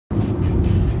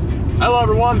Hello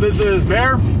everyone, this is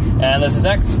Bear. And this is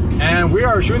X. And we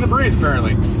are shooting the breeze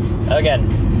apparently. Again.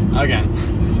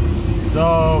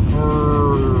 So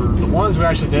for the ones who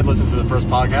actually did listen to the first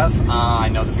podcast, I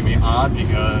know this is going to be odd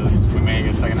because we made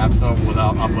a second episode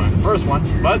without uploading the first one,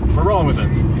 but we're rolling with it.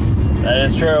 That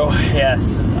is true,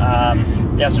 yes.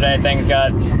 Yesterday things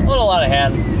got a little out of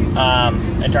hand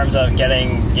in terms of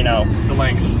getting, The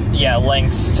links. Yeah,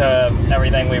 links to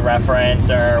everything we referenced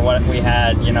or what we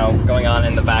had, going on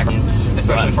in the background.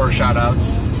 Especially for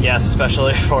shout-outs. Yes,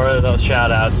 especially for those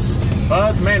shout-outs.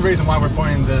 But the main reason why we're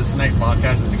putting this next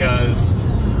podcast is because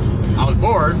I was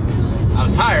bored, I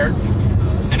was tired,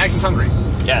 and X is hungry.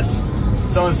 Yes.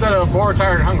 So instead of bored,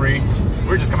 tired, and hungry,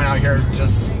 we're just coming out here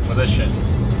just for this shit.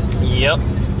 Yep,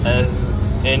 that is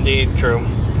indeed true.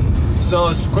 So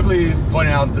let's quickly point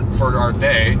out that for our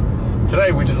day,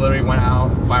 today we just literally went out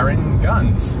firing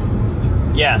guns.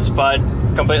 Yes, but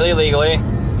completely legally,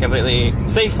 completely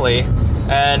safely,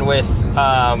 and with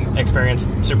experienced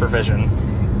supervision.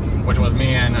 Which was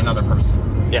me and another person.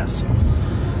 Yes.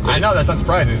 I know that's not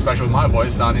surprising, especially with my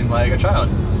voice sounding like a child.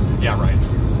 Yeah, right.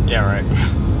 Yeah, right.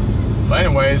 But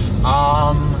anyways,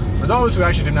 for those who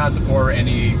actually do not support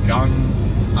any gun,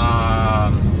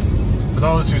 for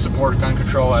those who support gun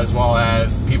control as well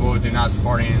as people who do not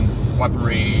supporting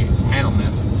weaponry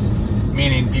handlement,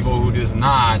 meaning people who does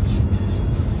not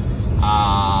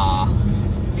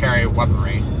carry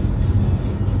weaponry,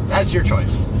 that's your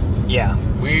choice. Yeah.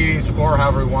 We support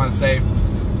however we want to say,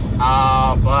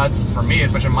 but for me,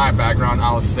 especially my background,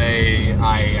 I will say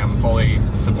I am fully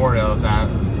supportive of that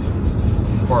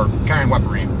for carrying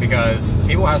weaponry, because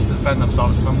people have to defend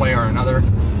themselves some way or another,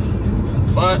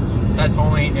 but that's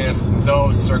only if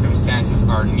those circumstances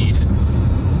are needed.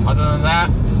 Other than that,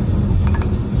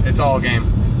 it's all game.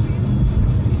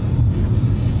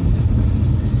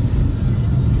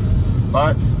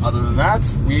 But other than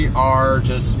that, we are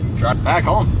just driving back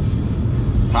home.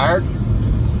 Tired,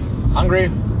 hungry,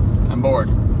 and bored.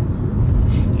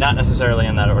 Not necessarily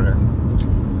in that order.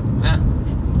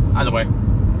 Either way.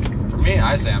 For me,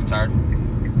 I say I'm tired.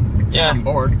 Yeah. I'm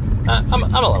bored. I'm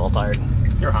a little tired.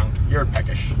 You're hungry. You're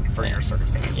peckish for your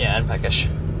circumstances. Yeah, and peckish.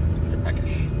 You're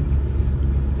peckish.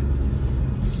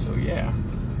 So yeah.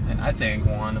 And I think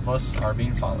one of us are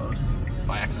being followed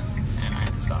by accident. And I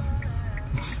had to stop.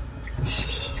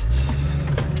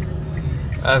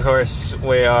 Of course,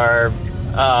 we are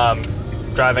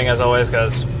driving as always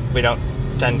because we don't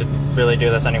tend to really do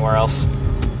this anywhere else.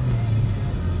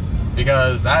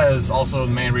 Because that is also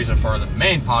the main reason for the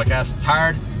main podcast,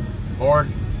 Tired, Bored,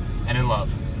 and in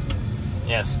Love.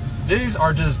 Yes. These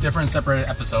are just different separate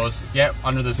episodes, yet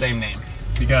under the same name.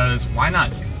 Because why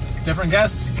not? Different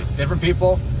guests, different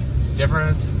people,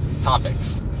 different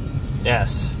topics.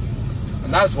 Yes.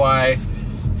 And that's why,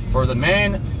 for the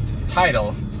main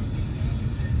title,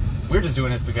 we're just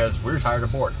doing this because we're tired or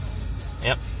bored.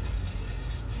 Yep.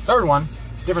 Third one,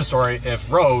 different story if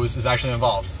Rose is actually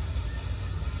involved.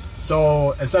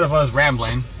 So instead of us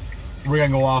rambling, we're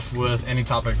going to go off with any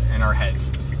topic in our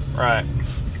heads. Right.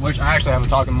 Which I actually have a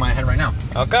talk in my head right now.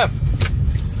 Okay.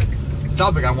 The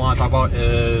topic I want to talk about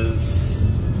is...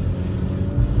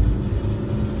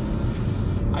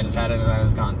 I just had it and then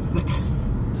it's gone.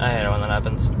 I hate it when that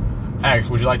happens. X,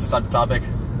 would you like to start the topic?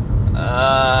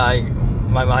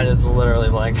 My mind is literally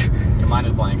blank. Your mind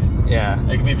is blank. Yeah.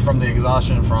 It could be from the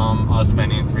exhaustion from us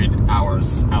spending 3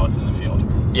 hours out in the field.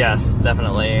 Yes,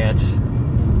 definitely.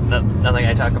 Nothing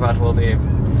I talk about will be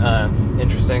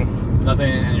interesting.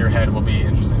 Nothing in your head will be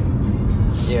interesting.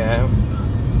 Yeah.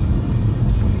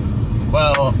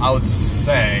 Well, I would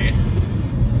say...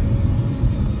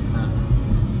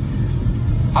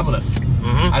 How about this?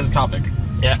 Mm-hmm. As a topic.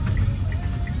 Yeah.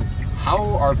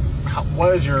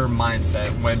 What is your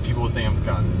mindset when people think of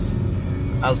guns?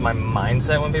 How's my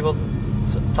mindset when people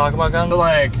talk about guns? So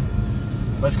like,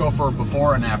 let's go for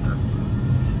before and after.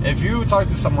 If you talk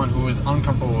to someone who is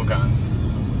uncomfortable with guns,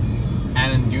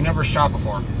 and you never shot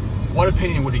before, what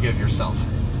opinion would you give yourself?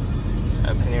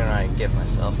 Opinion I give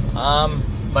myself.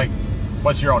 Like,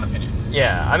 what's your own opinion?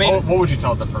 Yeah, I mean... What would you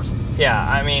tell the person? Yeah,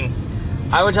 I mean,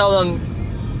 I would tell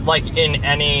them, like, in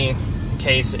any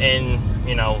case in,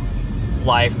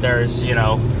 life, there's, I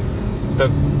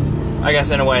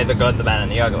guess in a way, the good, the bad,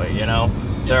 and the ugly, Yes.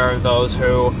 There are those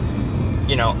who,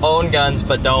 own guns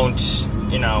but don't,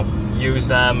 use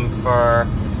them for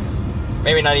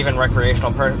maybe not even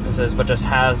recreational purposes, but just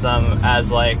has them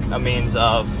as, like, a means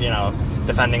of,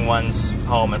 defending one's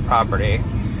home and property.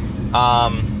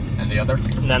 And the other?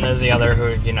 And then there's the other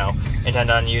who,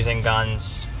 intend on using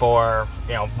guns for,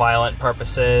 violent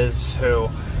purposes, who,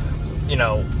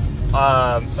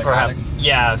 psychotic?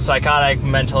 psychotic,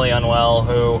 mentally unwell,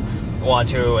 who, want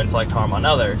to inflict harm on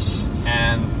others.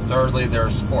 And thirdly,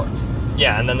 there's sports.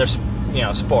 Yeah, and then there's,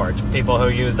 sport. People who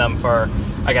use them for,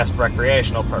 I guess,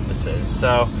 recreational purposes.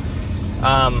 So,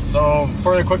 So,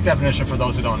 for a quick definition for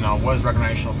those who don't know, what is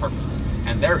recreational purposes?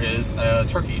 And there is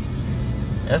turkey.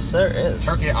 yes, there is.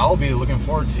 Turkey, I'll be looking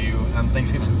forward to on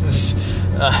Thanksgiving.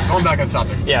 Going back on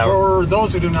topic. Yeah. For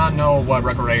those who do not know what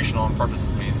recreational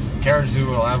purposes means, care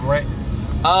to elaborate?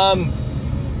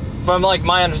 From like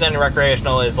my understanding,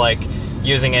 recreational is like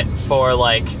using it for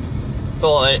like,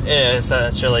 well, it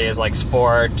essentially is like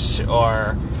sport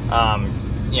or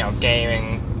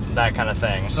gaming, that kind of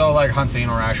thing. So, like hunting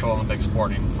or actual Olympic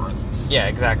sporting, for instance. Yeah,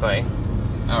 exactly.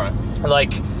 All right.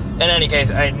 Like, in any case,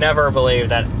 I never believe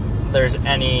that there's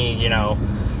any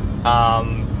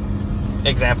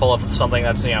example of something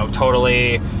that's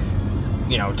totally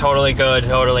good,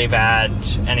 totally bad,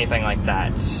 anything like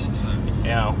that.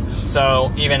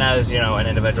 So even as an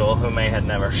individual who may have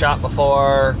never shot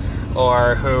before,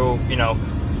 or who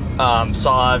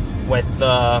saw with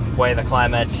the way the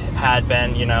climate had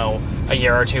been a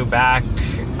year or two back,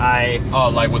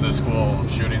 like with the school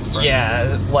shootings, for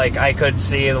instance. like I could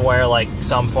see where like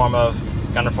some form of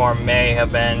gun reform may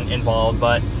have been involved,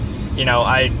 but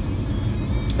I'd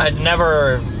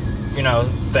never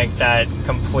think that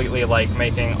completely like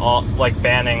banning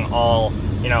all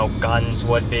guns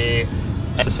would be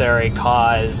necessary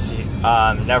cause.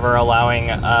 Never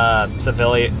allowing a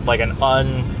civilian, like an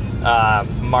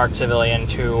unmarked civilian,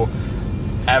 to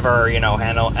ever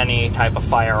handle any type of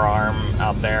firearm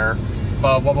out there.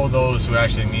 But what about those who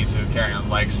actually need to carry them,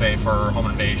 like say for home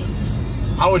invasions?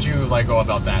 How would you go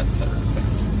about that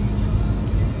sense?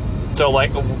 So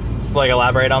like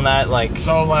elaborate on that, like.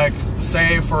 So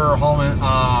say for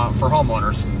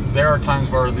homeowners, there are times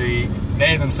where they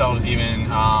themselves even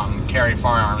carry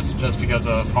firearms just because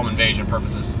of home invasion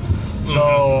purposes.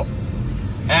 So,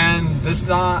 and this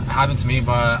not happened to me,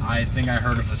 but I think I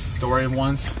heard of a story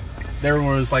once. There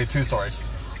was two stories.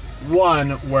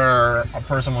 One where a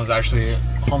person was actually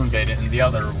home invaded, and the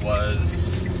other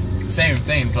was same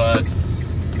thing, but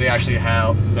they actually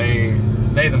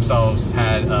they themselves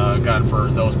had a gun for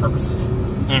those purposes.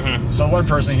 So one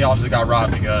person, he obviously got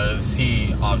robbed because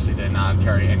he obviously did not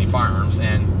carry any firearms,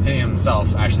 and he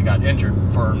himself actually got injured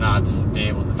for not being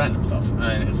able to defend himself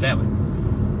and his family.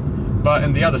 But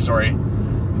in the other story,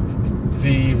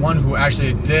 the one who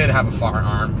actually did have a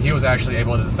firearm, he was actually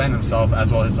able to defend himself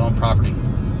as well as his own property.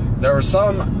 There were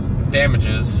some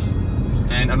damages,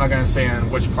 and I'm not going to say on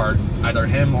which part, either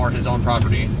him or his own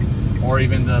property, or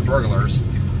even the burglars,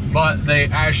 but they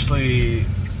actually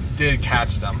did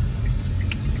catch them.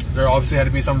 There obviously had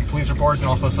to be some police reports and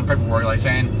also some paperwork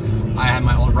saying I had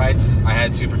my own rights, I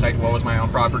had to protect what was my own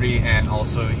property, and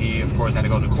also he of course had to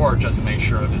go to court just to make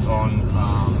sure of his own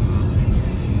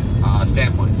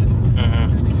standpoint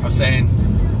of saying,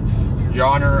 Your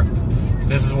Honor,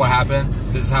 this is what happened,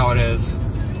 this is how it is,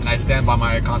 and I stand by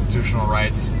my constitutional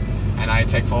rights and I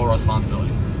take full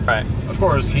responsibility. Right. Of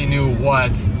course he knew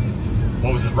what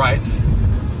was his rights,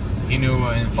 he knew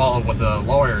and followed what the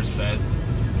lawyers said.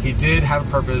 He did have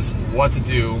a purpose, what to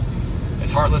do.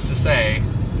 It's heartless to say,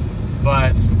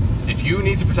 but if you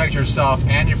need to protect yourself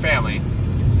and your family,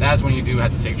 that's when you do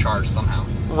have to take charge somehow.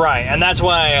 Right, and that's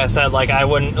why I said, I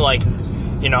wouldn't,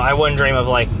 I wouldn't dream of,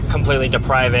 completely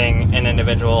depriving an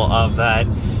individual of that,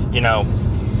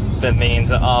 the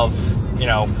means of,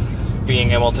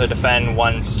 being able to defend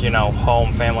one's,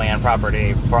 home, family, and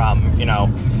property from,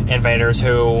 invaders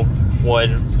who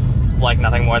would like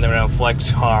nothing more than to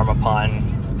inflict harm upon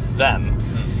them.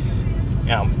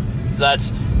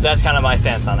 That's kind of my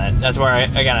stance on it. That's where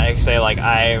I say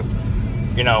I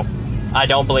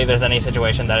don't believe there's any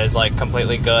situation that is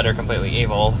completely good or completely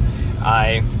evil.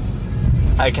 I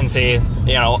can see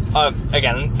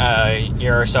again a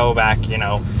year or so back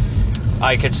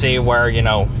I could see where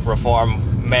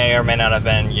reform may or may not have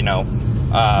been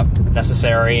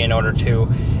necessary in order to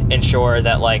ensure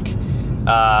that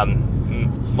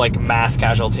mass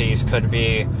casualties could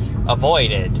be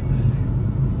avoided.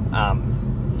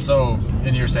 So,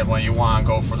 in your standpoint, you want to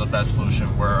go for the best solution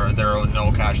where there are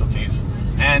no casualties.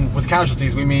 And with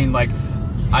casualties, we mean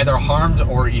either harmed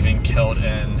or even killed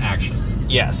in action.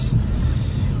 Yes.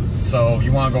 So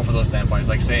you want to go for those standpoints,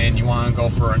 saying you want to go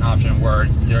for an option where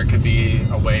there could be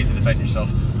a way to defend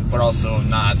yourself, but also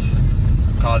not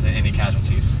causing any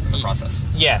casualties in the process.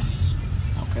 Yes.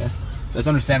 Okay. That's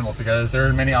understandable because there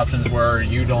are many options where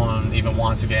you don't even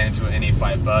want to get into any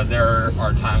fight, but there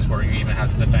are times where you even have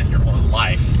to defend your own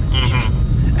life.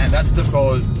 And that's a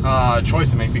difficult choice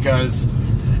to make because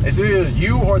it's either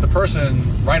you or the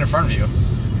person right in front of you,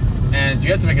 and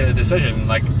you have to make a decision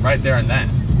right there and then.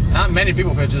 Not many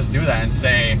people could just do that and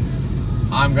say,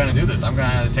 I'm gonna do this. I'm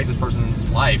gonna take this person's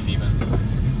life, even.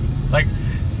 Like,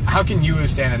 how can you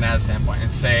stand in that standpoint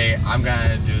and say, I'm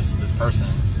gonna do this to this person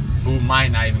who might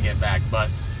not even get back, but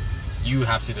you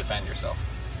have to defend yourself?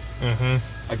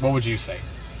 Mm-hmm. Like, what would you say?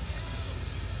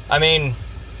 I mean,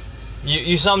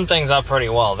 you sum things up pretty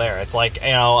well there. It's like,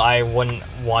 you know, I wouldn't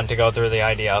want to go through the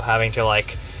idea of having to,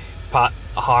 like,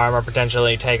 harm or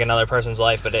potentially take another person's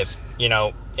life, but if, you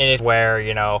know, it is where,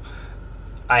 you know,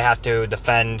 I have to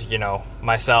defend, you know,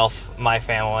 myself, my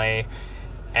family,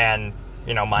 and,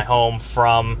 you know, my home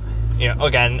from, you know,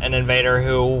 again, an invader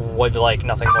who would like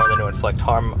nothing more than to inflict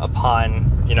harm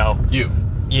upon, you know, you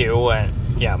and,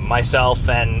 yeah, myself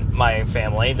and my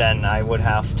family, then I would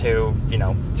have to, you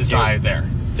know, Decide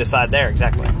there,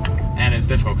 exactly. and it's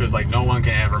difficult because like no one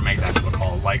can ever make that type of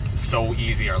call like so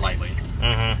easy or lightly.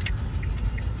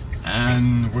 Mm-hmm.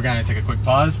 And we're gonna take a quick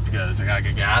pause because I gotta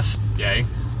get gas. Yay!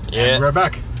 Yeah. And we're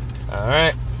right back. All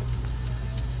right.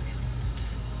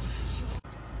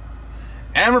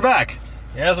 And we're back.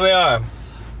 Yes, we are.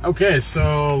 Okay,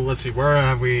 so let's see. Where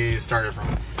have we started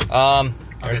from?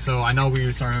 Okay, so I know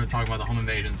we started talking about the home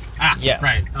invasions. Yeah.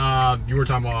 Right. You were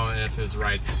talking about if it's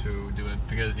right to do it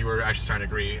because you were actually starting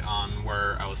to agree on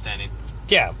where I was standing.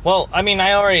 Yeah. Well, I mean,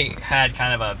 I already had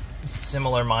kind of a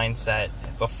similar mindset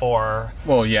before.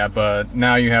 Well, yeah, but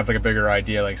now you have like a bigger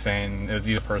idea, like saying it's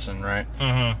either person, right?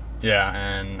 Mm-hmm. Yeah,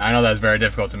 and I know that's very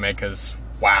difficult to make because,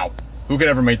 wow, who could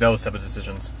ever make those type of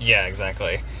decisions? Yeah,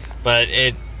 exactly. But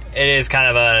it is kind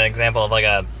of an example of like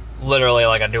a literally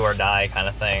like a do or die kind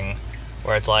of thing,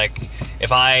 where it's like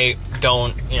if I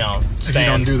don't, you know, If you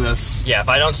don't do this, yeah, if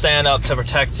I don't stand up to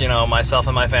protect, you know, myself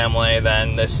and my family,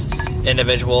 then this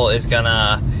individual is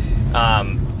gonna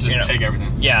just you know, take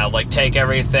everything. Yeah, like take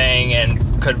everything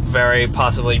and could very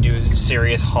possibly do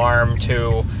serious harm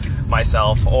to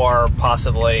myself or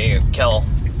possibly kill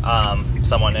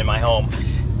someone in my home.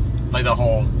 Like the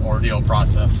whole ordeal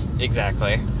process.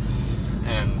 Exactly.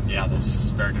 And yeah, that's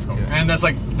very difficult. And that's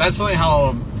something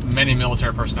how many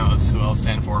military personnel as well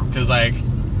stand for. Because like,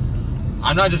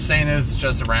 I'm not just saying this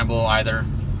just a ramble either.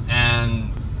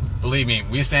 And believe me,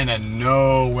 we stand at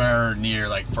nowhere near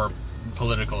like for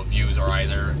political views or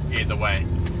either way.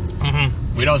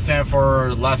 Mm-hmm. We don't stand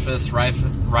for leftists,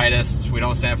 rightists. We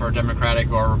don't stand for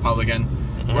Democratic or Republican.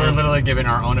 Mm-hmm. We're literally giving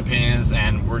our own opinions,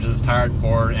 and we're just tired,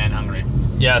 bored, and hungry.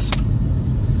 Yes.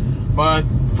 But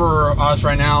for us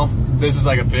right now, this is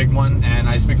like a big one, and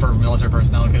I speak for military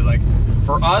personnel because, like,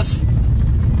 for us,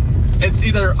 it's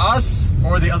either us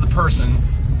or the other person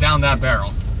down that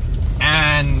barrel,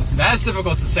 and that's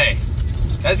difficult to say.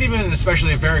 That's even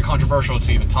especially very controversial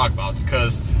to even talk about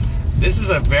because this is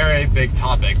a very big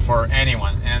topic for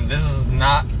anyone, and this is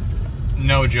not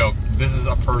no joke. This is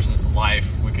a person's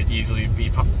life we could easily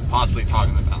be possibly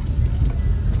talking about.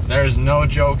 There is no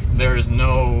joke. There is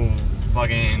no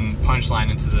fucking punchline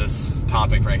into this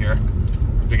topic right here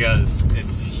because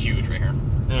it's huge right here.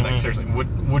 Mm-hmm. Like seriously,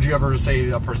 would you ever say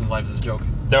a person's life is a joke?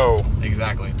 No.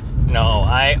 Exactly. No,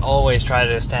 I always try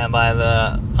to stand by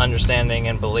the understanding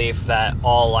and belief that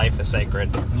all life is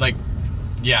sacred. Like,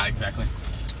 yeah, exactly.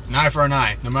 An eye for an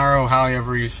eye. No matter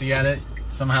however you see at it,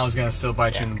 somehow it's gonna still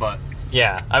bite you in the butt.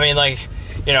 Yeah, I mean, like,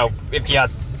 you know, if you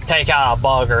take out a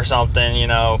bug or something, you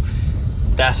know,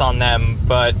 that's on them.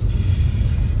 But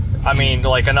I mean,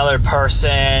 like another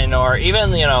person, or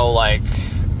even, you know, like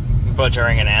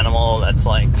butchering an animal, that's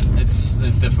like it's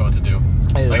difficult to do.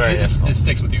 It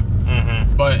sticks with you.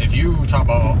 Mm-hmm. But if you talk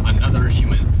about another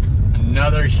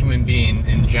human being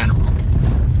in general,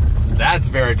 that's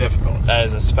very difficult. That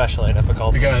is especially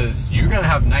difficult because you're gonna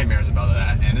have nightmares about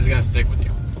that, and it's gonna stick with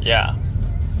you. Yeah.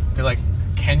 You're like,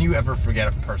 can you ever forget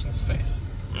a person's face?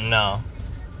 No.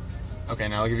 Okay,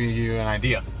 now I'll give you an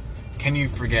idea. Can you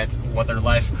forget what their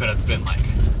life could have been like?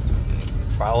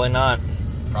 Probably not.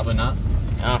 Probably not?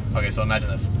 No. Okay, so imagine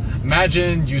this.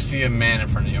 Imagine you see a man in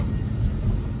front of you.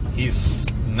 He's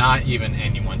not even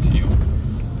anyone to you.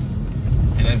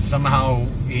 And then somehow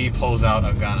he pulls out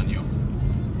a gun on you.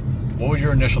 What would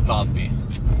your initial thought be?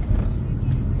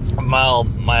 Well,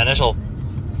 my initial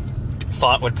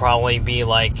thought would probably be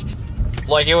like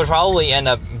it would probably end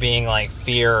up being like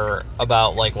fear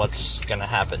about like what's gonna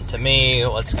happen to me,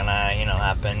 what's gonna, you know,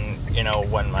 happen, you know,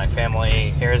 when my family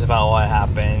hears about what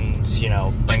happens, you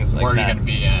know, things like that. Where are you gonna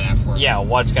be at afterwards? Yeah,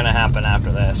 what's gonna happen after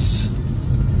this?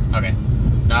 Okay.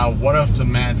 Now, what if the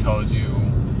man tells you,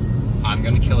 I'm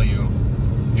gonna kill you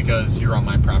because you're on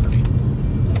my property?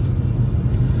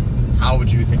 How would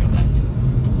you think of that?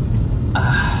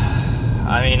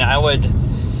 I mean, I would,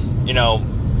 you know,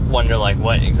 wonder like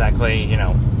what exactly, you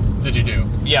know, did you do?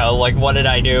 Yeah, like what did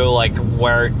I do? Like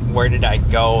where did I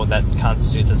go that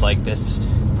constitutes as like this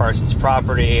person's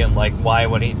property, and like why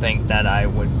would he think that I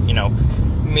would,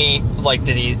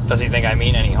 does he think I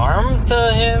mean any harm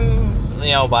to him,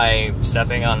 by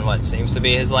stepping on what seems to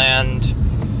be his land?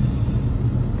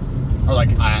 Or like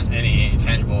any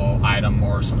tangible item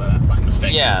or something by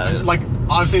mistake. Yeah. Like,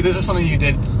 obviously this is something you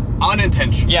did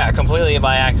unintentionally. Yeah, completely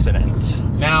by accident.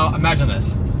 Now, imagine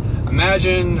this.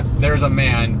 Imagine there's a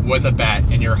man with a bat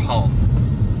in your home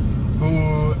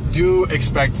who do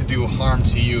expect to do harm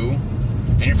to you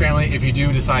and your family if you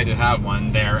do decide to have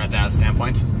one there at that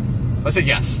standpoint. Let's say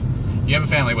yes. You have a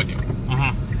family with you.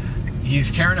 Mm-hmm.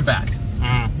 He's carrying a bat.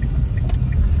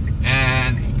 Mm-hmm.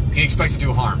 And he expects to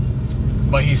do harm.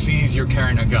 But he sees you're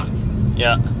carrying a gun.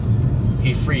 Yeah.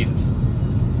 He freezes.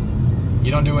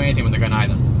 You don't do anything with the gun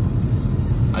either.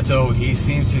 Until he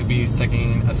seems to be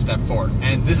taking a step forward.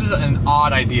 And this is an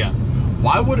odd idea.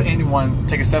 Why would anyone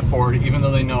take a step forward even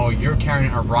though they know you're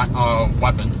carrying a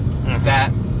weapon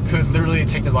that could literally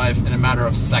take their life in a matter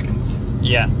of seconds?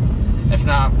 Yeah. If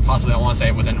not, possibly, I want to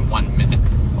say within 1 minute.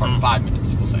 Or 5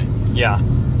 minutes, we'll say. Yeah.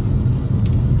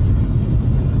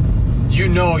 You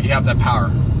know you have that power.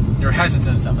 You're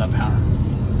hesitant to have that power.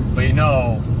 But you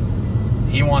know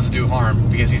he wants to do harm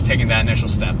because he's taking that initial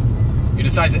step. You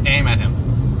decide to aim at him.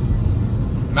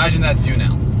 Imagine that's you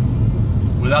now,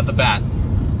 without the bat,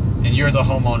 and you're the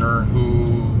homeowner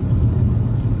who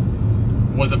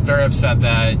was very upset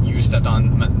that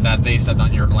they stepped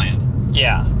on your land.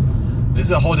 Yeah. This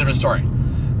is a whole different story.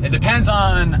 It depends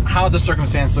on how the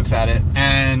circumstance looks at it,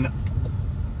 and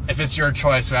if it's your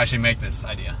choice to actually make this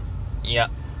idea. Yeah.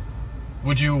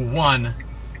 Would you, one,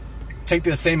 take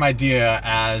the same idea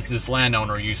as this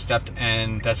landowner you stepped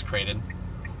and desecrated?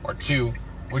 Or two,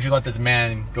 would you let this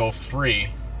man go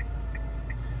free?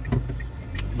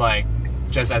 Like,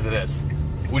 just as it is.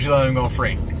 Would you let him go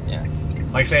free? Yeah.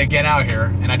 Like, say, get out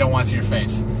here, and I don't want to see your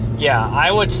face. Yeah,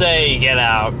 I would say get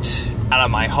out of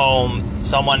my home.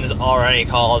 Someone has already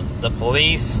called the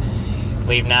police.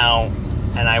 Leave now,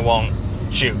 and I won't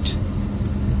shoot.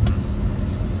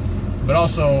 But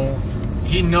also,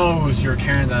 he knows you're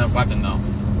carrying that weapon, though.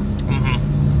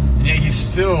 Mm-hmm. And yet he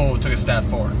still took a step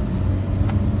forward.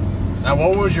 Now,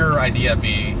 what would your idea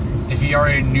be if he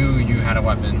already knew you had a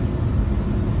weapon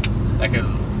that could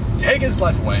take his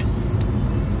life away,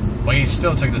 but he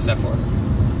still took the step forward?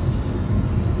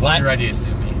 What would your idea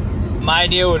be? My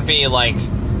idea would be, like,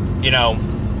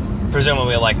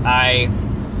 presumably, like, I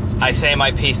say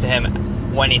my piece to him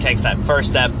when he takes that first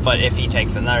step, but if he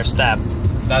takes another step...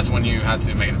 That's when you have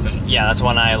to make a decision. Yeah, that's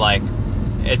when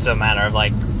it's a matter of,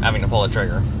 like, having to pull a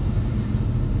trigger.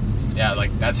 Yeah,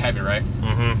 like, that's heavy, right?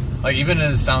 Mm-hmm. Like, even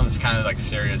it sounds kind of, like,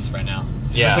 serious right now.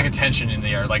 Yeah. There's, like, a tension in the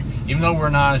air. Like, even though we're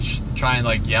not trying to,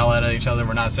 like, yell at each other,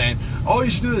 we're not saying, oh, you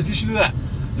should do this, you should do that.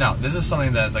 No, this is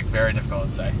something that's, like, very difficult to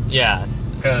say. Yeah.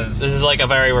 Because this is, like, a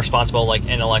very responsible, like,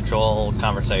 intellectual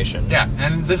conversation. Yeah,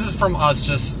 and this is from us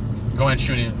just going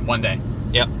shooting one day.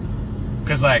 Yep.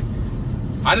 Because, like,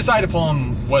 I decided to pull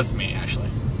him with me, actually.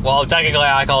 Well, technically,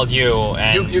 I called you,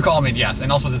 and... You called me, yes,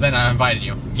 and also then I invited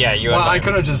you. Yeah, you Well, invited I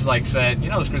could have just, like, said,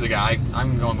 screw the guy,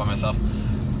 I'm going by myself.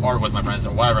 Or with my friends,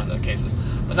 or whatever the case is.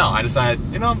 But no, I decided,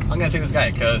 I'm going to take this guy,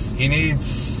 because he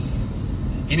needs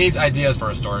ideas for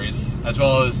his stories, as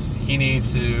well as he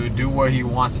needs to do what he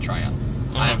wants to try out.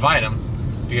 Mm-hmm. I invite him,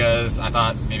 because I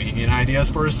thought maybe he can get ideas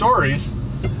for his stories,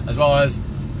 as well as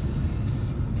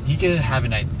he can have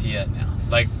an idea now.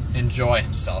 Like, enjoy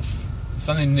himself.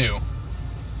 Something new.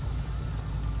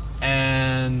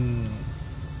 And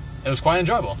it was quite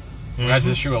enjoyable. We got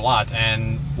to shoot a lot,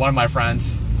 and one of my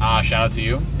friends, shout out to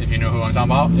you, if you know who I'm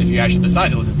talking about, if you actually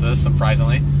decide to listen to this,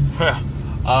 surprisingly.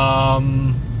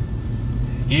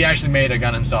 He actually made a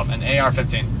gun himself, an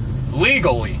AR-15,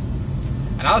 legally.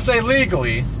 And I'll say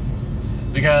legally,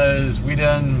 because we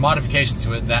did modifications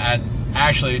to it that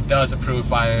actually does approved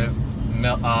by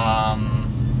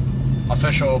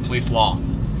official police law.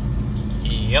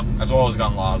 Yep. As well as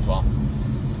gun law as well.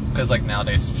 Because, like,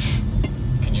 nowadays,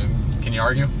 can you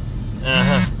argue?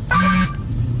 Uh-huh.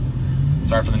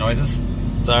 Sorry for the noises.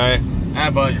 Sorry.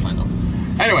 But you're fine though.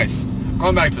 Anyways,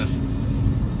 going back to this.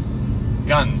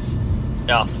 Guns.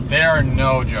 Yeah. They are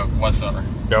no joke whatsoever.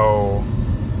 No.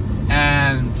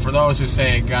 And for those who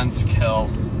say guns kill,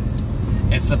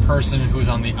 it's the person who's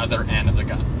on the other end of the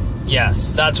gun.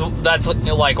 Yes, that's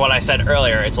like what I said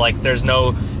earlier. It's like there's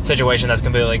no situation that's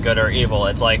completely good or evil.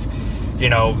 It's like,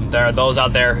 there are those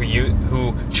out there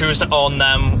who choose to own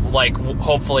them, like,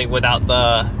 hopefully without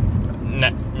the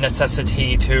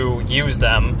necessity to use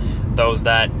them. Those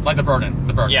that... Like the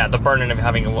burden. Yeah, the burden of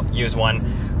having to use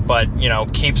one. but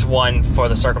keeps one for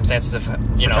the circumstances of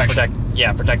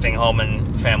Protection. protecting home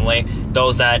and family.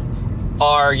 Those that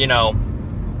are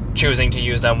choosing to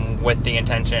use them with the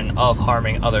intention of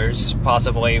harming others,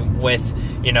 possibly with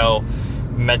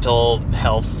mental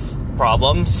health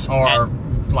problems, Or,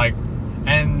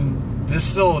 and this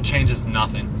still changes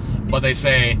nothing. But they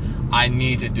say, I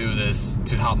need to do this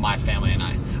to help my family and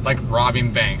I. Like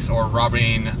robbing banks or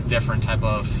robbing different type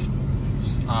of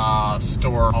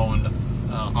store-owned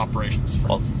operations.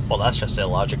 Well, that's just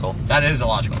illogical. That is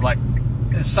illogical.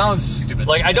 It sounds stupid.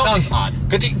 I don't. It sounds odd.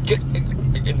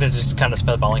 There's just kind of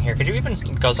spitballing here. Could you even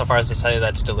go so far as to say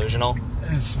that's delusional?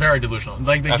 It's very delusional.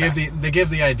 They give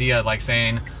the idea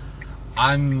saying,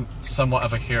 I'm somewhat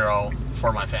of a hero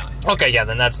for my family. Okay, yeah,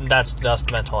 then that's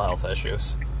just mental health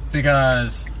issues.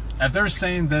 Because if they're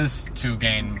saying this to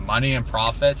gain money and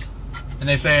profit, and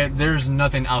they say there's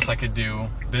nothing else I could do,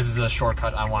 this is a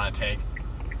shortcut I want to take,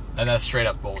 then that's straight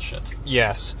up bullshit.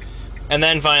 Yes. And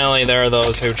then finally, there are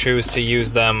those who choose to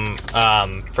use them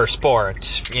for sport,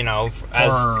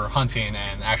 For hunting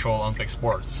and actual Olympic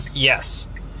sports. Yes.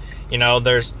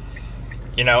 There's,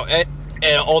 and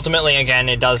ultimately, again,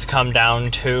 it does come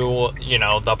down to,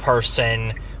 the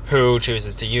person who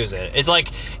chooses to use it. It's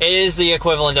it is the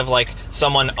equivalent of,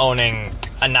 someone owning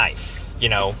a knife.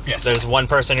 Yes. There's one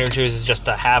person who chooses just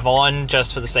to have one,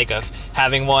 just for the sake of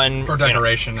having one. For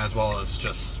decoration, as well as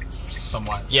just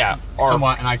somewhat. Yeah.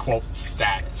 Somewhat, and I quote,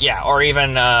 status. Yeah, or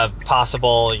even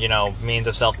possible, means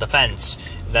of self-defense.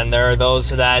 Then there are those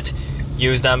that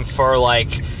use them for, I'll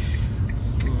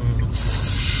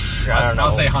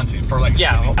say hunting, for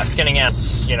skinning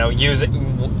ants,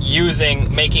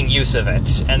 making use of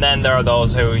it. And then there are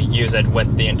those who use it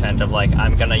with the intent of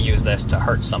I'm gonna use this to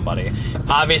hurt somebody.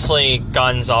 Obviously,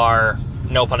 guns are,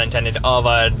 no pun intended, of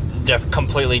a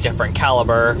completely different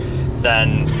caliber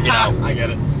than, I get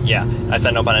it. Yeah, I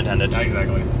said no pun intended.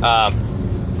 Exactly.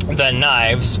 Than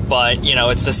knives, but,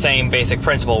 it's the same basic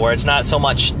principle, where it's not so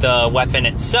much the weapon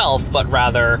itself, but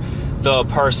rather the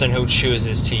person who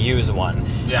chooses to use one.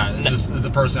 Yeah, it's just the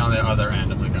person on the other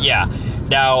end of the gun. Yeah.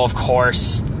 Now, of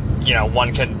course,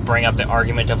 one could bring up the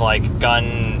argument of,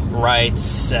 gun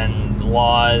rights and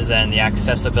laws and the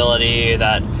accessibility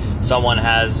that someone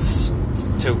has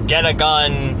to get a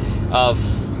gun of,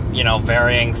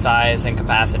 varying size and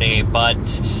capacity, but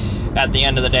at the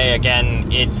end of the day, again,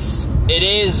 it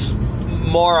is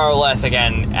more or less,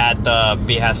 again, at the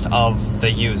behest of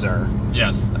the user.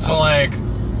 Yes. So,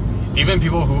 even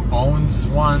people who owns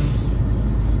ones,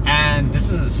 and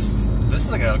this is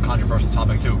a controversial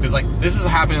topic too, because this is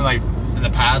happening in the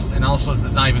past, and also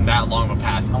it's not even that long of a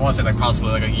past. I want to say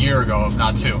possibly a year ago, if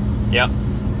not two. Yep.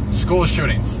 School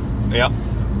shootings. Yep.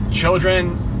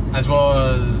 Children, as well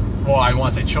as I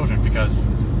want to say children because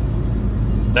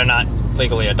they're not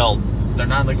legally adult. They're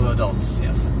not legal adults.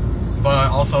 Yes. But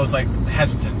also it's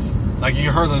hesitant.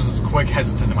 You heard there's this quick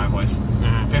hesitant in my voice.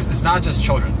 Mm-hmm. Because it's not just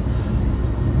children.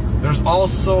 There's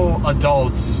also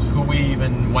adults who we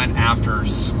even went after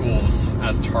schools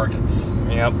as targets.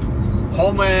 Yep.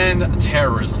 Homeland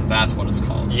terrorism, that's what it's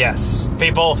called. Yes.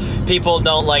 People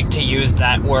don't like to use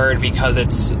that word because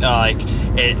it's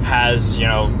it has,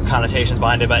 connotations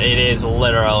behind it, but it is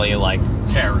literally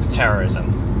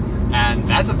terrorism. And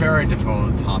that's a very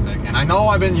difficult topic. And I know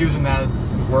I've been using that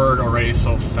word already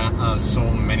so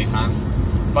many times,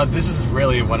 but this is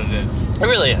really what it is. It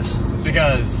really is.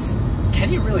 Because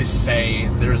can you really say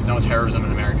there's no terrorism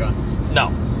in America?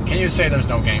 No. Can you say there's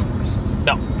no gang wars?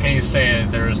 No. Can you say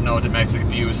there is no domestic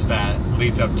abuse that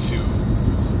leads up to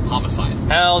homicide?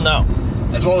 Hell no.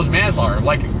 As well as manslaughter.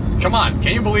 Come on.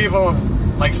 Can you believe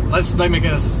let's make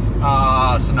a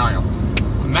scenario.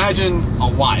 Imagine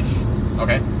a wife,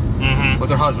 okay? Mm-hmm.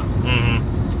 With her husband.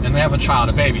 Mm-hmm. And they have a child,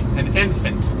 a baby, an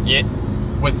infant. Yeah.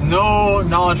 With no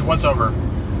knowledge whatsoever.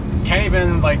 Can't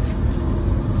even,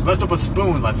 lift up a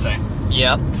spoon, let's say.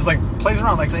 Yep. Just plays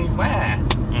around saying, wah.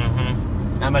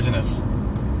 Mm-hmm. Now imagine this.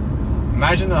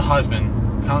 Imagine the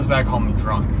husband comes back home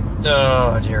drunk.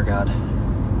 Oh, dear God.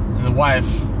 And the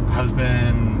wife has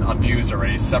been abused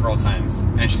already several times.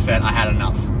 And she said, I had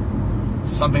enough.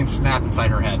 Something snapped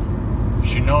inside her head.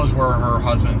 She knows where her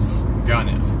husband's gun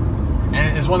is.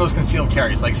 And it's one of those concealed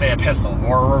carries, say a pistol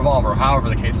or a revolver, however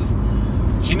the case is.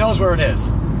 She knows where it is.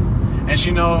 And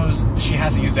she knows she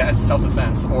has to use that as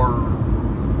self-defense,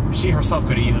 or she herself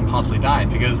could even possibly die,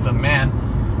 because the man,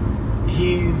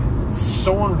 he's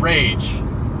so enraged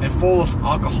and full of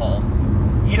alcohol,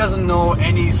 he doesn't know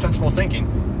any sensible thinking.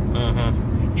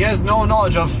 Mm-hmm. He has no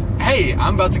knowledge of, hey,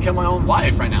 I'm about to kill my own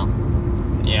wife right now.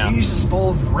 Yeah. He's just full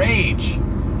of rage.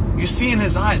 You see in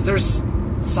his eyes, there's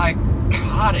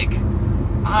psychotic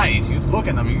eyes. You look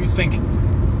at them and you think,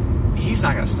 he's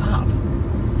not gonna stop.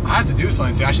 I have to do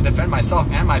something to actually defend myself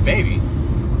and my baby.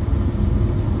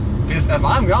 Because if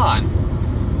I'm gone,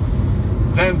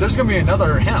 then there's gonna be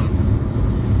another him.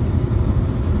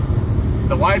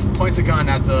 The wife points a gun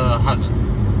at the husband.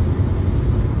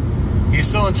 He's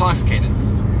still intoxicated.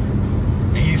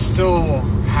 And he still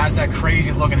has that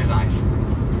crazy look in his eyes.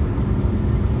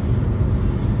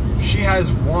 She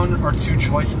has one or two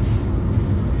choices.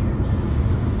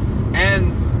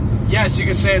 And yes, you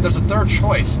could say there's a third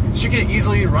choice. She could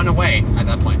easily run away at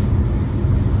that point.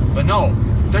 But no,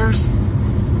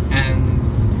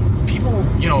 and people,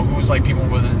 who's like people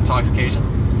with intoxication,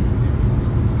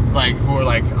 like who are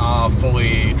like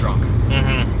fully drunk.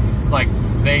 Mm-hmm. Like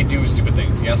they do stupid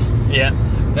things. Yes. Yeah.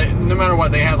 No matter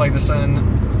what, they have like the sudden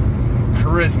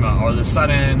charisma or the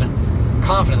sudden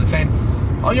confidence, saying,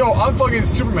 "Oh, yo, I'm fucking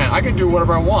Superman. I can do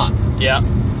whatever I want." Yeah.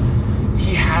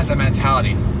 He has that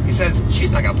mentality. He says,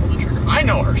 "She's not gonna pull the trigger. I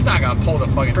know her. She's not gonna pull the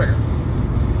fucking trigger."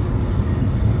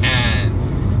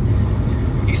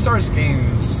 And he starts getting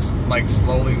like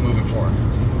slowly moving forward.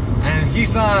 And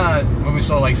he's not moving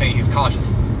slow like saying he's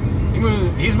cautious.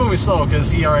 He's moving slow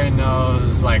because he already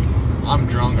knows, like, I'm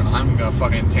drunk. I'm gonna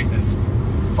fucking take this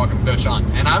fucking bitch on.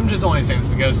 And I'm just only saying this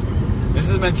because this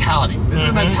is a mentality. This is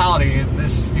a mentality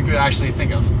you could actually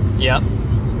think of. Yep.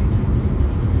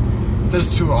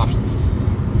 There's two options.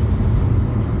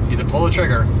 Either pull the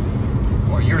trigger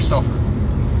or you're suffering.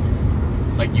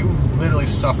 Like, you literally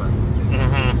suffer.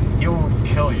 Mm-hmm. He'll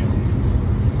kill you.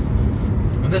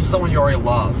 And this is someone you already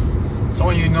love.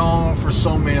 Someone you know for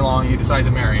so many long you decide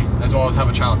to marry, as well as have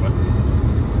a child with.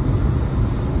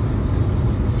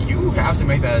 You have to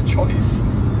make that choice.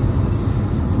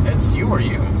 It's you or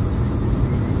you.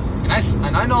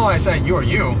 And I know I said you or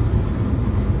you,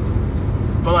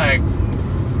 but like,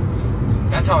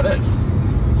 that's how it is.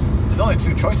 There's only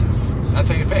two choices. That's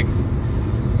how you pick.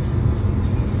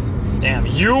 Damn,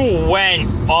 you went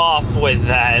off with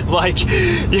that. Like,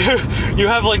 you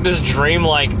have like this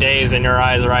dreamlike daze in your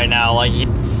eyes right now. Like,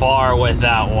 you far with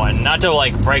that one. Not to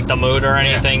like break the mood or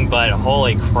anything, but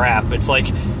holy crap! It's like,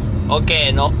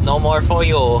 okay, no more for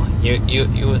you. You,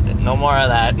 no more of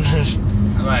that.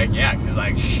 I'm like, yeah, cause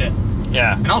like shit.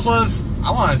 Yeah. And also,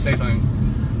 I want to say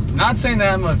something. Not saying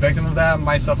that I'm a victim of that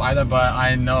myself either, but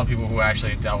I know people who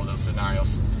actually dealt with those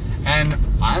scenarios, and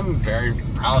I'm very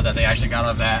proud that they actually got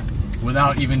out of that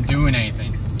without even doing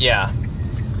anything. Yeah.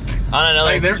 On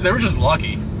another, Like, they were just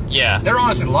lucky. yeah. They're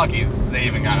honestly lucky they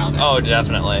even got out there. Oh,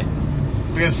 definitely.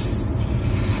 Because,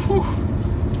 whew,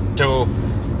 To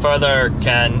further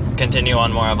continue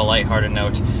on more of a lighthearted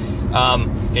note,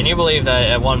 can you believe that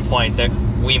at one point that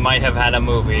we might have had a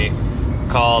movie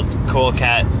called Cool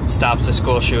Cat Stops a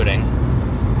School Shooting?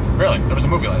 really, there was a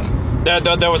movie like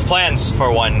that. There was plans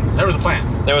for one. There was a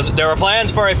plan. There were plans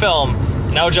for a film.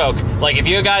 No joke. Like, if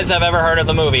you guys have ever heard of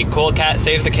the movie Cool Cat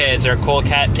Saves the Kids or Cool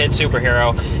Cat Kid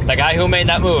Superhero, the guy who made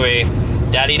that movie,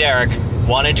 Daddy Derek,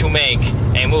 wanted to make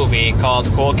a movie called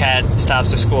Cool Cat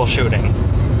Stops a School Shooting.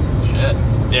 Shit.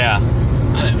 Yeah.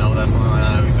 I didn't know that something like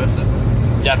that existed.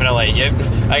 Definitely.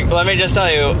 Let me just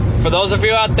tell you, for those of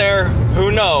you out there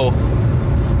who know,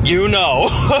 you know.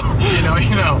 You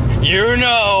know. You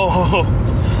know.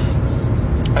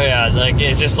 Yeah, like,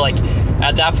 it's just like,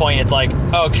 at that point, it's like,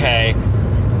 okay,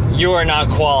 you are not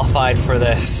qualified for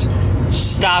this.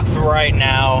 Stop right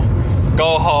now.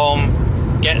 Go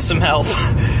home. Get some help.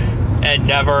 And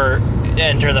never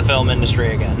enter the film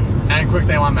industry again. And quick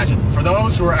thing I want to mention. For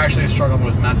those who are actually struggling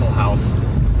with mental health,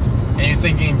 and you're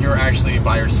thinking you're actually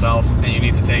by yourself and you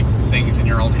need to take things in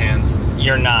your own hands,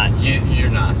 You're not. you're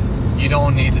not. You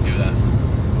don't need to do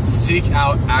that. Seek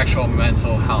out actual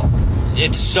mental health.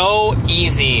 It's so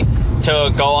easy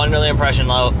to go under the impression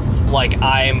like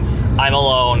I'm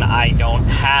alone. I don't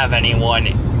have anyone.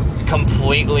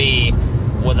 Completely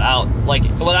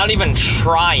without even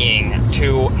trying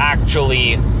to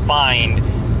actually find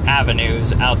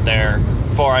avenues out there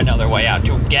for another way out,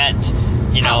 to get,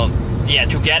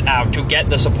 to get out, to get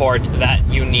the support that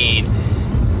you need.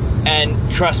 And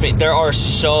trust me, there are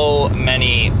so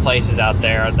many places out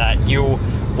there that you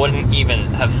wouldn't even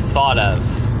have thought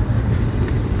of.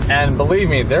 And believe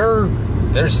me,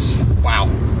 there's wow.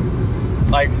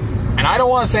 Like, and I don't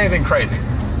want to say anything crazy,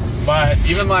 but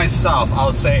even myself,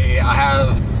 I'll say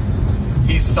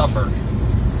he suffered,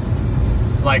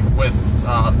 like, with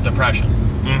depression.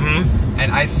 Mm-hmm.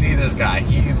 And I see this guy,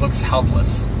 he looks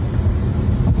helpless.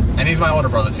 And he's my older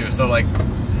brother too, so like,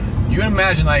 you can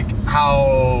imagine like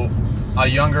how a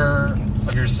younger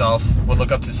of yourself would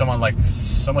look up to someone like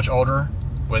so much older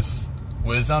with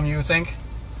wisdom, you would think.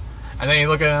 And then you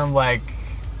look at him like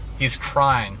he's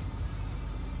crying.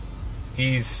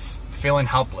 He's feeling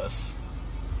helpless.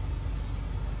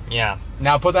 Yeah.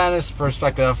 Now put that in this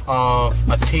perspective of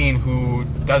a teen who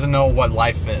doesn't know what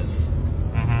life is.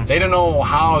 Mm-hmm. They don't know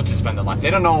how to spend their life.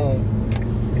 They don't know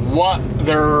what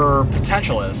their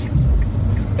potential is.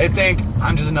 They think,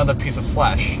 I'm just another piece of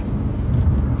flesh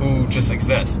who just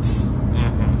exists.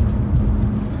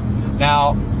 Mm-hmm.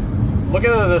 Now, look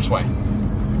at it this way.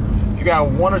 You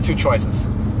got one or two choices.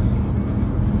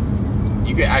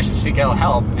 You could actually seek out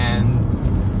help,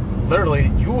 and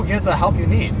literally, you will get the help you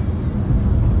need.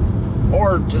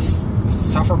 Or just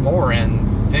suffer more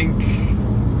and think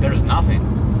there's nothing.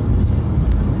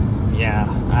 Yeah,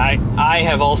 I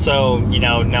have also,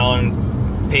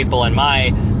 known people in my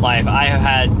life. I have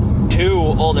had 2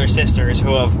 older sisters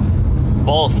who have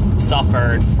both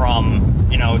suffered from,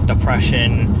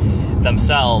 depression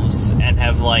themselves and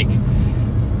have,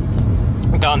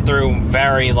 gone through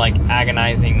very,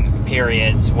 agonizing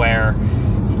periods where,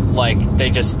 they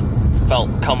just felt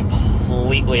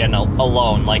completely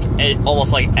alone.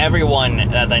 Almost like everyone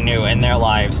that they knew in their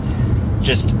lives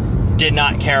just did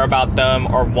not care about them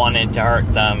or wanted to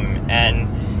hurt them. And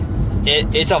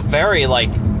it's a very,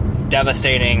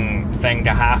 devastating thing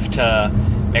to have to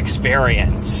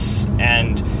experience.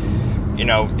 And,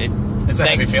 it's a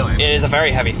heavy feeling. It is a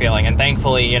very heavy feeling. And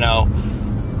thankfully,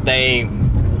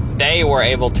 they were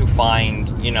able to find,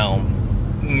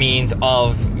 means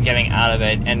of getting out of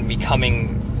it and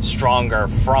becoming stronger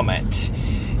from it.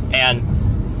 And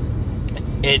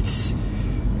it's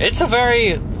a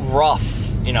very rough,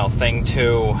 thing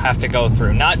to have to go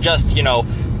through. Not just,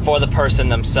 for the person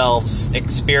themselves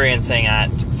experiencing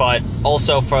it, but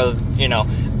also for,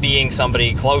 being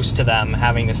somebody close to them,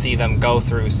 having to see them go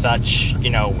through such,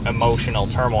 emotional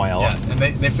turmoil. Yes, and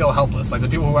they feel helpless. The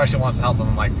people who actually wants to help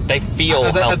them, they feel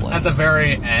helpless. At the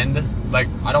very end, I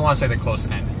don't want to say the close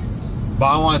end, but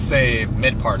I want to say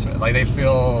mid parts of it. They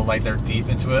feel like they're deep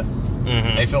into it.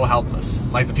 Mm-hmm. They feel helpless.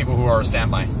 The people who are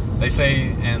standby. They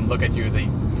say and look at you, they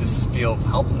just feel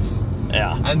helpless.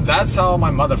 Yeah. And that's how my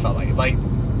mother felt like.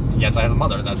 Yes, I have a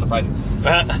mother, that's surprising.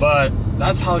 But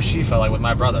that's how she felt with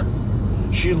my brother.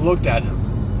 She looked at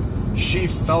him. She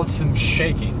felt him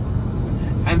shaking.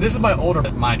 And this is my older,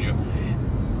 mind you.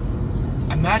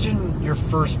 Imagine your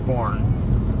firstborn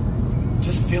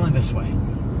just feeling this way.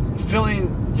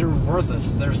 Feeling you're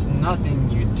worthless. There's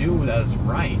nothing you do that is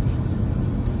right.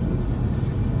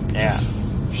 Yeah. Just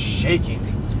shaking,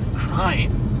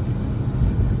 crying,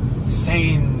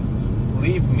 saying,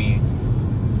 leave me.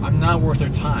 I'm not worth your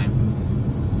time.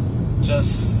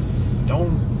 Just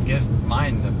don't get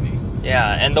mind of me.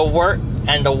 Yeah, and the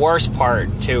worst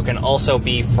part too can also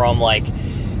be from not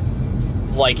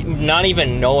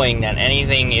even knowing that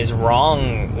anything is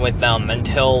wrong with them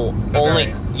until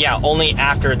only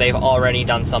after they've already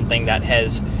done something that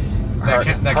has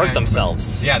hurt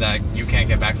themselves. Yeah, that you can't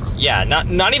get back from. Yeah,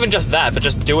 not even just that, but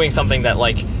just doing something that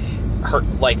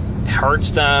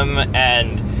hurts them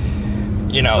and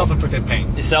self-inflicted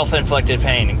pain. Self-inflicted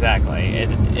pain, exactly.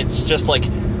 It's just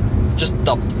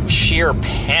the sheer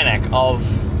panic of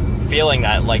feeling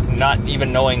that, not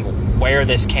even knowing where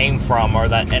this came from or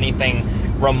that anything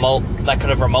remote that could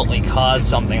have remotely caused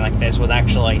something like this was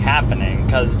actually happening,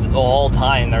 because the whole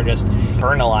time they're just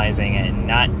internalizing it and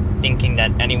not thinking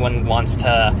that anyone wants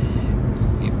to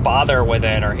bother with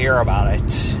it or hear about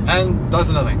it. And that's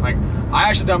another thing. I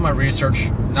actually done my research,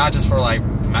 not just for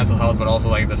mental health, but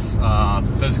also this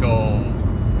physical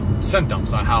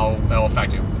symptoms on how it'll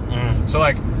affect you. So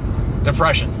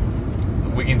depression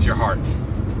weakens your heart.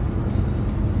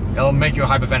 It'll make you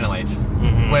hyperventilate,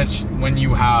 which when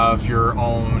you have your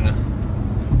own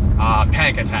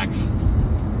panic attacks,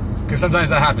 because sometimes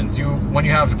that happens. When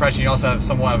you have depression, you also have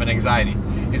somewhat of an anxiety.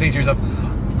 You think to yourself,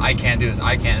 I can't do this.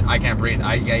 I can't breathe.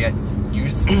 You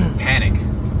panic.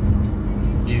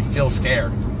 You feel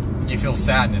scared. You feel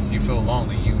sadness. You feel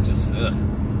lonely. You just ugh.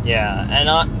 Yeah,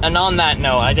 and on that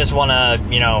note, I just want to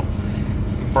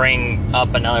bring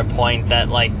up another point that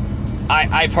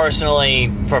I personally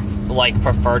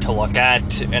prefer to look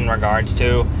at in regards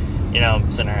to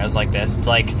scenarios like this. It's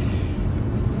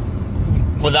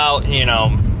without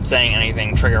saying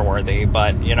anything trigger worthy,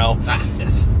 but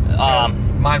yes.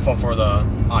 Mindful for the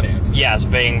audience. Yes,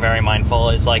 being very mindful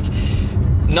is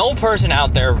no person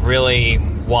out there really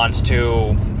wants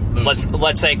to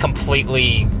let's say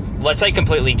completely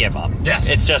give up. Yes.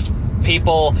 It's just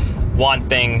people want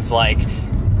things like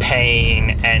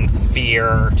pain and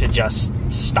fear to just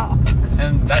stop.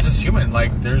 And that's just human.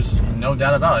 There's no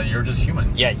doubt about it. You're just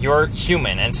human. Yeah, you're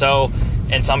human. And so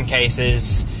in some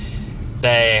cases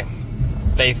they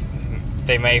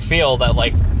may feel that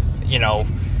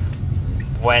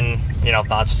when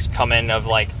thoughts come in of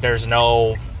there's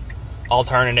no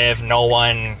alternative. No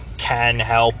one can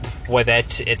help with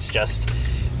it. It's just,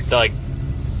 like,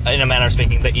 in a manner of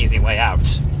speaking, the easy way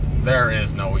out. There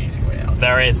is no easy way out.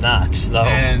 There is not, though.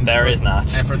 There is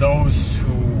not. And for those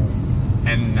who,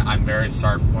 and I'm very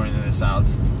sorry for pointing this out,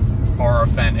 or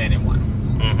offend anyone,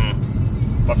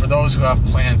 but for those who have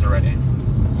plans already,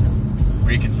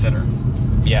 reconsider.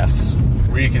 Yes.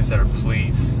 Reconsider,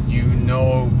 please. You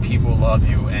know people love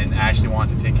you and actually want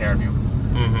to take care of you.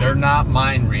 They're not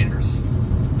mind readers.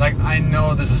 Like, I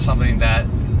know this is something that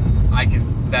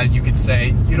that you could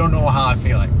say, you don't know how I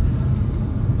feel like.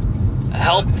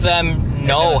 Help them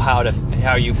know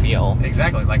how you feel.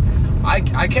 Exactly. Like,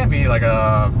 I can't be like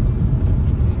a,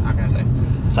 how can I say?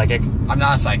 Psychic? I'm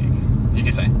not a psychic, you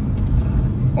could say.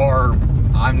 Or,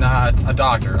 I'm not a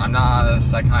doctor. I'm not a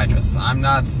psychiatrist. I'm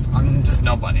just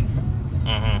nobody.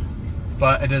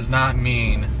 But it does not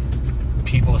mean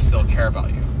people still care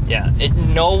about you. Yeah.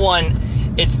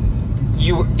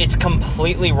 It's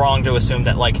completely wrong to assume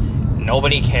that, like,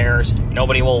 nobody cares,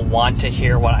 nobody will want to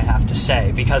hear what I have to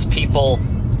say, because people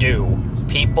do.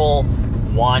 People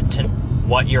want to know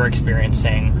what you're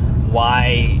experiencing,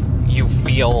 why you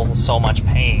feel so much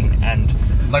pain, and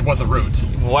like, what's the root?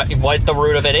 What the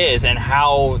root of it is, and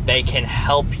how they can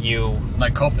help you,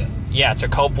 like, cope it. Yeah, to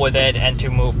cope with it and to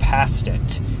move past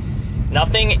it.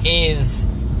 Nothing is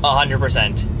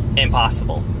 100%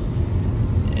 impossible.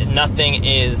 Nothing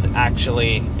is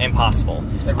actually impossible.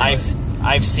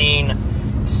 I've seen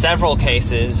several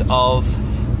cases of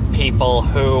people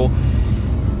who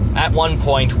at one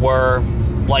point were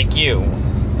like you,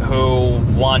 who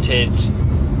wanted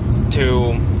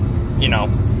to,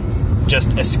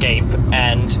 just escape,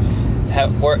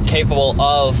 and were capable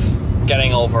of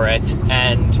getting over it,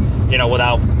 and,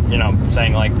 without,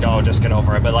 saying, like, oh, just get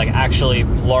over it, but, like, actually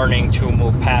learning to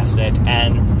move past it,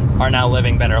 and are now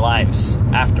living better lives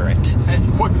after it.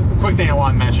 And quick thing I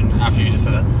want to mention after you just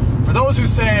said that. For those who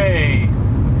say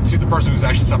to the person who's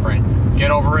actually suffering,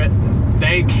 get over it,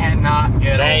 they cannot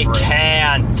get over it. They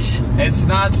can't. It's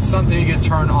not something you can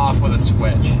turn off with a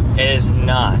switch. It is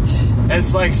not.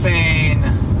 It's like saying,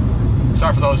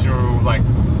 sorry for those who, like,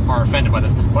 are offended by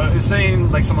this, but it's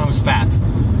saying, like, someone who's fat.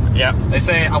 Yep. They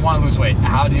say, I want to lose weight.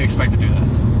 How do you expect to do that?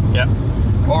 Yep.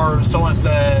 Or someone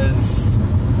says,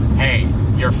 hey,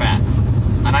 you're fat.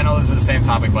 And I know this is the same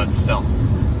topic, but still.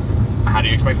 How do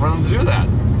you expect for them to do that?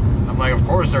 I'm like, of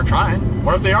course they're trying.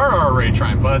 What if they are already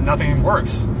trying, but nothing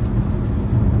works?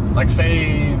 Like,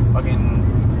 say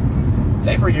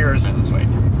for years I lose weight.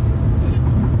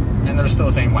 And they're still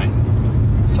the same way.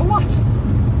 So what?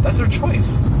 That's their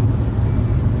choice.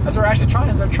 If they're actually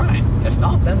trying, they're trying. If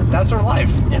not, then that's their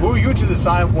life. Yeah. Who are you to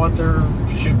decide what there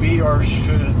should be or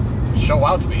should show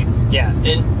out to be? Yeah.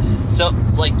 So,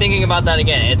 like, thinking about that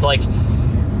again, it's like,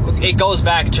 it goes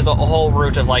back to the whole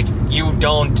root of, like, you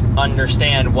don't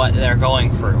understand what they're going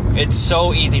through. It's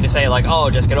so easy to say, like, oh,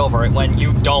 just get over it, when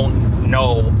you don't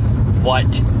know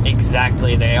what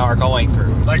exactly they are going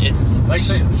through. Like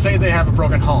say they have a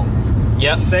broken home.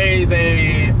 Yep. Say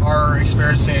they are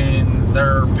experiencing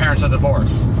their parents'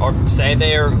 divorce. Or say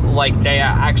they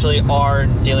actually are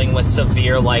dealing with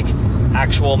severe, like,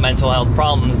 actual mental health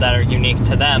problems that are unique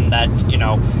to them, that,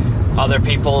 other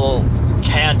people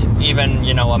can't even,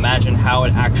 imagine how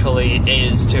it actually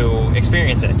is to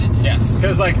experience it. Yes,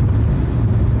 because, like,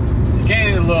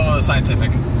 getting a little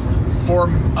scientific, for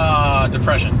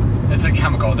depression, it's a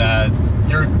chemical that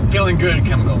you're feeling good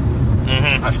chemical.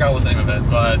 I forgot what's the name of it,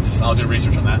 but I'll do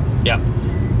research on that. Yeah.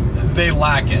 They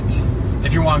lack it.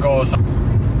 If you want to go,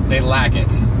 they lack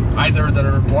it. Either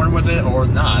they're born with it or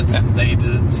not. Yeah. They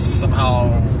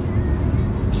somehow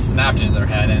snapped it in their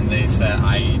head and they said,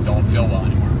 I don't feel well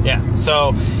anymore. Yeah,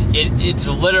 so it's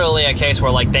literally a case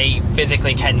where, like, they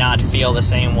physically cannot feel the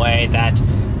same way that,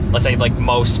 let's say, like,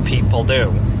 most people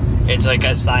do. It's like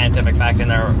a scientific fact in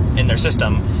their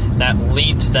system that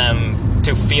leads them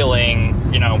to feeling,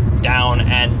 down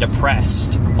and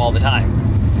depressed all the time.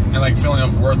 And, like, feeling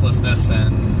of worthlessness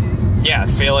and... Yeah,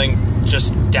 feeling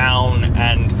just down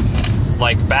and,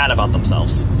 like, bad about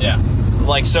themselves. Yeah.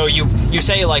 Like, so you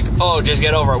say, like, oh, just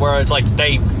get over it, where it's like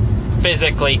they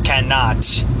physically cannot.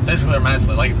 Physically or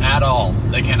mentally, like, at all,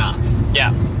 they cannot.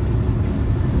 Yeah.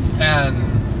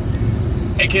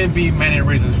 And it can be many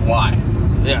reasons why.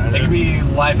 Yeah. It can be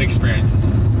life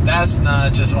experiences. That's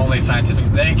not just only scientific.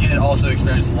 They can also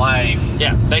experience life.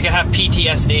 Yeah, they can have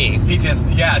PTSD.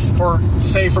 PTSD, yes. For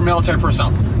military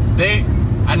personnel.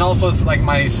 I know, plus, like,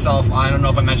 myself, I don't know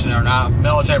if I mentioned it or not,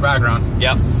 military background.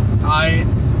 Yep. I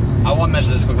I want to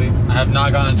mention this quickly. I have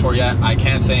not gone on tour yet. I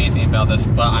can't say anything about this,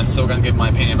 but I'm still going to give my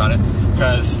opinion about it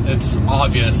because it's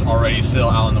obvious already still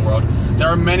out in the world. There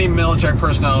are many military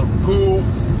personnel who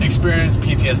experience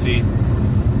PTSD.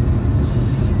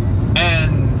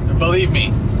 And believe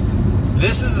me,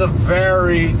 this is a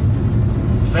very,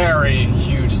 very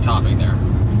huge topic there.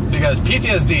 Because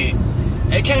PTSD,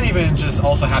 it can't even just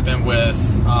also happen with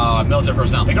military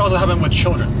personnel. It can also happen with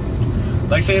children.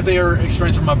 Like, say if they are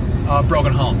experiencing from a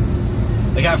broken home.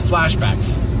 They have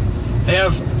flashbacks. They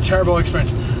have terrible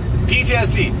experiences.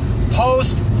 PTSD,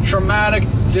 post-traumatic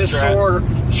disorder,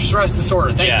 stress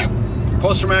disorder. Thank you.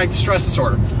 Post-traumatic stress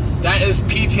disorder. That is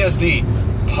PTSD.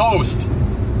 Post.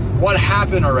 What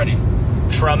happened already?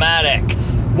 Traumatic.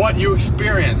 What you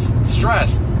experienced.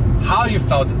 Stress. How you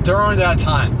felt during that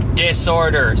time.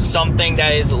 Disorder. Something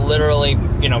that is literally,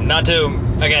 not to,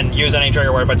 again, use any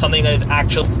trigger word, but something that is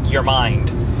actually your mind.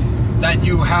 That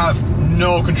you have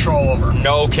no control over.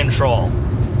 No control.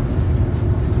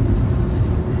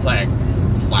 Like,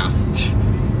 wow.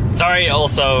 Sorry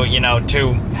also,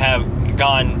 to have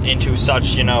gone into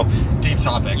such, deep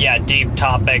topic. Yeah, deep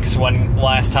topics when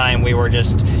last time we were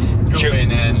just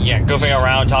goofing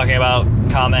around talking about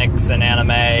comics and anime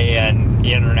and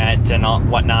the internet and all,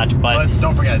 whatnot. But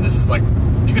don't forget, this is like,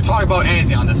 you can talk about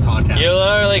anything on this podcast. You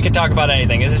literally could talk about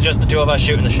anything. This is just the two of us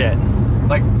shooting the shit.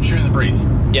 Like shooting the breeze.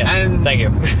 Yes, and thank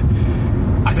you.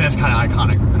 I think that's kind of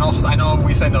iconic. And also, I know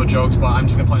we said no jokes, but I'm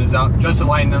just going to point this out just to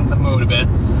lighten the mood a bit.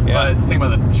 Yeah. But think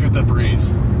about it, shoot the breeze.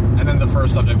 And then the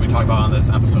first subject we talked about on this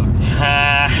episode.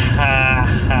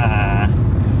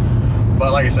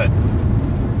 But like I said,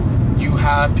 you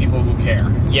have people who care.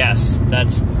 Yes,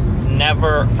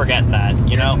 never forget that,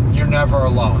 You're never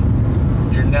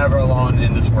alone. You're never alone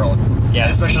in this world.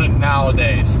 Yes. Especially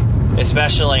nowadays.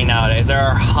 There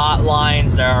are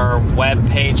hotlines, there are web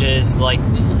pages, like,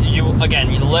 you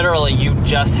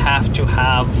just have to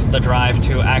have the drive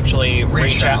to actually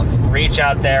reach out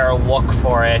there, look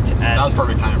for it. And that was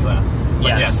perfect time for that. But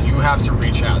yes, you have to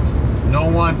reach out. No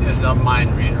one is a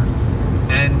mind reader.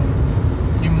 And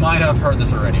you might have heard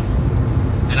this already.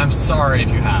 And I'm sorry if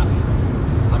you have.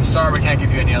 I'm sorry we can't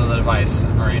give you any other advice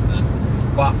or anything.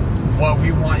 But what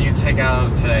we want you to take out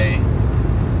of today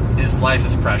is life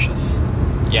is precious.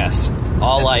 Yes.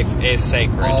 All life is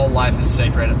sacred. All life is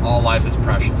sacred. All life is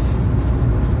precious.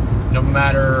 No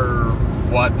matter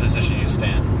what position you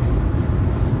stand.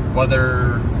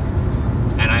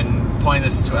 And I'm pointing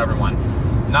this to everyone,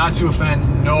 not to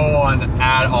offend no one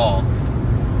at all,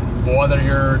 but whether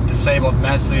you're disabled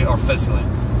mentally or physically,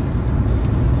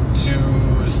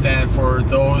 to stand for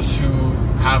those who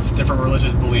have different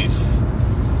religious beliefs,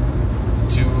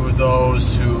 to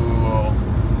those who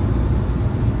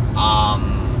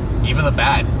even the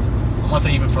bad. I want to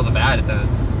say even for the bad,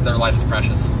 their life is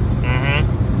precious.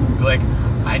 Mm-hmm. Like,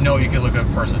 I know you can look at a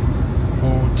person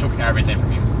who took everything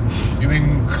from you. You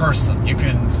can curse them. You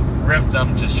can rip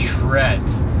them to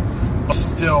shreds. But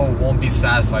still won't be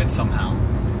satisfied somehow.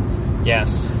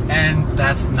 Yes. And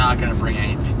that's not going to bring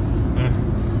anything.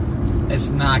 It's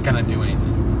not going to do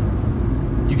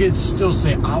anything. You can still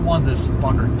say, I want this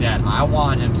fucker dead. I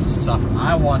want him to suffer.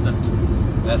 I want them to...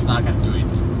 That's not going to do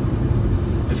anything.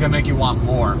 It's going to make you want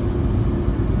more.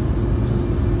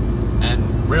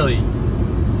 And really,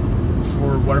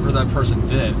 for whatever that person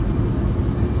did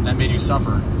that made you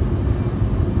suffer,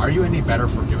 are you any better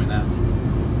for doing that?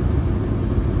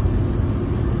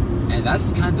 And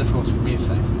that's kind of difficult for me to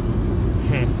say.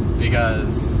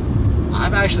 Because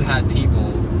I've actually had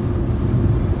people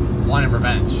wanting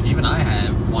revenge. Even I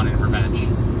have wanted revenge.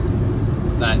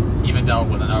 That even dealt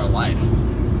with another life.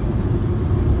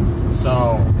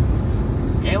 So,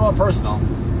 getting a little personal,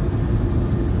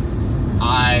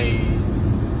 I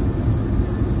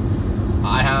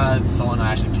had someone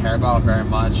I actually care about very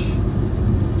much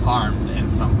harmed in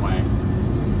some way.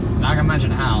 Not gonna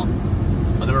mention how,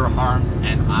 but they were harmed,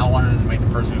 and I wanted to make the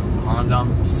person who harmed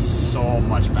them so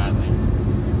much badly.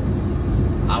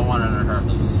 I wanted to hurt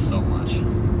them so much.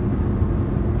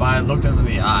 But I looked them in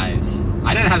the eyes.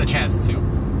 I didn't have the chance to,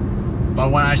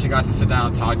 but when I actually got to sit down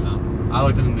and talk to them, I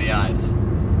looked them in the eyes.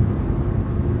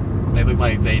 They looked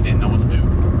like they didn't know what to do.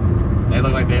 They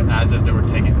looked like as if they were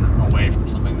taken away from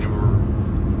something.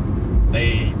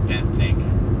 They didn't think.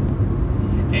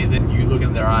 And then you look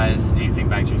in their eyes and you think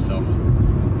back to yourself,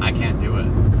 I can't do it.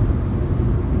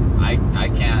 I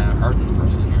can't hurt this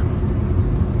person here.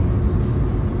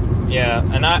 Yeah,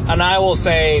 and I will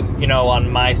say, on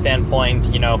my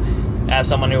standpoint, as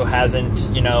someone who hasn't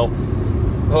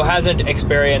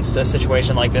experienced a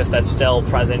situation like this that's still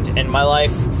present in my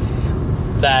life,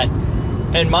 that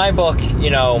in my book,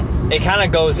 it kind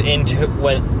of goes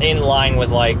in line with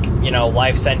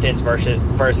life sentence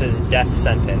versus death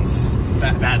sentence.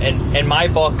 That's In my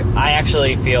book, I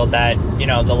actually feel that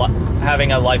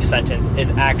having a life sentence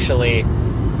is actually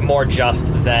more just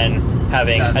than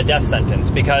having a death sentence,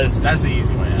 because that's the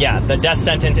easy way out. yeah, the death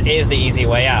sentence is the easy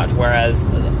way out, whereas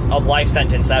a life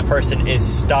sentence, that person is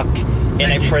stuck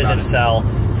in a prison cell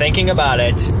thinking about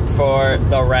it for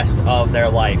the rest of their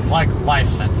life. Like life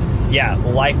sentence. Yeah,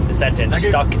 life sentence,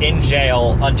 stuck in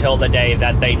jail until the day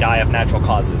that they die of natural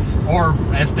causes. Or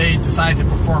if they decide to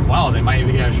perform well, they might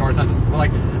even get a short sentence. But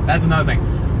like, that's another thing.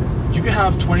 You could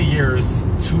have 20 years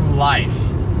to life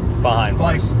Behind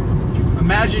bars.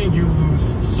 Imagine you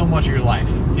lose so much of your life.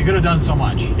 You could have done so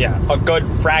much. Yeah, a good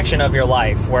fraction of your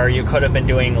life where you could have been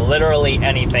doing literally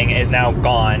anything is now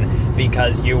gone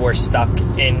because you were stuck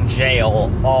in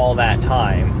jail all that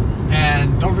time.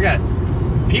 And don't forget,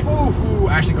 people who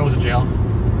actually go to jail,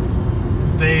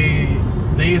 they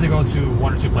either go to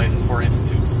one or two places for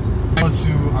institutes. They go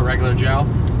to a regular jail,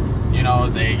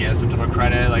 they get some type of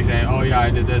credit, like saying, oh yeah, I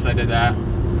did this, I did that.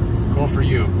 Cool for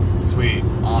you. Sweet.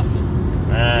 Awesome.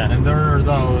 And there are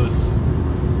those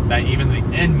that even the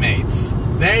inmates,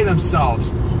 they themselves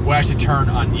will actually turn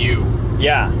on you.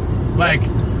 Yeah. Like,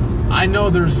 I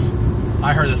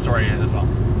heard this story as well.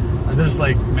 There's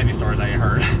like many stories I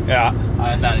heard. Yeah.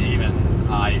 That even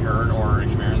I heard or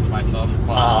experienced myself.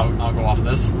 But I'll go off of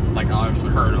this. Like I've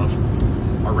heard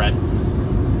of or read.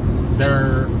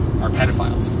 There are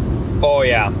pedophiles. Oh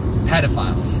yeah.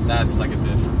 Pedophiles. That's like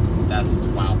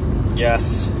wow.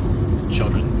 Yes.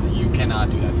 Children. You cannot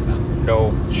do that to them.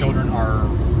 No. Children are.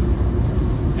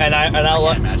 And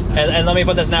and let me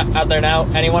put this out there now.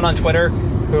 Anyone on Twitter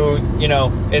who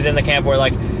is in the camp where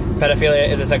pedophilia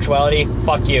is a sexuality,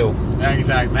 fuck you. Yeah,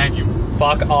 exactly. Thank you.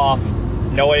 Fuck off.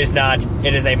 No, it is not.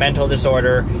 It is a mental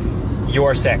disorder.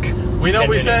 You're sick. We know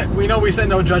we said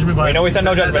no judgment, but we know we said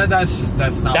no judgment. That's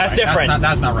not. That's right. different.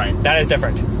 That's not right. That is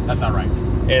different. That's not right.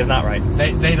 It is not right.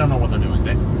 They don't know what they're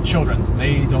doing. Children,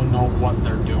 they don't know what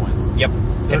they're doing. Yep.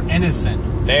 They're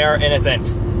innocent. They are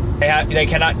innocent. They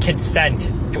cannot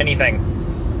consent to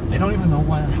anything. They don't even know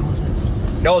what the hell it is.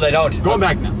 No, they don't. Going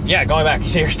back now. Yeah, going back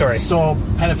to your story. So,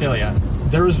 pedophilia.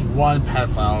 There was one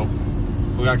pedophile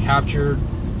who got captured,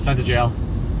 sent to jail.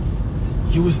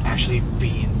 He was actually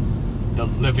beating the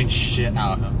living shit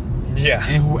out of him. Yeah.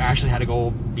 And who actually had to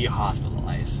go be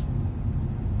hospitalized.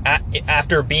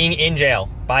 After being in jail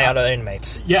by other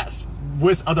inmates. Yes,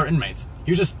 with other inmates.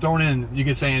 He was just thrown in, you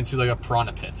could say, into like a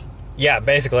piranha pit. Yeah,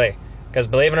 basically. Because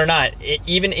believe it or not,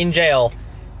 even in jail,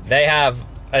 they have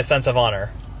a sense of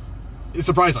honor. It's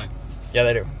surprising. Yeah,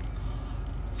 they do.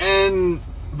 And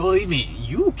believe me,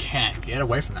 you can't get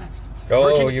away from that.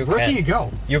 Where can you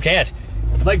go? You can't.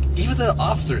 Like, even the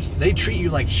officers, they treat you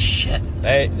like shit.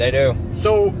 They do.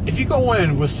 So, if you go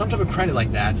in with some type of credit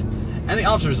like that, and the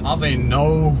officers obviously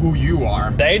know who you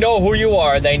are. They know who you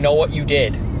are. They know what you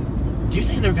did. Do you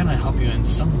think they're going to help you in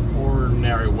some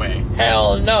ordinary way?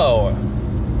 Hell no.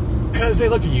 Because they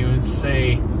look at you and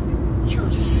say, you're a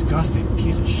disgusting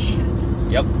piece of shit.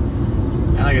 Yep.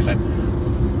 And like I said,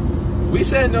 we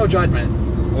said no judgment.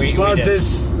 We did.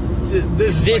 This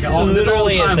is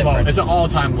literally is different. Low. It's an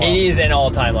all-time low. It is an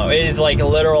all-time low. It is like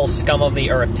literal scum of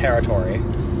the earth territory.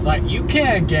 Like, you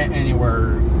can't get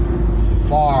anywhere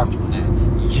far from that.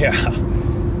 Yeah.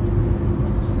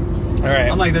 All right.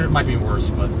 I'm like, there might be worse,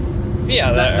 but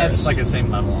yeah, that's like the same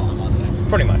level, I want to say.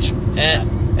 Pretty much.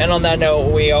 And on that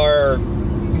note, we are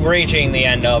reaching the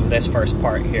end of this first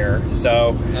part here.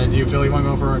 So, do you feel you want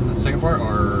to go for the second part,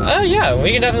 or? Yeah,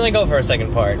 we can definitely go for a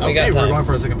second part. Okay, we're going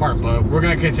for a second part, but we're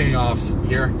gonna continue off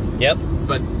here. Yep.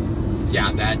 But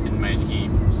yeah, that inmate,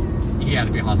 he had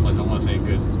to be hospitalized. I want to say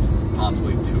good,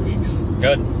 possibly 2 weeks.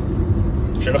 Good.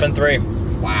 Should have been 3.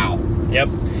 Wow. Yep.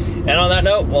 And on that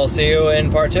note, we'll see you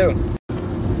in part 2.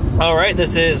 All right,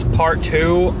 this is part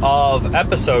 2 of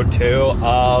episode 2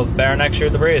 of Bear Next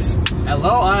Shoot the Breeze.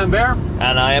 Hello, I am Bear.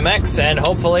 And I am X, and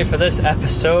hopefully for this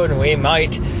episode we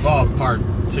might... Well, part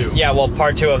 2. Yeah, well,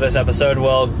 part 2 of this episode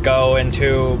will go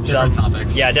into different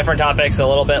topics. Yeah, different topics, a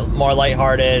little bit more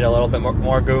lighthearted, a little bit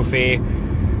more goofy.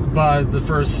 But the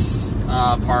first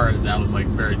part, that was like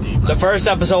very deep. The first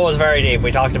episode was very deep.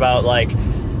 We talked about like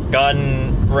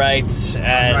gun rights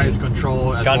and... Gun rights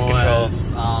control, as gun well control.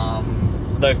 as...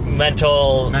 the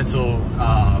mental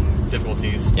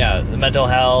difficulties. Yeah, the mental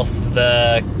health,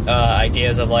 the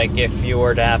ideas of like if you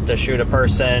were to have to shoot a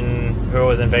person who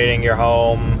was invading your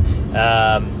home,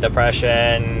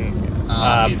 depression,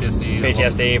 PTSD.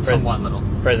 PTSD, well, somewhat little.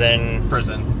 prison,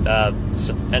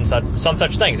 and some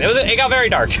such things. It got very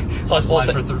dark. We'll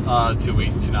for 2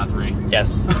 weeks, 2 not 3.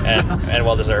 Yes, and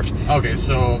well deserved. Okay,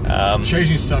 so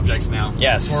changing subjects now.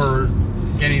 Yes. We're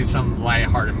getting some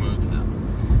light-hearted moods now.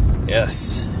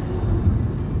 Yes.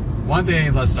 One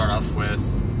thing, let's start off with.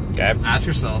 Okay. Ask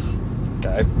yourself.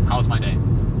 Okay. How was my day?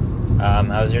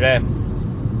 How was your day? I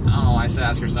don't know. I said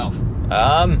ask yourself.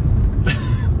 My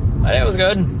day was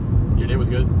good. Your day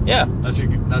was good. Yeah. That's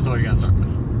all you gotta start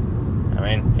with.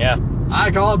 I mean, yeah.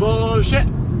 I call it bullshit.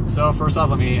 So first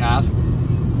off, let me ask,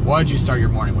 what did you start your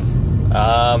morning with?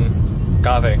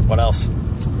 Coffee. What else?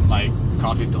 Like,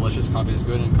 coffee is delicious, coffee is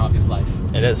good, and coffee is life.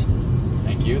 It is.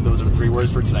 Thank you. Those are the 3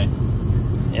 words for today.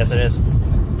 Yes, it is.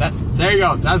 There you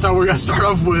go. That's how we're gonna start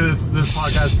off with this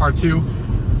podcast, part 2,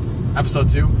 episode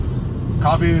 2.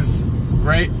 Coffee is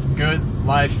great, good,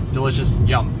 life, delicious,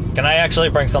 yum. Can I actually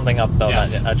bring something up though?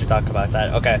 Yes. That you talk about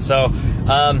that? Okay, so do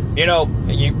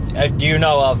you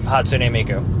know of Hatsune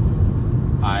Miku?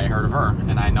 I heard of her,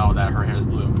 and I know that her hair is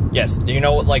blue. Yes. Do you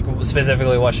know like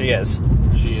specifically what she is?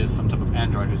 She is some type of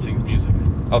android who sings music.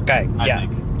 Okay. I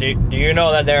think. Do you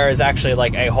know that there is actually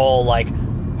like a whole like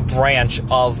branch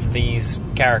of these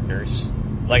characters?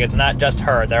 Like it's not just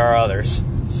her. There are others.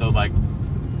 So like,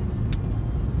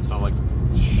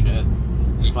 shit.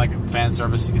 It's like fan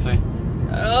service, you could say.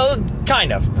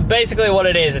 Kind of. Basically, what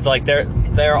it is, it's like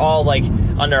they're all like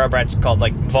under a branch called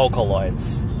like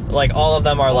Vocaloids. Like all of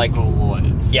them are like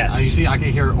Vocaloids. Yes. You see, I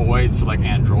can hear oid, so like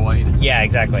android. Yeah,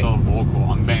 exactly. So vocal.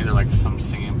 I'm betting they're like some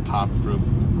singing pop group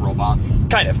robots.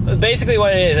 Kind of. Basically,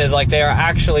 what it is like they are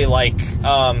actually like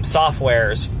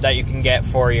softwares that you can get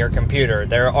for your computer.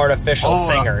 They're artificial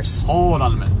singers. Hold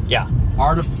on a minute. Yeah.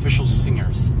 Artificial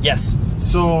singers. Yes.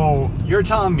 So you're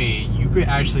telling me you could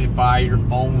actually buy your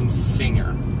own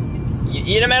singer?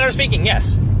 In a manner of speaking,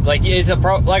 yes. Like it's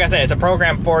like I said, it's a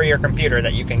program for your computer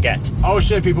that you can get. Oh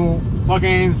shit, people!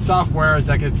 Fucking softwares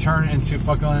that could turn into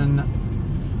fucking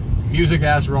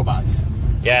music-ass robots.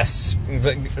 Yes.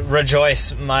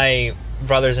 Rejoice, my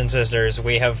brothers and sisters.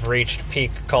 We have reached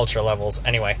peak culture levels.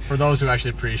 Anyway. For those who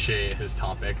actually appreciate his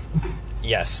topic.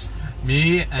 Yes.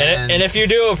 Me and if you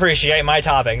do appreciate my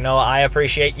topic, no, I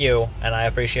appreciate you, and I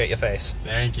appreciate your face.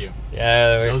 Thank you.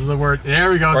 Yeah, those are the words. There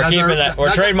we go. We're keeping that. We're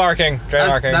trademarking.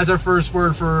 That's our first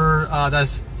word for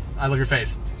that's. I love your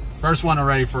face. First one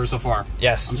already for so far.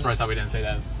 Yes. I'm surprised how we didn't say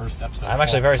that in the first episode. I'm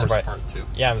actually very surprised. Part 2.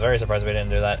 Yeah, I'm very surprised we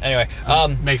didn't do that. Anyway,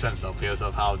 makes sense though because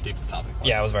of how deep the topic was.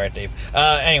 Yeah, it was very deep.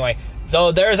 Anyway,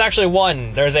 so there's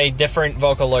actually there's a different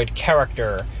Vocaloid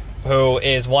character who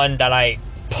is one that I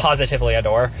positively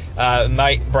adore.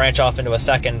 Might branch off into a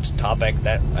second topic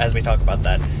that as we talk about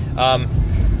that.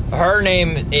 Her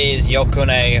name is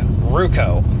Yokune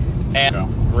Ruko, and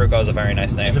Ruko is a very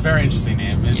nice name. It's a very interesting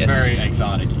name. It's very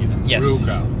exotic. Yes.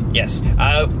 Ruko. Yes.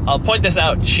 I'll point this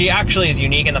out. She actually is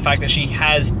unique in the fact that she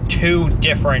has 2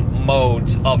 different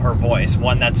modes of her voice.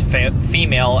 One that's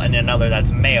female and another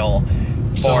that's male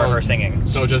for her singing.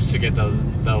 So just to get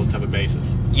those type of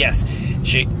bases. Yes.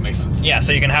 Makes sense. Yeah,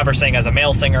 so you can have her sing as a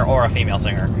male singer or a female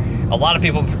singer. A lot of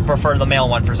people prefer the male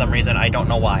one for some reason. I don't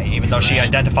know why, even though she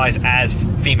identifies as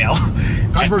female.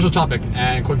 Controversial topic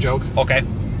and quick joke. Okay.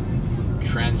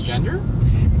 Transgender?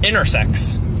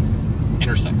 Intersex.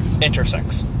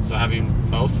 Intersex. So having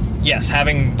both? Yes,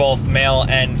 having both male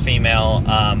and female,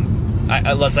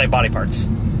 let's say body parts.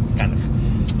 Kind of.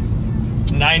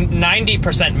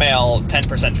 90% male,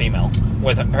 10% female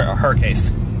with her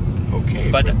case.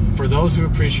 Okay, but for those who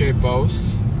appreciate both,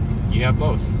 you have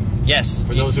both. Yes.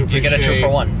 For those who appreciate, you get a 2 for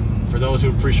 1. For those who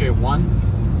appreciate one,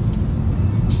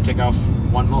 just take off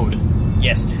one mode.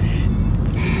 Yes.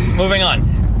 Moving on.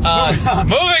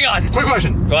 Moving on. Quick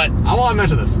question. What? I want to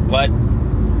mention this. What?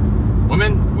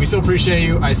 Women, we still appreciate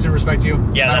you. I still respect you.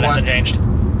 Yeah, that hasn't changed.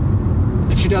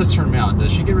 If she does turn me on,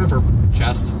 does she get rid of her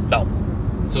chest? No.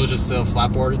 So it's just still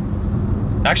flatboard?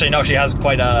 Actually, no. She has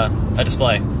quite a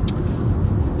display.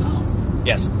 Oh.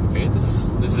 Yes. Okay, this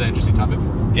is an interesting topic.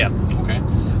 Yeah. Okay.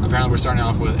 Apparently we're starting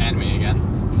off with anime again.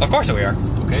 Of course we are.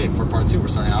 Okay, for part 2 we're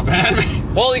starting off with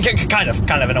anime. Well, kind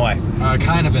of in a way.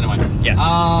 Kind of in a way. Yes.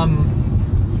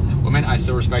 Women, I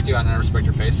still respect you. I respect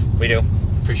your face. We do.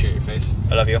 Appreciate your face.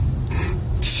 I love you.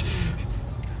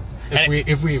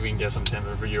 If we even get some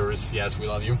Tinder viewers, yes, we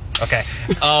love you. Okay.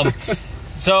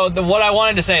 So what I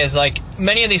wanted to say is, like,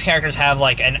 many of these characters have,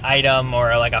 like, an item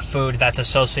or, like, a food that's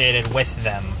associated with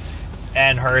them.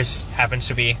 And hers happens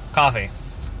to be coffee.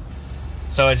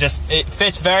 So it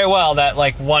fits very well that,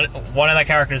 like, one of the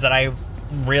characters that I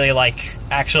really like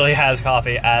actually has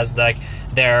coffee as, like,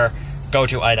 their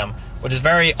go-to item. Which is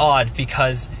very odd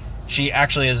because she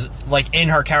actually is, like, in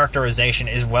her characterization,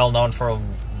 is well known for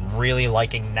really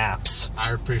liking naps.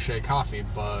 I appreciate coffee,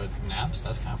 but naps,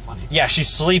 that's kind of funny. Yeah, she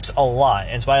sleeps a lot,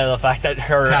 in spite of the fact that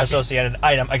her Caffeine. associated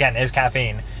item, again, is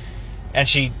caffeine. And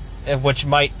which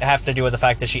might have to do with the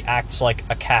fact that she acts like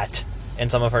a cat in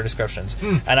some of her descriptions.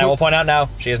 And I will point out now,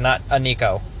 she is not a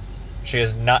Nico. She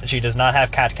does not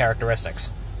have cat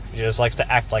characteristics. She just likes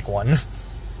to act like one.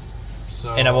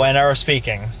 So, In a manner of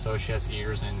speaking. So she has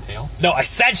ears and tail? No, I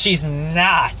said she's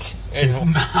not. She's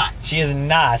not. She is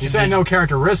not. You said no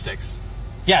characteristics.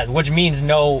 Yeah, which means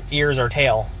no ears or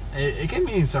tail. It can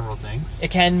mean several things. It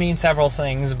can mean several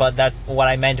things, but what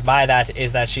I meant by that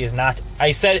is that she is not.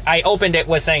 I opened it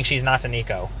with saying she's not a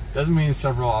Nico. Doesn't mean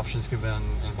several options could have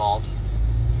been involved.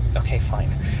 Okay, fine.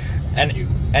 Thank you.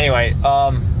 Anyway,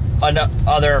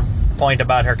 another point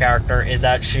about her character is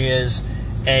that she is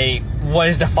what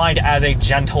is defined as a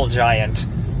gentle giant.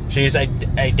 She's a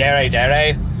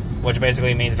dere, which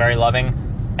basically means very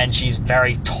loving, and she's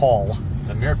very tall.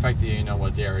 The mere fact that you know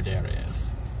what dere is.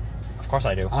 Of course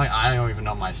I do. I don't even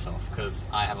know myself, because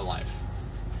I have a life.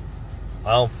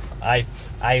 Well, I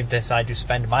decide to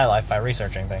spend my life by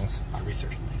researching things. By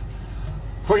researching things.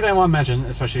 Quick thing I want to mention,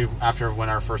 especially after when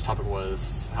our first topic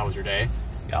was, how was your day?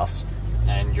 Yes.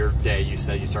 And your day, you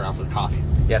said you started off with coffee.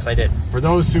 Yes, I did. For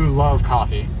those who love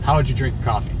coffee, how would you drink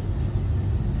coffee?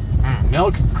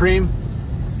 Milk, cream,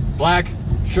 black,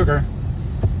 sugar,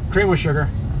 cream with sugar,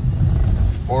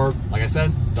 or, like I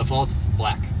said, default,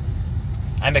 black.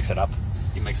 I mix it up.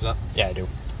 You mix it up? Yeah, I do.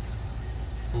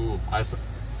 Ooh,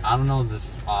 I don't know, this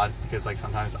is odd, because like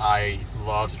sometimes I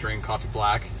love to drink coffee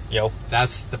black. Yo.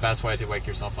 That's the best way to wake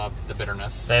yourself up, the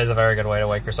bitterness. That is a very good way to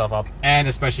wake yourself up. And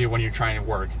especially when you're trying to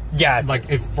work. Yeah. Like,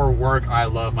 if for work, I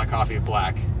love my coffee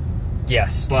black.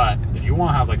 Yes. But if you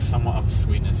want to have like somewhat of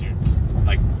sweetness in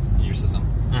your system,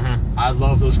 Mm-hmm. I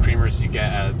love those creamers you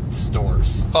get at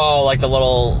stores. Oh, like the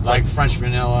little Like French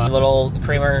vanilla. little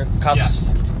creamer cups.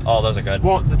 Yes. Oh, those are good.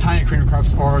 Well, the tiny creamer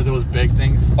cups or those big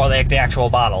things. Or the actual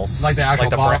bottles. Like the actual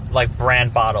bottle? like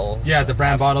brand bottles. Yeah, the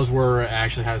brand bottles where it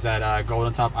actually has that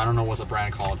golden top. I don't know what's the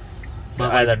brand called.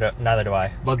 But Neither do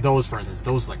I. But those, for instance,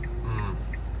 those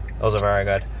Those are very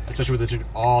good. especially with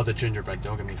the gingerbread.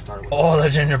 Don't get me started with Oh, the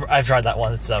ginger. I've tried that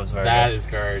one. That was very that. good. Is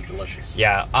very delicious.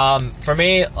 Yeah. For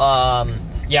me,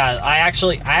 yeah, I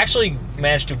actually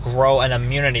managed to grow an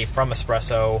immunity from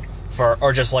espresso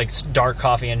or just like dark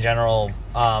coffee in general,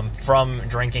 from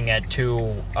drinking it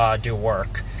to do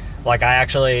work. Like I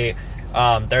actually,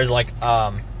 there's like,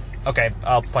 okay,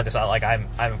 I'll point this out. Like I'm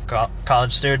a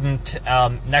college student.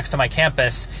 Next to my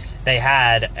campus, they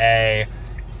had a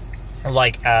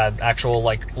actual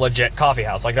like legit coffee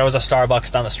house. Like there was a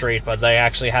Starbucks down the street, but they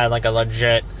actually had like a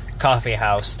legit coffee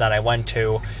house that I went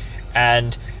to,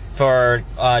 and for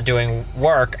doing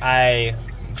work, I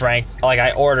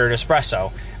ordered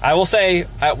espresso. I will say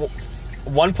at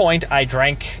one point I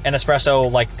drank an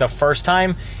espresso like the first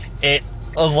time. It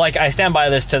like I stand by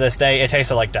this to this day. It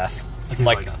tasted like death.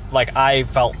 Like I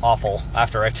felt awful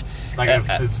after it. Like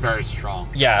it's very strong.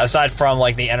 Yeah, aside from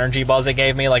like the energy buzz it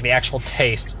gave me, like the actual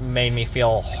taste made me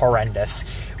feel horrendous.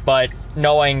 But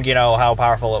knowing, how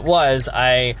powerful it was,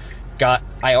 I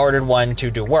ordered one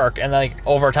to do work, and like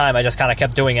over time I just kind of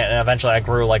kept doing it, and eventually I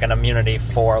grew like an immunity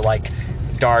for like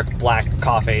dark black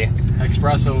coffee.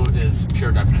 Espresso is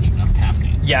pure definition of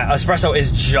caffeine. Yeah, espresso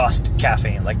is just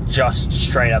caffeine, like just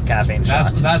straight up caffeine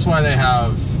shot. That's why they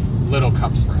have little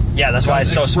cups for it. Yeah, that's why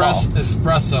it's so small.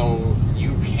 Espresso,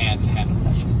 you can't handle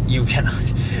that shit. You cannot.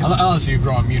 Unless you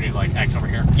grow immunity like X over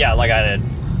here. Yeah, like I did.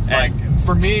 Like,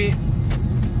 for me,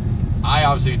 I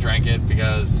obviously drank it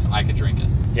because I could drink it.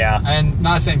 Yeah. And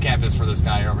not saying campus for this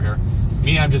guy over here.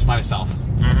 Me, I'm just myself.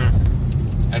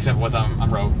 Mm-hmm. Except with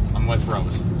I'm with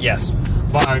Rose. Yes.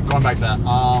 But going back to that,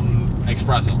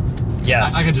 espresso.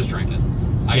 Yes. I could just drink it.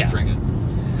 I could drink it.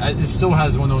 It still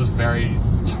has one of those very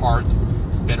tart,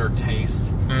 bitter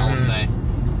taste, I will say.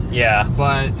 Yeah.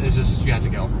 But it's just, you have to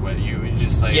get over with. You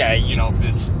just like,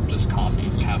 it's just coffee,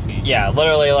 it's caffeine. Yeah,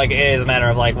 literally, like, it is a matter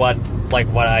of, like what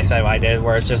I said I did,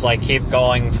 where it's just, like, keep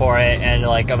going for it, and,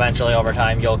 like, eventually, over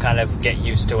time, you'll kind of get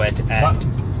used to it,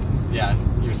 and... Yeah,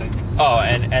 you were saying? Oh,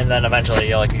 and then eventually,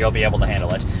 you'll be able to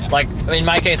handle it. Yeah. Like, in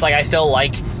my case, like, I still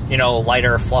like,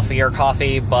 lighter, fluffier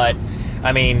coffee, but,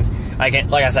 I mean, I can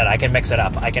mix it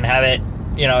up. I can have it,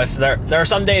 if there are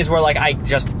some days where, like, I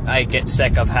get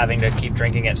sick of having to keep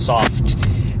drinking it soft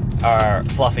or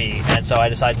fluffy, and so I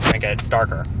decide to drink it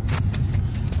darker.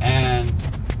 And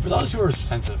for those who are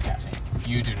sensitive to caffeine,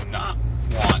 you do not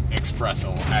want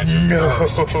espresso as your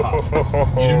first cup.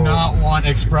 You do not want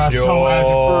espresso as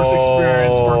your first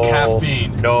experience for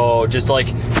caffeine. No, just like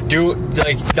do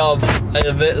like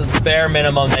the bare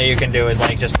minimum that you can do is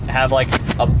like just have like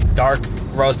a dark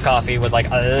roast coffee with like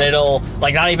a little,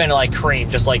 like not even like cream,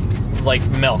 just like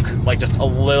milk, like just a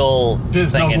little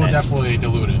This thing milk in will it. definitely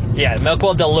dilute it. Yeah, milk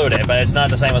will dilute it, but it's not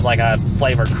the same as like a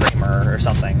flavored creamer or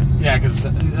something. Yeah, because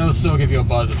it'll still give you a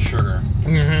buzz of sugar.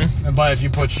 Mm-hmm. But if you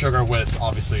put sugar with,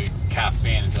 obviously,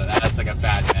 caffeine into it, that's like a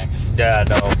bad mix. Yeah,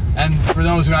 no. And for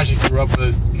those who actually grew up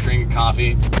with drinking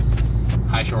coffee,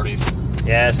 hi, shorties.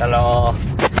 Yes, hello.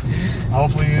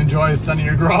 Hopefully you enjoy stunning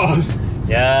your growth.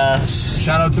 Yes.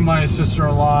 Shout out to my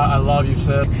sister-in-law. I love you,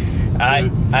 sis. I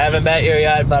haven't met you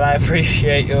yet, but I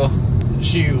appreciate you.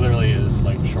 She literally is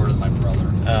like shorter than my brother.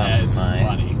 Oh, It's my.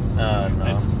 funny. Oh,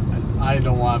 no. I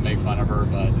don't want to make fun of her,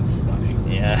 but it's funny.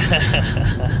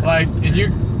 Yeah. Like, if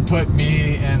you put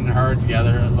me and her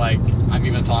together, like, I'm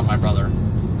even telling my brother,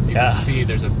 you Yeah. can see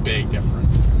there's a big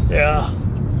difference. Yeah.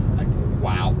 Like,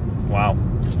 wow. Wow.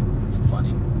 It's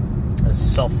funny. It's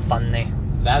so funny.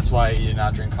 That's why you did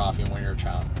not drink coffee when you were a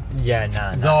child. Yeah,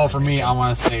 nah. Though, for me, I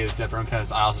want to say it's different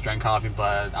because I also drank coffee,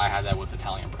 but I had that with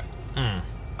Italian bread. Mm.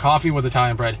 Coffee with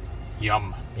Italian bread,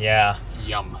 yum. Yeah.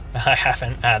 Yum. I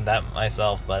haven't had that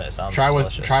myself, but it sounds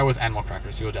delicious. Try with animal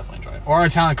crackers. You will definitely enjoy it. Or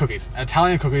Italian cookies.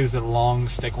 Italian cookies, the long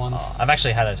stick ones. Oh, I've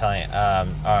actually had Italian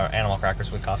animal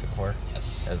crackers with coffee before.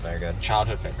 Yes. It's very good.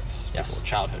 Childhood favorites. Yes. People,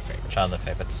 childhood favorites. Childhood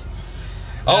favorites.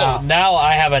 Oh, now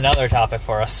I have another topic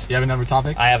for us. You have another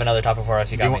topic? I have another topic for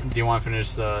us. You got me. Do you want to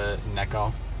finish the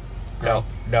Neko? No.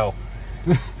 No.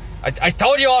 I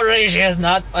told you already she is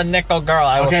not a Neko girl.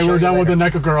 I will Okay, show we're you done with the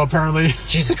later. Neko girl, apparently.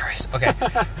 Jesus Christ. Okay.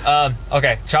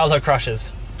 Okay. Childhood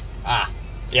crushes. Ah,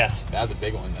 Yes. that's a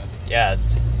big one then. Yeah.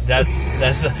 That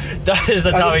is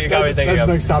the topic you got me thinking That's of.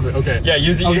 the next topic, okay. Yeah,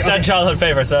 you said okay. childhood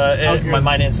favorites, so Okay. my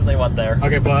mind instantly went there.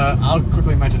 Okay, but I'll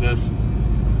quickly mention this.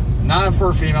 Not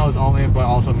for females only, but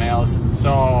also males.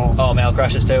 So, Oh, male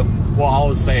crushes too. well,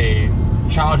 I'll say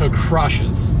childhood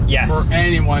crushes. Yes. For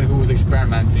anyone who's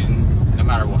experimenting, no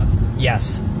matter what.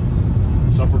 Yes.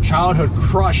 So for childhood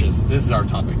crushes, this is our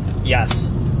topic now. Yes.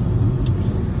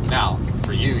 Now,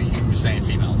 for you were saying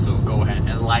female, so go ahead and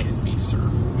enlighten me, sir.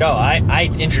 No, I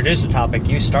introduced the topic.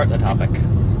 You start the topic.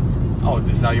 Oh,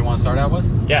 this is how you want to start out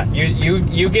with? Yeah.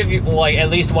 You give like at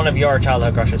least one of your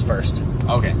childhood crushes first.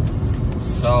 Okay.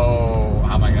 So,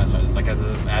 how am I going to start this? Like,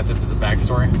 as if it's a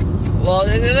backstory? Well,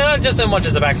 not just so much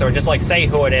as a backstory. Just like say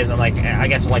who it is and like I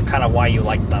guess like kind of why you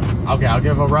like them. Okay, I'll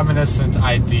give a reminiscent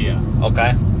idea.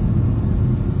 Okay.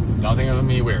 Don't think of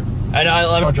me weird. And I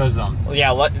let No judge zone.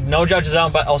 yeah, no judge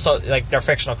zone, but also like they're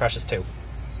fictional crushes too.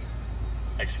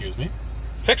 Excuse me?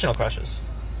 Fictional crushes.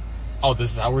 Oh,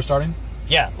 this is how we're starting?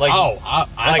 Yeah, like Oh,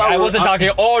 I wasn't talking.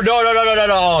 Oh no!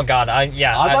 Oh God, I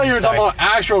thought you were talking about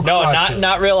actual no, crushes.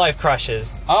 not real life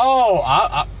crushes.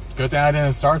 Oh, good thing I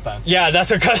didn't start then. Yeah,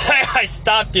 that's because I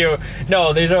stopped you.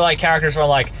 No, these are like characters from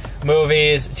like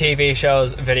movies, TV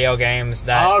shows, video games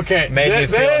that Okay, made me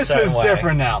feel a this certain is way.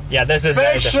 different now. Yeah, this is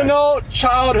very different. Fictional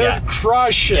childhood Yeah.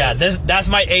 crushes. Yeah, that's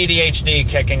my ADHD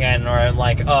kicking in, where I'm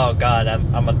like, oh God,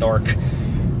 I'm a dork.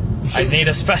 I need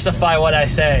to specify what I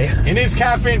say. He needs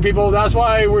caffeine, people. That's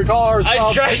why we call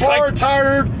ourselves drank poor,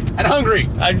 tired, and hungry.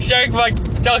 I drank my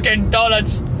Dunkin'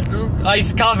 Donuts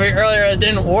iced coffee earlier. It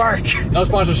didn't work. No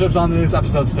sponsorships on this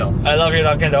episode still. I love you,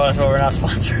 Dunkin' Donuts, but we're not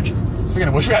sponsored. Speaking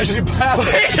of which, we actually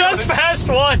passed. We just passed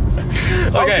one.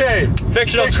 Okay.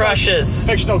 Fictional crushes.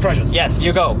 Fictional crushes. Yes,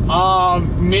 you go.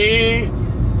 Me,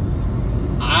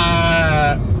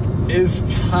 is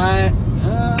kind.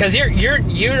 Because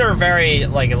you're very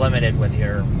like limited with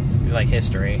your like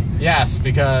history. Yes,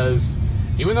 because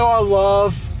even though I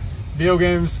love video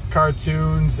games,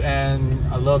 cartoons, and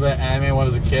a little bit of anime when I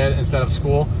was a kid instead of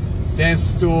school, stay in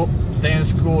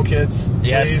school, kids.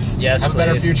 Yes, Please. yes, Have a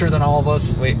better please. future than all of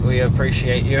us. We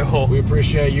appreciate you. We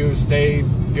appreciate you. Stay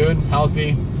good,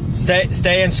 healthy.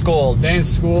 Stay in school. Stay in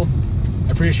school.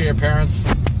 Appreciate your parents.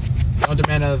 Don't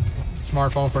demand a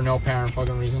smartphone for no apparent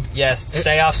fucking reason. Yes,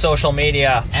 stay off social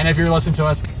media. And if you're listening to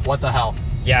us, what the hell?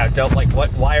 Yeah, don't like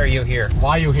what? Why are you here?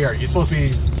 Why are you here? You're supposed to be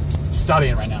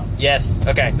studying right now. Yes.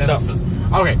 Okay. Then So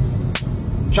okay.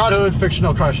 Childhood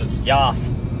fictional crushes. Yoff.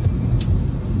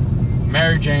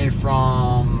 Mary Jane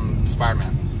from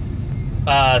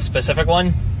Spider-Man. Specific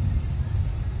one.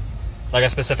 Like a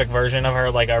specific version of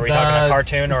her. Like, are we talking a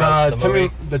cartoon or the movie?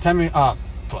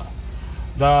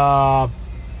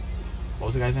 What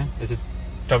was the guy's name? Is it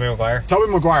Tobey Maguire.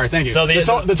 Tobey Maguire? Thank you. So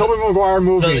the Tobey Maguire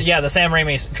movie. So yeah, the Sam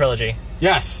Raimi trilogy.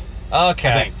 Yes. Okay.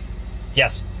 I think.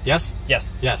 Yes. Yes?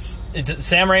 Yes. Yes.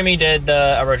 Sam Raimi did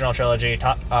the original trilogy.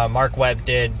 Mark Webb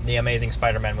did the Amazing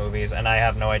Spider-Man movies, and I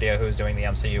have no idea who's doing the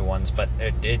MCU ones, but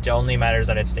it only matters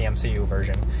that it's the MCU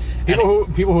version.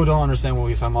 People who don't understand what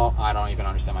he's talking about, I don't even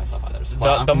understand myself either.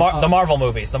 The Marvel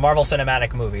movies, the Marvel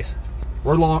Cinematic movies.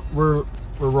 We're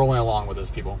rolling along with this,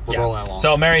 people. We're rolling along.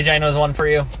 So Mary Jane was one for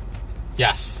you?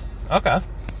 Yes. Okay.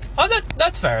 Oh,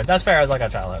 that's fair. That's fair as like a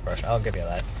childhood crush. I'll give you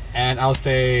that. And I'll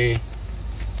say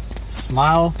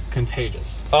Smile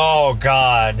Contagious. Oh,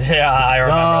 God. Yeah, I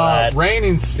remember that. The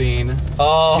raining scene.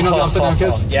 Oh. You know the Upside Down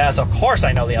Kiss? Yes, of course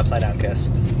I know the Upside Down Kiss.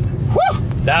 Woo!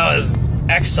 That was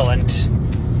excellent.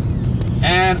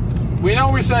 And we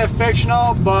know we say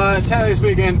fictional, but technically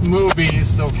speaking, movie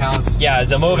still counts. Yeah,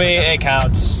 it's a movie. It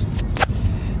counts.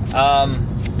 Alright,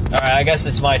 I guess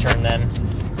it's my turn then.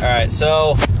 Alright,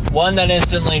 so one that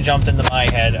instantly jumped into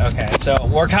my head. Okay, so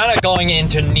we're kind of going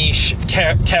into niche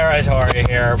territory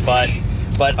here, but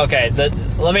okay.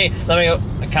 Let me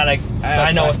kind of.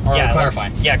 I know. Clarify.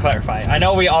 Yeah, clarify. I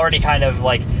know we already kind of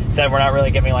like said we're not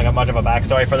really giving like a much of a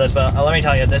backstory for this, but let me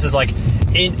tell you, this is like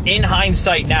in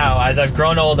hindsight now, as I've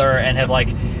grown older and have like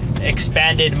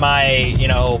expanded my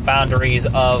boundaries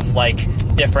of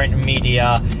like different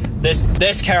media.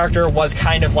 This character was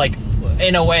kind of like,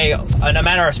 in a way, in a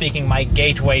manner of speaking, my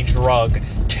gateway drug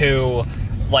to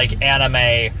like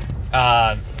anime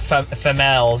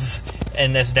females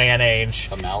in this day and age.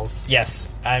 Females? Yes,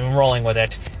 I'm rolling with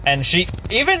it. And she,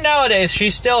 even nowadays,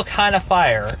 she's still kind of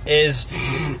fire.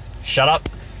 Shut up.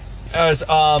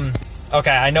 Okay,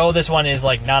 I know this one is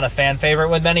like not a fan favorite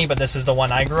with many, but this is the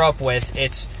one I grew up with.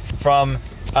 It's from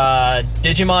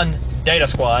Digimon Data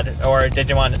Squad, or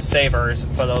Digimon Savers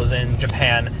for those in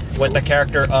Japan, with the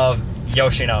character of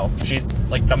Yoshino. She's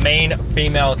like the main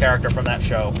female character from that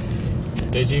show.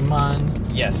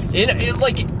 Digimon? Yes. In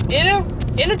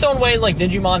its own way, like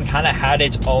Digimon kind of had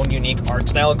its own unique art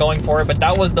style going for it, but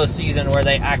that was the season where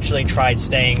they actually tried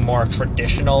staying more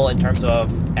traditional in terms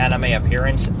of anime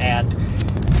appearance, and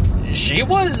she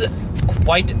was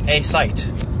quite a sight.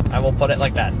 I will put it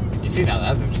like that. You see, now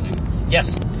that's interesting.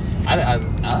 Yes. I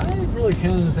really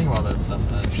can't even think about that stuff,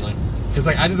 actually. Because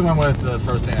like, I just went with the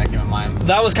first thing that came to mind.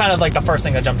 That was kind of like the first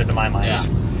thing that jumped into my mind. Yeah.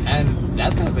 And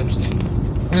that's kind of interesting.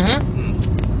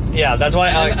 Mm-hmm. Yeah, that's why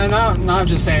I'm not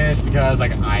just saying this because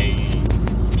like I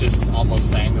just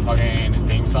almost sang the fucking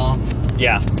theme song.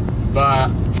 Yeah. But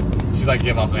to like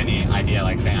give off any idea,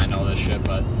 like saying I know this shit,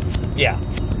 but yeah.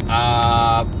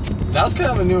 That was kind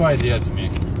of a new idea to me.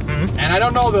 Mm-hmm. And I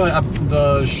don't know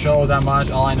the show that much.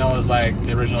 All I know is like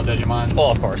the original Digimon.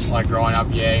 Well, of course. Like growing up,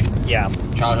 yay. Yeah.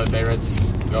 Childhood favorites.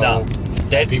 Go. No.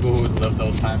 People who lived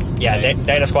those times. Yeah,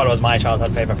 Data Squad was my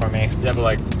childhood favorite for me. Yeah, but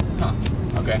like,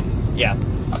 okay. Yeah.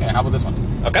 Okay, how about this one?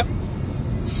 Okay.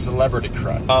 Celebrity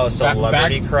crush. Oh,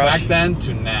 celebrity crush. Back then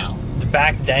to now.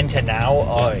 Back then to now?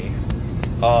 Yes.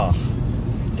 Oh.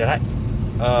 Did I?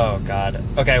 Oh, God.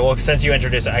 Okay, well, since you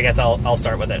introduced it, I guess I'll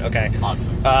start with it. Okay.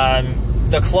 Honestly.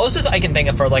 The closest I can think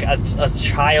of for, like, a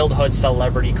childhood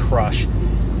celebrity crush...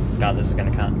 God, this is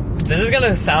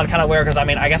gonna sound kind of weird, because, I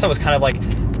mean, I guess I was kind of, like,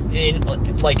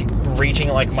 reaching,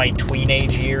 like, my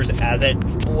teenage years as it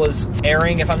was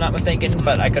airing, if I'm not mistaken,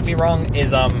 but I could be wrong,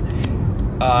 is, oh,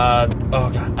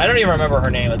 God, I don't even remember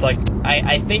her name. It's, like,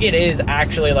 I think it is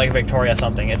actually, like, Victoria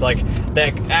something. It's, like,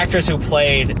 the actress who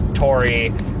played Tori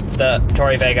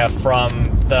Vega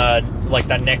from the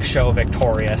Nick show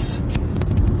Victorious.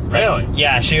 Really?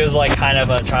 Yeah, she was like kind of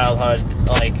a childhood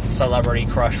like celebrity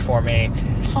crush for me.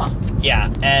 Huh.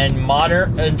 Yeah, and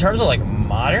in terms of like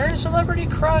modern celebrity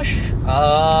crush,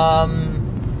 I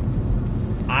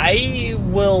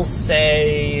will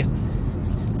say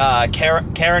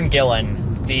Karen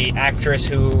Gillan, the actress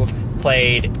who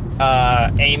played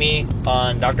Amy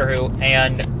on Doctor Who,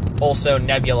 and also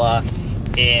Nebula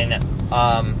in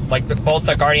both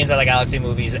the Guardians of the Galaxy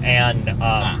movies and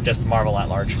just Marvel at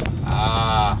large.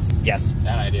 Yes.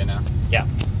 That idea now. Yeah.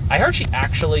 I heard she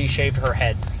actually shaved her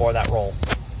head for that role.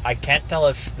 I can't tell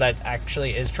if that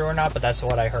actually is true or not, but that's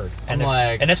what I heard. And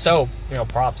if so,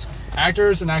 props.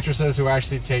 Actors and actresses who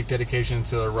actually take dedication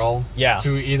to their role. Yeah.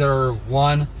 To either,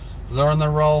 one, learn the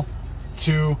role,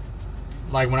 two,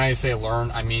 like when I say learn,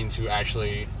 I mean to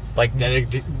actually like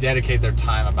dedicate their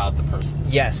time about the person.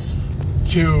 Yes.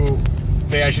 Two,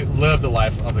 they actually live the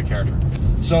life of the character.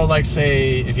 So, like,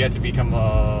 say, if you had to become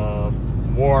a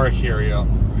war hero.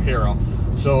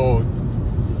 So,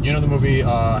 you know the movie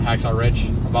Hacksaw Ridge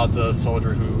about the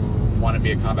soldier who wanted to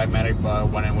be a combat medic but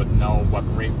went in with no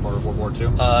weaponry for World War II?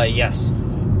 Yes.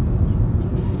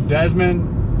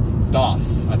 Desmond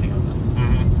Doss, I think it was him.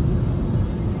 Mm-hmm.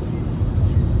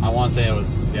 I want to say it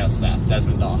was, yes, that.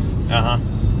 Desmond Doss. Uh-huh.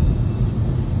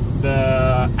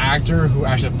 the actor who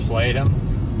actually played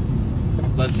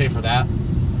him, let's say for that,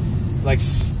 like,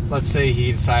 let's say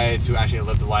he decided to actually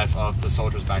live the life of the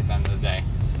soldiers back then in the day.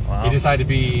 Wow. He decided to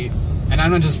be, and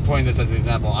I'm not just pointing this as an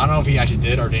example. I don't know if he actually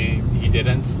did or he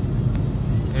didn't,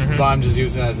 but I'm just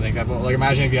using it as an example. Like,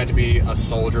 imagine if you had to be a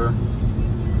soldier,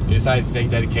 you decided to take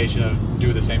dedication of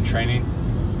do the same training,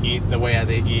 eat the way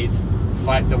they eat,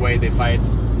 fight the way they fight.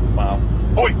 Wow.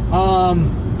 Oh wait,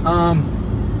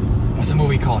 what's that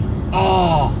movie called?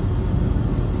 Oh,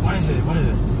 what is it?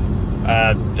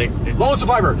 Lone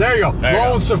Survivor. There you go.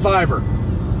 Lone Survivor.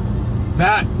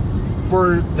 That,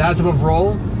 for that type of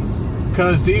role,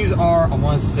 because these are, I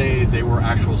want to say they were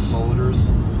actual soldiers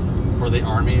for the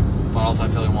army, but also I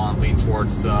feel like I want to lean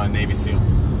towards Navy SEAL.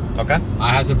 Okay. I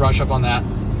had to brush up on that.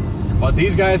 But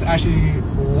these guys actually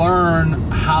learn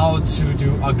how to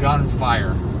do a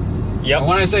gunfire. Yep. And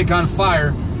when I say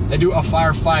gunfire, they do a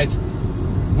firefight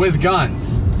with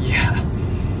guns. Yeah.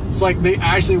 It's like they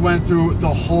actually went through the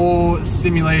whole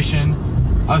simulation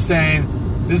of saying,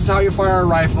 this is how you fire a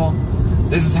rifle,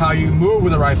 this is how you move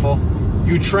with a rifle.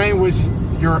 You train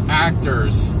with your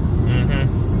actors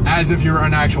as if you're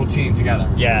an actual team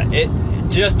together. Yeah. It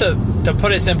just to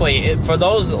put it simply, for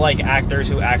those like actors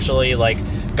who actually like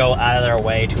go out of their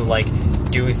way to like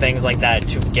do things like that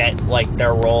to get like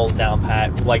their roles down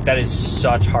pat, like that is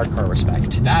such hardcore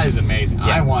respect. That is amazing. Yeah.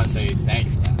 I want to say thank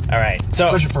you for that. All right. So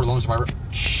especially for Lone Survivor.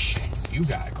 Shit, you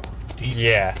gotta go deep.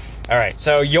 yeah. All right.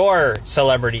 So your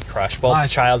celebrity crush, both My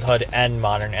childhood and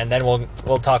modern, and then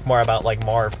we'll talk more about like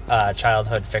more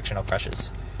childhood fictional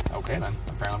crushes. Okay then.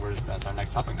 Apparently that's our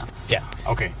next topic now. Yeah.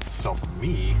 Okay, so for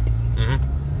me,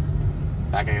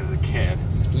 back as a kid,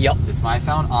 Yep. this might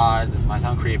sound odd, this might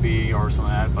sound creepy or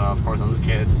something like that, but of course I was a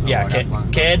kid, so Yeah. I got to learn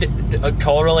stuff.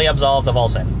 Totally absolved of all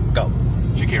sin. Go.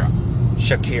 Shakira.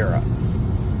 Shakira.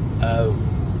 Oh.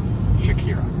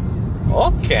 Shakira.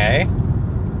 Okay.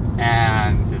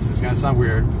 And this is gonna sound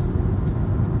weird.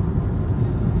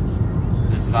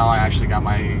 This is how I actually got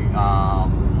my,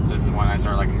 this is when I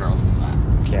started liking girls from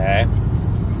that. Okay.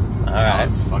 All I right.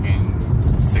 was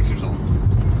fucking 6 years old.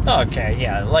 Okay.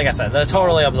 Yeah. Like I said, they're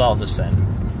totally absolved of sin.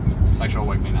 Sexual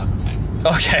awakening, that's what I'm saying.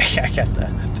 Okay. I get that.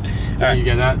 All You right.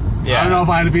 get that? Yeah. I don't know if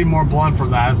I had to be more blunt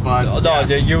from that, but No,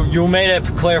 yes. you made it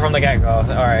clear from the get-go. All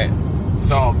right.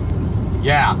 So,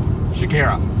 yeah,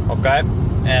 Shakira. Okay.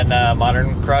 And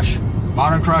modern crush.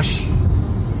 Modern crush.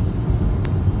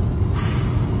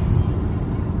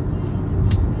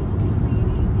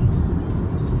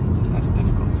 That's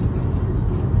difficult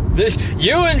stuff.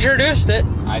 You introduced it,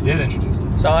 I did introduce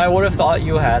it. so I would have thought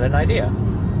you had an idea.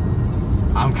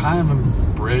 I'm kind of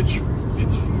a bridge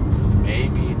between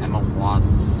maybe Emma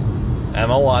Watson.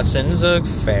 Emma Watson's a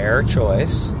fair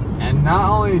choice. And not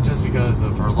only just because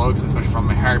of her looks, especially from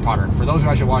Harry Potter. For those who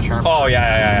actually watch Harry Potter. Oh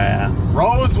yeah.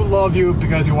 Rose would love you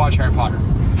because you watch Harry Potter.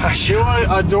 She would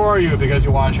adore you because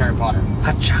you watch Harry Potter.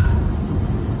 Hacha.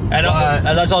 And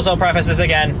let's also preface this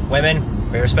again,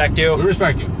 women. We respect you. We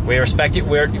respect you. We respect you.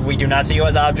 We do not see you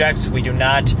as objects. We do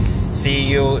not see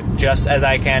you just as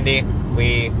eye candy.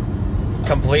 We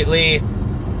completely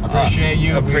Appreciate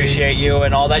you. appreciate you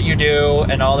and all that you do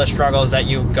and all the struggles that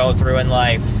you go through in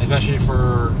life. Especially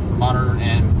for modern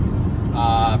and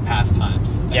past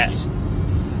times. Thank Yes. you.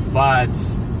 But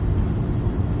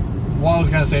what I was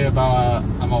going to say about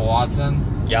Emma Watson,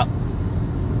 Yep.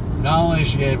 not only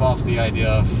she gave off the idea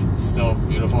of still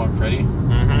beautiful and pretty,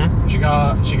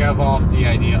 Mm-hmm. she gave off the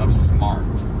idea of smart.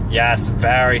 Yes,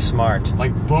 very smart.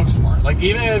 Like book smart. Like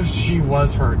even if she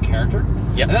was her character.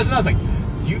 Yep. And that's another thing.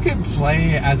 You can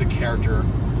play as a character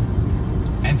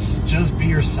and just be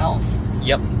yourself.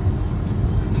 Yep.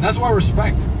 And that's what I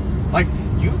respect. Like,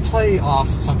 you play off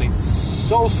something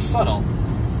so subtle.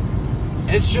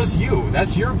 It's just you.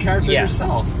 That's your character Yeah.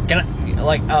 yourself. Can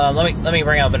I, let me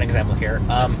bring up an example here.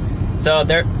 So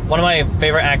one of my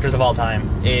favorite actors of all time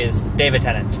is David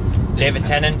Tennant. David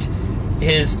Tennant,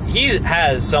 he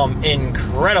has some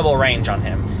incredible range on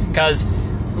him because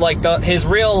like his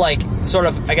real like sort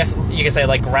of, I guess you could say,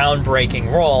 like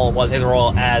groundbreaking role was his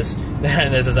role as,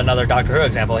 and this is another Doctor Who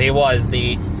example, he was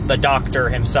the Doctor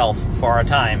himself for a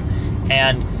time.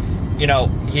 And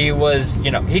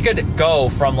he could go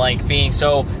from like being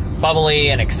so bubbly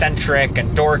and eccentric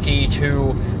and dorky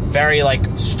to very like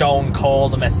stone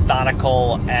cold,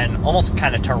 methodical, and almost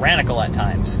kind of tyrannical at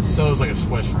times. So it was like a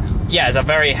switch for him. Yeah, it's a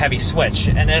very heavy switch.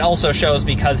 And it also shows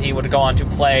because he would go on to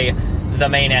play the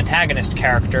main antagonist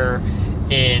character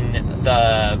in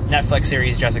the Netflix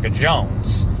series Jessica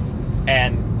Jones.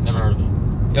 And Never heard of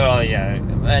it. oh yeah,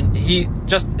 and he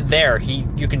just there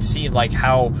you can see like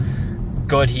how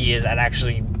good he is at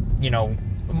actually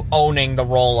owning the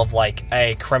role of like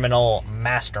a criminal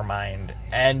mastermind,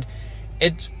 and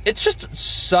it's just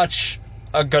such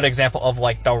a good example of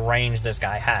like the range this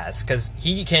guy has, because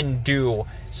he can do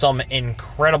some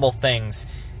incredible things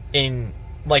in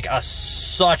like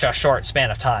such a short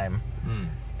span of time.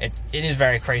 It is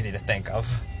very crazy to think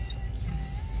of.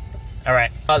 All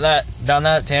right, down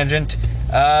that tangent.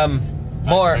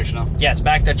 More fictional. Yes,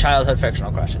 back to childhood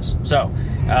fictional crushes. So,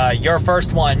 your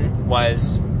first one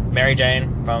was Mary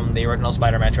Jane from the original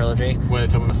Spider-Man trilogy.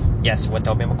 Yes, with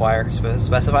Tobey Maguire.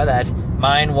 Specify that.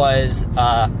 Mine was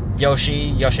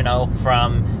Yoshino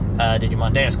from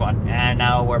Digimon Data Squad. And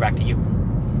now we're back to you.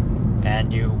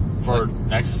 And you For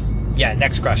next? Yeah,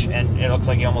 next crush. And it looks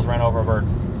like you almost ran over a bird.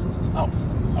 Oh,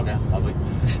 okay, lovely.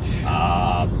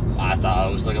 I thought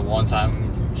it was like a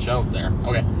one-time show there.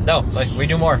 Okay. No, like we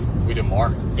do more. We do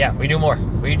more? Yeah, we do more.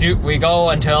 We go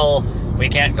until we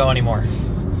can't go anymore.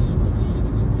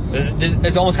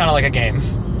 It's almost kind of like a game.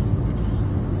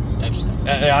 Interesting.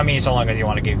 I mean, so long as you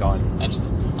want to keep going. Interesting.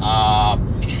 I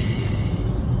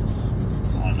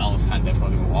don't know, it's kind of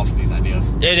difficult to move off of these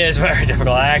ideas. It is very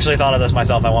difficult. I actually thought of this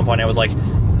myself at one point. It was like,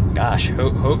 gosh,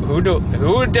 who do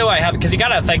I have? Because you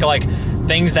gotta think of like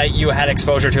things that you had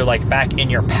exposure to like back in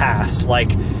your past, like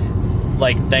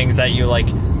things that you like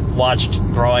watched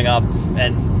growing up,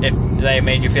 and if they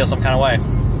made you feel some kind of way.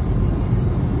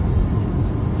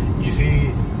 You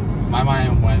see, my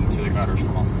mind went to the gutters for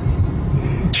a moment.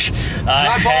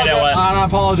 I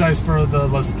apologize for the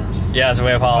listeners. Yes,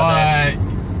 we apologize. But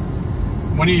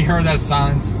when you heard that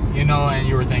silence, you know, and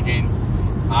you were thinking,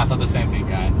 I thought the same thing,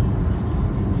 guy.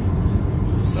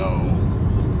 So,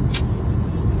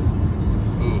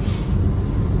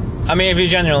 oof. I mean, if you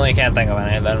genuinely can't think of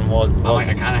any, then we'll I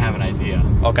kind of have an idea.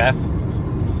 Okay.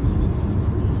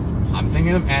 I'm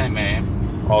thinking of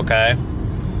anime. Okay.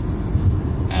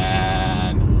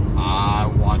 And I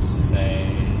want to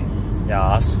say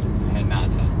Yas.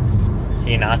 Hinata.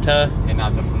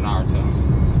 Hinata from Naruto.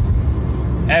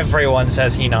 Everyone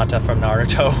says Hinata from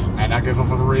Naruto. And I give up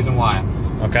a reason why.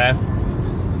 Okay.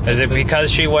 Is it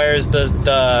because she wears the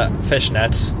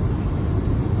fishnets?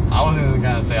 I wasn't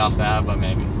gonna say off that, but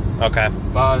maybe. Okay.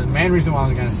 But the main reason why I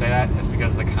was gonna say that is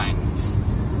because of the kindness.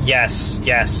 Yes.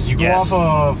 You go off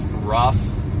of rough,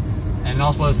 and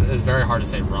also it's very hard to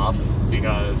say rough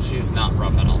because she's not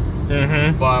rough at all.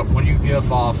 Mm-hmm. But when you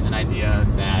give off an idea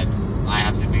that I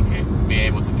have to be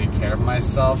able to take care of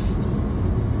myself,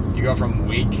 you go from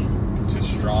weak to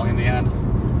strong in the end,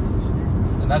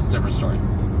 and that's a different story.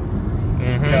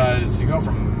 Mm-hmm. Because you go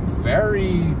from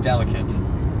very delicate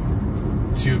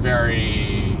to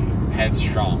very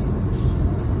headstrong.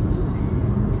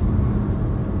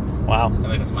 Wow. At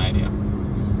least that's my idea.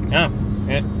 Yeah.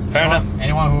 Fair enough.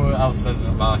 Anyone who else says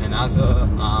about Hinata,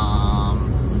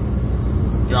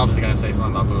 you're obviously going to say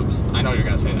something about boobs. I know you're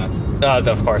going to say that.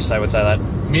 Of course, I would say that.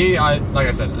 Me, like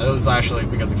I said, it was actually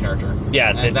because of character.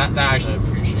 Yeah. And that I actually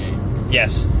appreciate.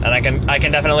 Yes, and I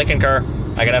can definitely concur.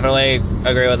 I can definitely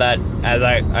agree with that, as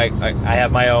I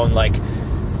have my own like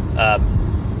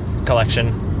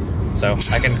collection, so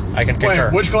I can concur.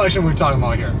 Wait, which collection are we talking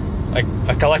about here? Like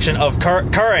a collection of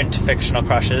current fictional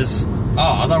crushes. Oh,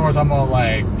 I thought we were talking about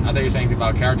I thought you were saying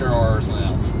about character or something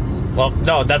else. Well,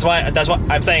 no, that's why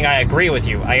I'm saying I agree with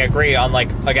you. I agree on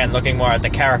again looking more at the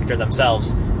character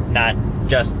themselves, not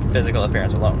just physical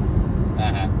appearance alone.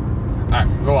 All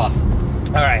right, go off.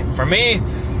 All right, for me,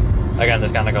 again,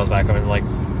 this kind of goes back over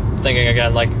thinking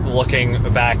again, looking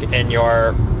back in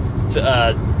your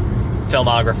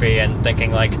filmography and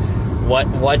thinking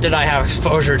what did I have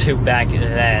exposure to back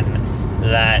then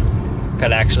that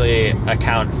could actually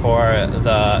account for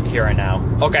the here and now.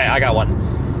 Okay, I got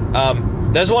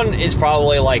one. This one is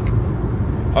probably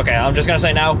okay, I'm just gonna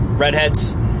say now,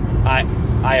 redheads,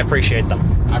 I appreciate them.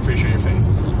 I appreciate your face.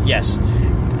 Yes.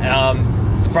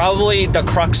 Probably the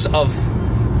crux of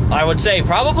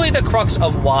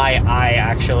why I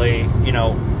actually,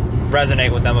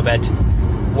 resonate with them a bit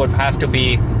would have to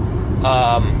be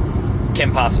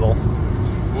Kim Possible.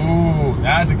 Ooh,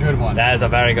 that's a good one. That is a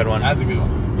very good one. That's a good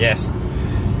one. Yes.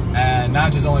 And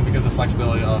not just only because of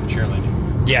flexibility of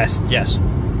cheerleading. Yes.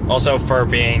 Also for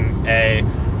being a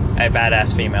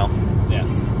badass female.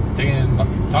 Yes.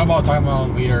 Talking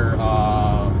about leader,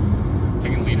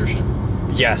 taking leadership.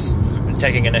 Yes.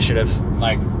 Taking initiative.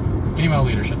 Female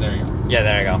leadership, there you go. Yeah,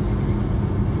 there you go.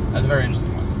 That's a very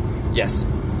interesting one. Yes.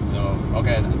 So,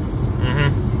 okay then.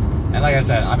 Mm-hmm. And like I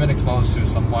said, I've been exposed to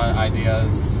somewhat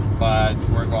ideas, but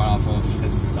we're going off of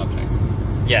his subject.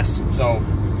 Yes. So,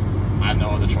 I have no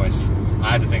other choice.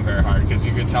 I have to think very hard, because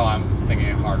you can tell I'm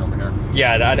thinking hard over here.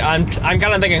 Yeah, I'm kind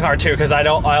of thinking hard too, because I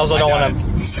also don't want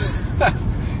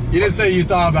to... You didn't say you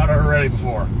thought about it already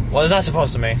before. What is that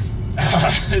supposed to mean?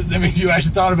 That means you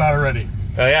actually thought about it already.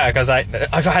 Oh yeah, because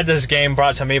I've had this game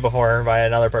brought to me before by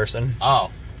another person.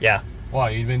 Oh. Yeah.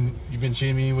 What, you've been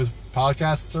cheating me with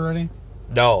podcasts already?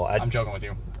 No, I'm joking with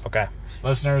you. Okay.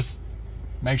 Listeners,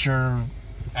 make sure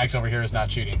X over here is not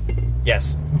cheating.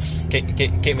 Yes.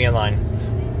 Keep me in line.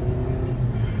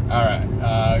 Alright,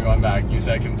 going back. You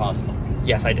said Kim Possible.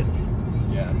 Yes, I did.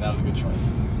 Yeah, that was a good choice.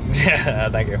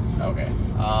 Thank you. Okay.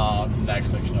 Next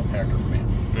fictional character for me.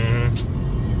 Mm-hmm.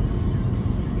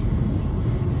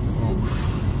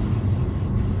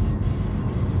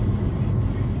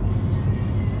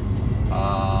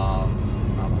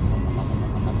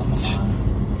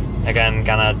 Again,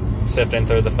 kind of sifting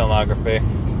through the filmography.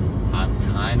 I'm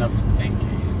kind of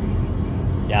thinking.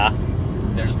 Yeah.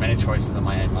 There's many choices in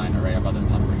my mind already about this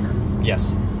time of year.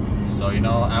 Yes. So, you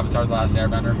know Avatar The Last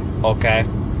Airbender? Okay.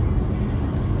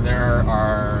 There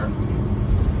are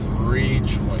 3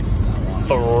 choices I want.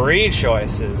 3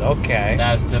 choices. Okay.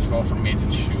 That's difficult for me to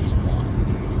choose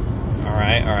one. All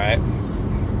right.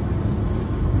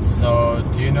 So,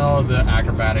 do you know the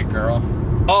acrobatic girl?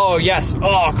 Oh, yes.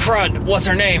 Oh, crud. What's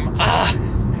her name? No.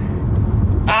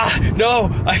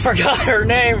 I forgot her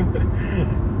name.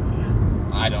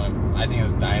 I think it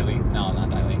was Tylee. No, not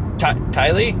Tylee.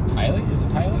 Tylee? Tylee? Is it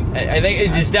Tylee? I think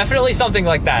it's definitely something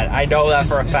like that. I know that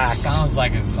for a fact. It sounds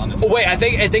like it's on the tip. Oh, wait, I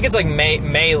think it's like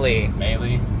Maylee.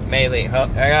 Maylee? Oh,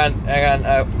 hang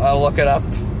on. I'll look it up.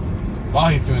 While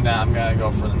he's doing that, I'm gonna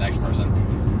go for the next person.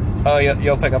 Oh,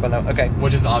 you'll pick up a note. Okay.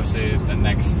 Which is obviously the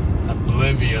next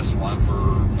oblivious one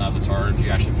for Avatar, if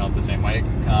you actually felt the same way.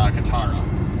 Katara.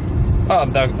 Oh,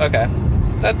 okay.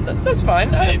 That's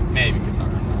fine. Maybe Katara.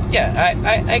 Yeah,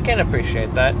 I can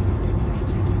appreciate that.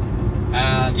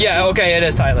 And yeah, okay, it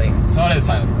is Tylee. So it is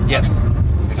Tylee. Yes.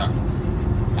 Okay. Katara.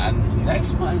 And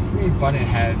next one's me butting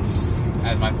heads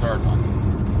as my third one.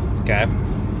 Okay.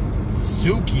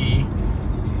 Suki.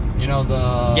 You know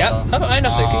the... Yep, I know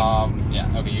Suki.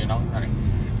 Yeah, okay, you know? Okay.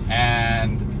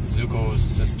 And Zuko's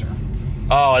sister.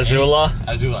 Oh, Azula?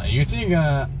 Azula.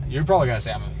 You're probably going to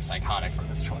say I'm psychotic for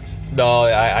this choice. No,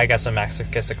 I got some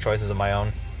masochistic choices of my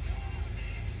own.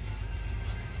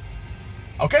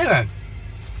 Okay, then.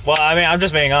 Well, I mean, I'm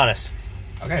just being honest.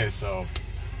 Okay, so...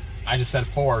 I just said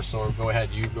 4, so go ahead.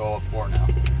 You go up 4 now.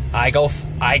 I go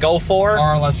 4?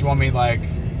 Or unless you want me,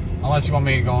 Unless you want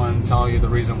me to go and tell you the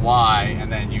reason why,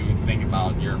 and then you think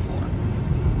about your 4.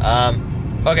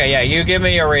 Okay, yeah, you give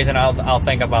me your reason, I'll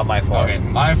think about my 4. Okay,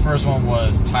 my first one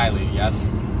was Tylee, yes?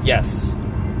 Yes.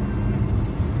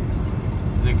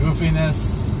 The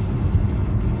goofiness,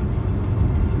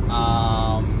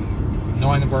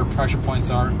 knowing where pressure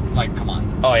points are, like, come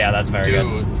on. Oh yeah, that's very good.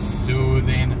 Dude,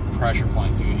 soothing pressure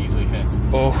points you can easily hit.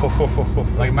 Oh.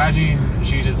 Like, imagine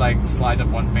she just, like, slides up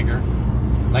one finger.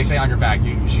 Like, say on your back,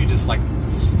 she just, like,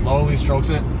 slowly strokes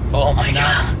it. Oh my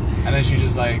god. And then she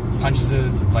just, like, punches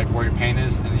it, like, where your pain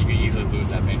is, and then you can easily lose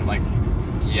that pain. I'm like,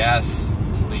 yes,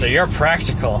 please. So you're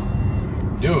practical.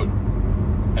 Dude,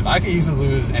 if I could easily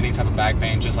lose any type of back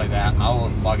pain just like that, I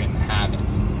will fucking have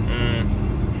it.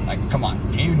 Like, come on.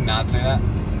 Can you not say that?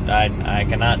 I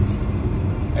cannot.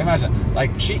 Imagine,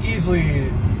 like, she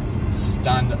easily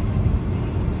stunned...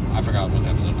 I forgot what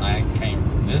episode. I can't...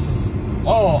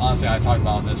 honestly, I talked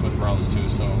about this with Rose, too,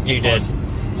 so... You did.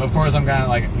 So, of course, I'm gonna,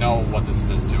 like, know what this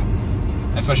is, too.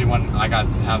 Especially when I got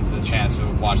to have the chance to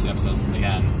watch the episodes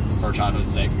again, for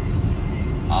childhood's sake.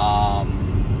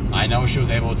 I know she was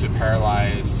able to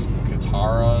paralyze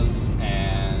Katara's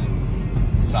and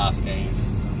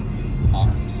Sasuke's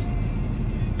arms.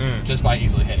 Just by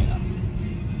easily hitting them.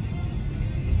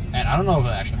 And I don't know if it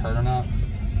actually hurt or not.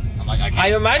 I'm like,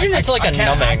 I imagine it's like a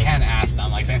numbing. I can't ask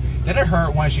them. Like, saying, did it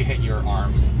hurt when she hit your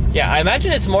arms? Yeah, I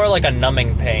imagine it's more like a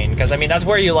numbing pain, because I mean that's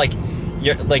where you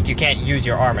you can't use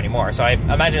your arm anymore. So I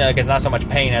imagine like it's not so much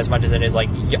pain as much as it is like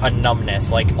a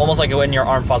numbness, like almost like when your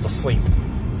arm falls asleep.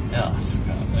 Ugh.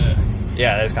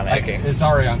 Yeah, it's kind of icky. It's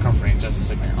already uncomfortable just to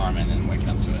stick my arm in and waking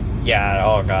up to it. Yeah.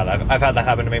 Oh god, I've had that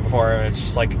happen to me before. And it's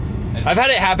just like I've had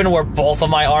it happen where both of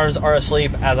my arms are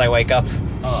asleep as I wake up.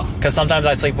 Because sometimes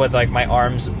I sleep with like my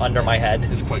arms under my head.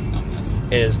 It's quick numbness.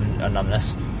 It is a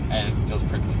numbness. And it feels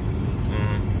prickly.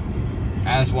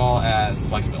 As well as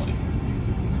flexibility.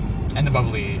 And the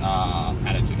bubbly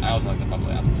attitude. I also like the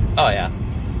bubbly attitude. Oh yeah.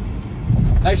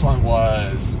 Next one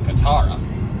was Katara.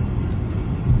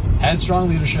 Headstrong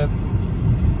leadership,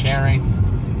 caring,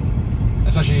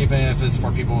 especially even if it's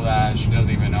for people that she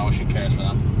doesn't even know she cares for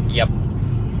them. Yep.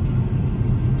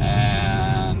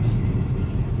 And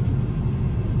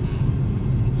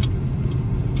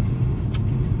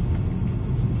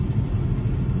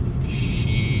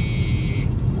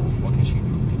what can she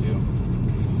do?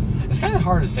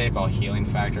 hard to say about healing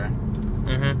factor.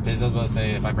 Mm-hmm. Because I was about to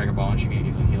say, if I break a bone, she can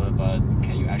easily heal it, but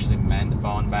can you actually mend a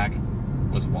bone back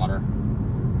with water?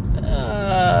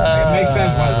 It makes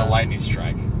sense why there's a lightning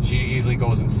strike. She easily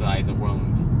goes inside the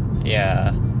wound.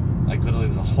 Yeah. Like, literally,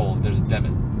 there's a hole. There's a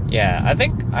divot. Yeah, I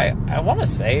think I want to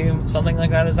say something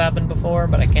like that has happened before,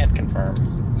 but I can't confirm.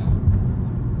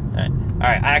 Yeah.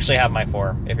 Alright, I actually have my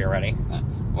 4, if you're ready. Yeah.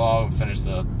 Well, I'll finish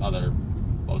the other...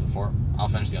 What was it for? I'll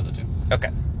finish the other 2.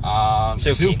 Okay.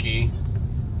 Suki,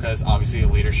 because obviously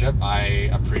leadership, I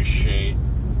appreciate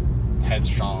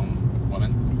headstrong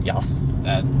women. Yes.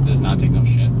 That does not take no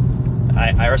shit.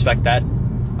 I respect that.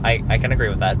 I can agree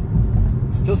with that.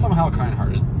 Still somehow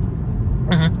kind-hearted.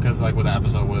 Because, like, with the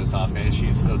episode with Sasuke,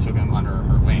 she still took him under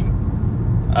her wing.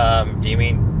 Do you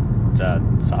mean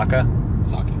Sokka?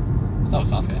 Sasuke. I thought it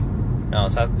was Sasuke. No,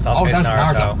 Sasuke's Oh, that's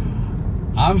Naruto.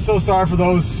 I'm so sorry for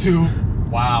those who...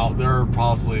 Wow, there are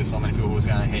possibly so many people who's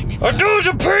gonna hate me for I that. don't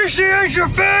appreciate your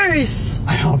face!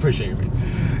 I don't appreciate your face.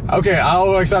 Okay,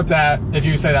 I'll accept that if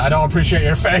you say that. I don't appreciate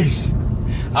your face.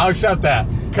 I'll accept that.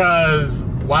 Because,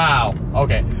 wow.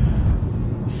 Okay.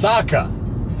 Sokka.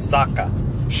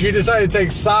 She decided to take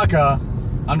Sokka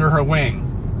under her wing.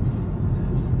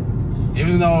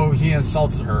 Even though he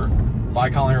insulted her by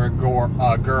calling her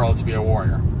a girl to be a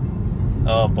warrior.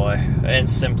 Oh boy, in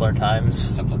simpler times.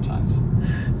 Simpler times.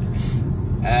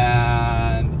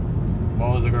 And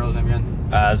what was the girl's name again?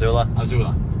 Azula.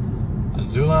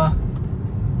 Azula.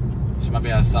 She might be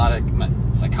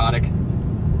psychotic,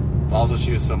 but also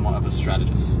she was somewhat of a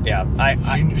strategist. Yeah,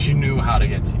 She knew how to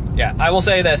get to you. Yeah, I will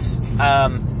say this,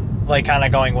 like kind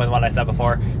of going with what I said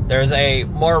before, there's a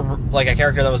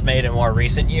character that was made in more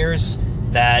recent years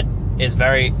that is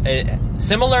very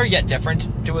similar yet different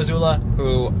to Azula,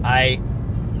 who I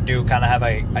do kind of have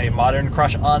a modern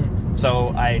crush on, so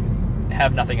I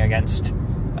have nothing against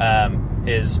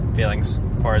his feelings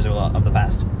for Azula of the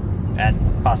past, and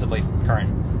possibly current.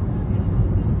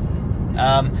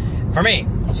 For me,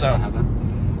 so...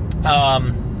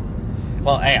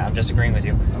 well, yeah, I'm just agreeing with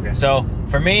you. Okay. So,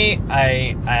 for me,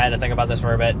 I had to think about this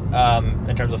for a bit,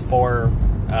 in terms of 4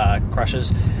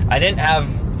 crushes. I didn't have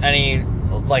any,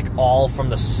 like, all from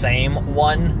the same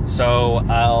one, so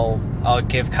I'll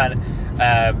give kind of,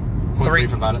 3...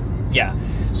 brief about it. Yeah.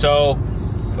 So,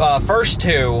 first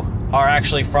 2 are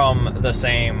actually from the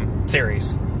same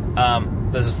series.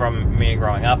 This is from me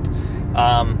growing up.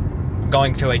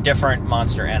 Going to a different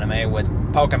monster anime with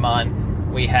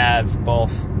Pokemon, we have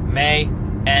both May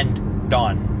and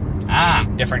Dawn.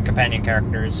 Different companion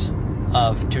characters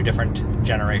of 2 different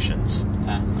generations.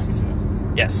 I can see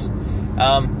that. Yes.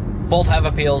 Both have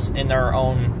appeals in their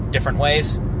own different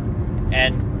ways,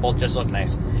 and both just look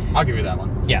nice. I'll give you that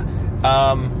one. Yeah.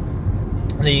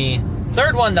 The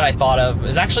third one that I thought of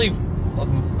is actually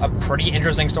a pretty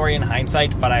interesting story in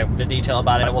hindsight, but the detail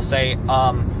about it, I will say,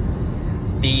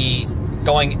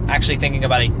 thinking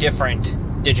about a different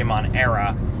Digimon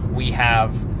era, we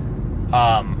have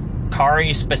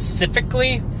Kari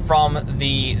specifically from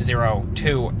the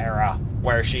 02 era,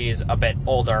 where she's a bit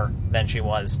older than she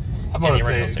was in the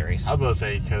original series. I was about to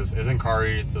say, because isn't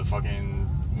Kari the fucking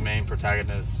main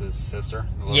protagonist's sister?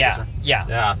 Yeah.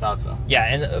 Yeah, I thought so.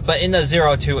 Yeah, but in the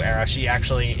 02 era, she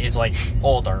actually is, like,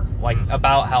 older. Like,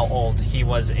 about how old he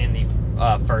was in the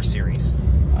first series.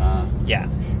 Yeah.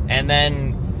 And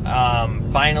then,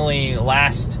 finally,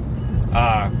 last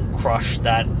crush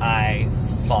that I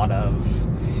thought of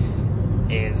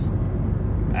is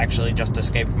actually just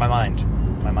escaped my mind.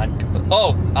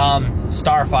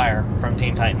 Starfire from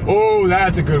Teen Titans. Oh,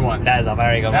 that's a good one. That is a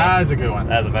very good one. That is a good one.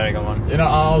 That is a very good one. You know,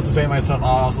 I'll also say myself, I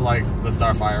also like the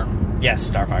Starfire. Yes,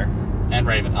 Starfire. And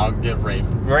Raven. I'll give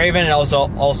Raven. Raven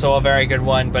also a very good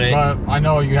one, but I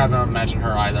know you haven't mentioned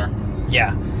her either.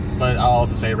 Yeah. But I'll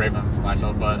also say Raven for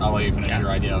myself, but I'll let you finish your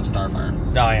idea of Starfire.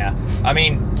 Oh, yeah. I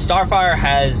mean, Starfire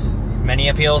has many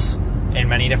appeals in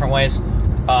many different ways.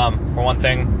 For one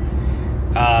thing,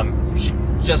 she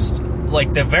just,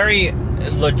 like, the very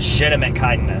legitimate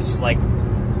kindness, like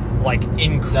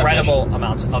incredible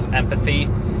amounts of empathy,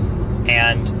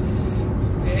 and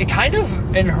it kind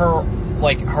of in her,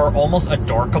 like, her almost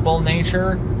adorkable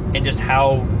nature, and just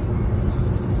how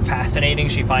fascinating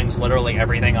she finds literally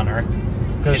everything on Earth.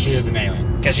 Because she is an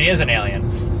alien. Because she is an alien,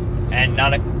 and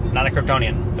not a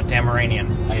Kryptonian, but Tamaranian.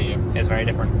 I hate you. Is very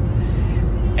different.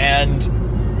 And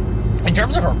in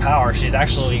terms of her power, she's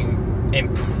actually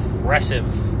impressive.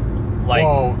 Like,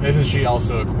 whoa, isn't she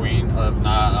also a queen, if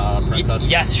not a princess?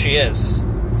 Yes, she is.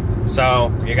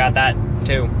 So you got that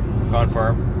too going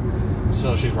for her.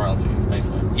 So she's royalty,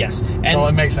 basically. Yes, and so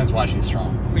it makes sense why she's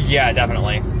strong. Yeah,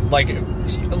 definitely. Like,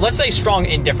 let's say strong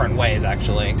in different ways,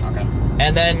 actually. Okay.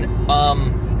 And then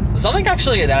something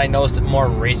actually that I noticed more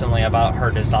recently about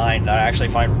her design that I actually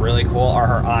find really cool are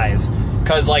her eyes.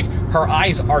 Because, like, her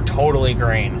eyes are totally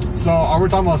green. So, are we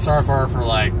talking about Starfire for,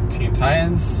 like, Teen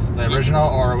Titans, the original,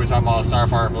 or are we talking about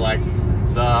Starfire for, like,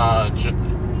 the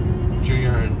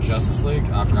Junior Justice League?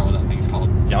 I forgot what that thing is called.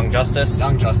 Young Justice?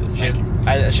 Young Justice, thank you.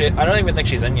 I don't even think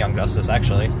she's in Young Justice,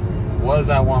 actually. What is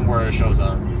that one where it shows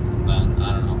up? Then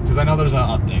I don't know. Because I know there's an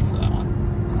update for that one.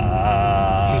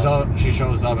 She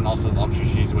shows up and also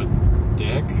she's with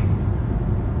Dick.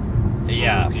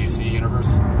 Yeah. DC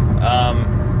Universe.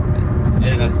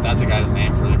 That's a guy's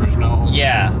name for the original.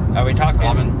 Yeah. Are we talking?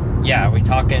 Robin? Yeah. Are we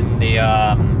talking the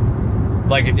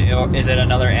like? Is it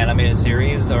another animated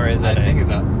series or is it? I think it's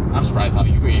that. I'm surprised how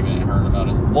you even heard about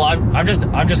it. Well, I'm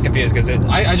just confused because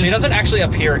she doesn't actually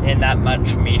appear in that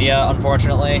much media,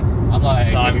 unfortunately. I'm like,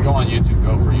 so if you go on YouTube,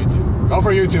 go for YouTube. Go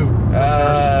for YouTube.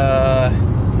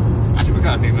 Actually, we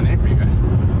gotta think of a name for you guys.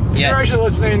 If you're actually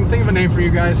listening, think of a name for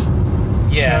you guys.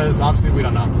 Yeah. Because obviously we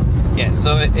don't know. Yeah.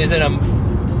 So is it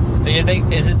do you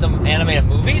think is it the animated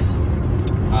movies?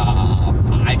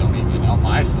 I don't even know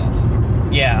myself.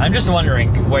 Yeah, I'm just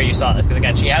wondering where you saw this because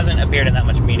again, she hasn't appeared in that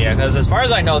much media. Because as far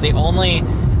as I know, the only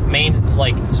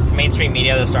mainstream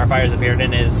media that Starfire has appeared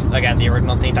in is again the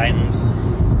original Teen Titans,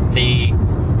 the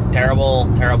terrible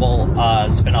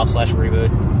spin-off /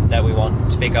 reboot that we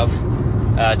won't speak of,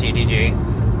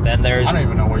 TTG. Then there's I don't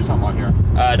even know what you're talking about here.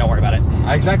 Don't worry about it.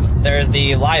 Exactly. There's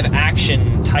the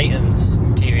live-action Titans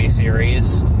TV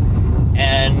series,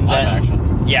 and live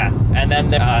action. Yeah, and then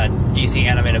the DC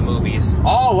animated movies.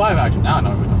 Oh, live action. Now I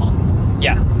know what you're talking about.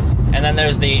 Yeah, and then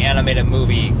there's the animated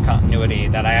movie continuity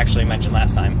that I actually mentioned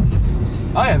last time.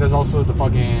 Oh yeah, there's also the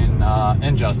fucking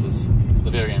Injustice, the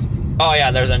video game. Oh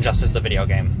yeah, there's Injustice, the video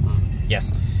game.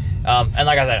 Yes, and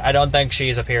like I said, I don't think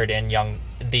she's appeared in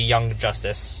the Young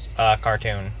Justice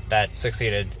cartoon that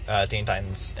succeeded Teen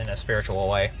Titans in a spiritual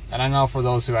way. And I know for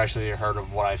those who actually heard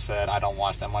of what I said, I don't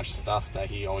watch that much stuff that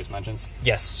he always mentions.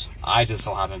 Yes. I just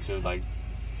so happen to like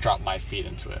drop my feet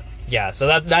into it. Yeah,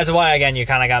 so that's why again you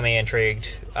kind of got me intrigued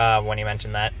when you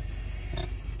mentioned that. Yeah.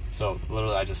 So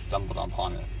literally, I just stumbled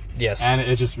upon it. Yes. And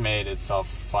it just made itself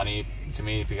funny to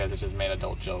me because it just made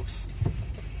adult jokes.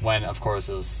 When of course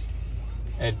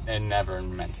it never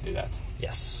meant to do that.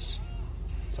 Yes.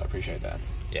 So I appreciate that.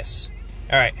 Yes.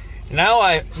 All right. Now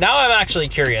I'm actually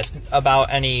curious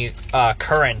about any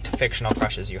current fictional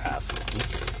crushes you have.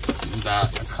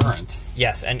 That current.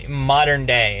 Yes, and modern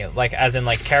day, like as in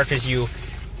like characters you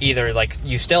either like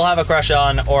you still have a crush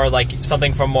on, or like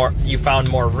something from you found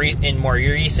in more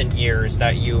recent years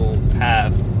that you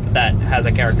have that has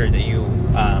a character that you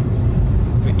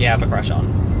have a crush on.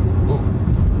 Ooh.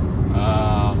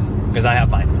 Because I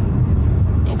have mine.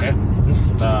 Okay.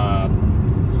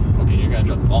 Okay, you're gonna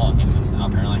drop the ball on me this now,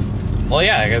 apparently. Well,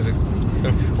 yeah, because this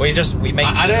is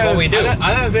what we do.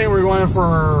 I didn't think we were going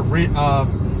for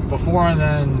before and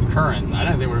then current. I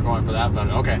didn't think we were going for that, but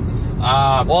okay.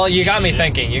 Well, you got me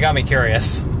thinking. You got me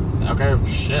curious. Okay,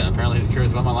 shit. Apparently he's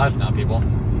curious about my life now, people.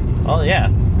 Well, yeah.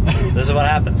 This is what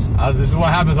happens. This is what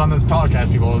happens on this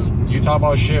podcast, people. You talk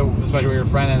about shit, especially with your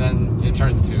friend, and then it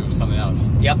turns into something else.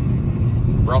 Yep.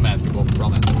 Romance, people.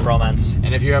 Romance. Romance.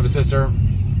 And if you have a sister,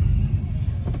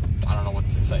 I don't know what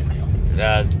to say for you.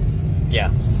 Yeah.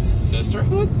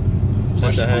 Sisterhood?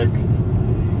 Sisterhood.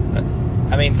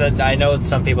 I mean, so I know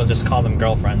some people just call them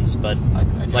girlfriends, but I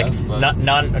guess, like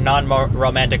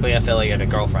non-romantically affiliated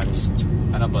girlfriends.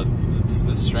 I know, but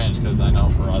it's strange because I know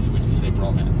for us we just say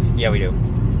bromance. Yeah, we do.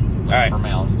 All right. From a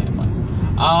male standpoint.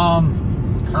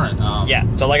 Current. Yeah.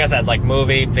 So, like I said, like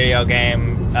movie, video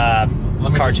game,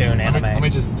 cartoon, anime. Let me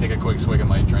just take a quick swig of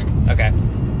my drink. Okay.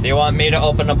 Do you want me to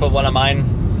open up with one of mine?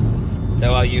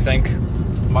 What you think?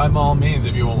 By all means,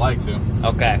 if you would like to.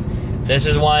 Okay. This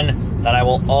is one that I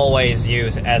will always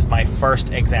use as my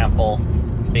first example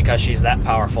because she's that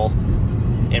powerful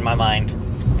in my mind,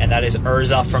 and that is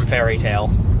Urza from Fairy Tail.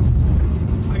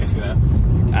 I can see that.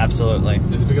 Absolutely.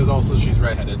 Is it because also she's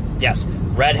redheaded? Yes.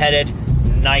 Redheaded,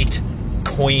 knight,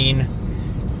 queen,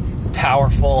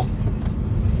 powerful.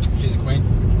 She's a queen?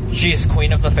 She's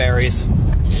queen of the fairies.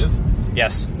 She is?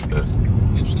 Yes.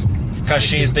 Interesting. Because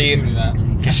she's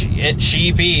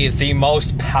she be the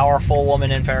most powerful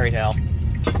woman in Fairy Tail.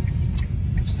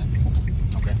 Interesting.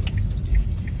 Okay.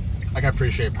 I can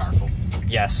appreciate powerful.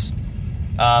 Yes.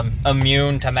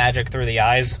 Immune to magic through the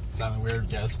eyes. Sounded weird,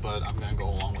 yes, but I'm gonna go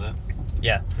along with it.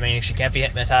 Yeah, I mean, she can't be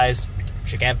hypnotized.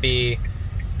 She can't be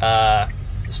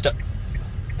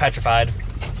petrified.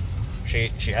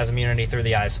 She has immunity through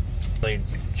the eyes.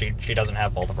 She doesn't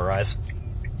have both of her eyes.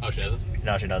 Oh, she doesn't?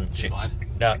 No, she doesn't. She's blind?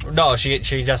 No, she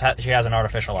has an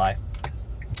artificial eye.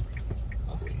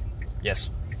 Yes.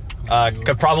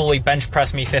 Could probably bench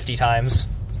press me 50 times.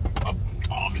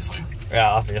 Obviously.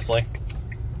 Yeah, obviously.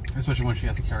 Especially when she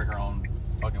has to carry her own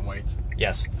fucking weight.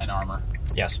 Yes. And armor.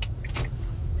 Yes.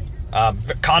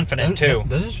 Confident, too.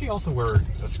 Doesn't she also wear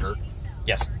a skirt?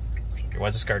 Yes. She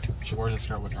wears a skirt. She wears a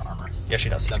skirt with her armor. Yes, she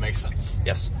does. That makes sense.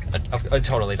 Yes. It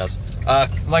totally does.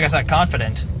 Like I said,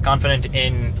 confident. Confident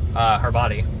in her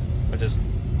body, which is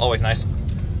always nice.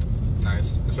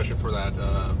 Nice. Especially for that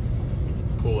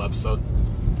pool episode.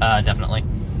 Definitely.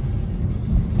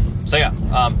 So yeah,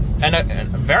 and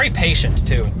very patient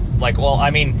too. Like, well, I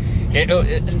mean,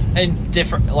 in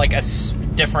different, like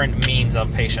different means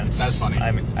of patience. That's funny.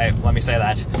 Let me say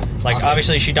that. Like, Awesome.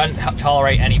 obviously, she doesn't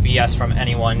tolerate any BS from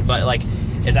anyone, but like,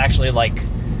 is actually like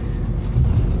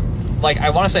I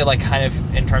want to say, like, kind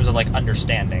of in terms of like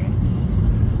understanding.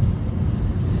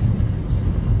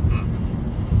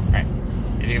 Right?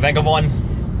 Did you think of one?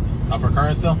 For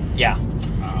current still? Yeah.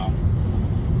 Oh.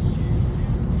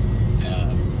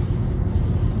 Yeah.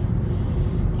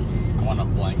 I want a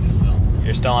blank still.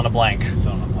 You're still on a blank.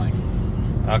 Still on a blank.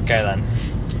 Okay then.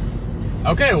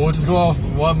 Okay, we'll just go off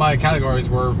what my categories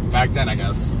were back then, I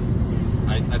guess.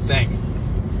 I think.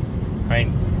 I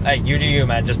mean, hey, you do you,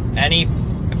 man. Just any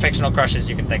fictional crushes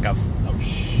you can think of. Oh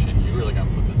shit, you really gotta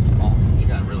put this. Oh, you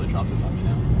gotta really drop this on me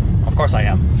now. Of course I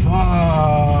am.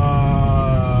 Fuck.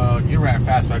 You ran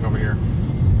fast back over here.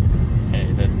 Yeah,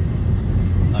 you did.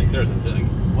 Like, seriously, like,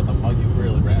 what the fuck? You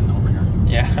really ran over here.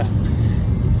 Yeah.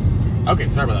 Okay,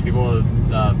 sorry about that. People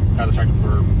got distracted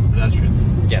for pedestrians.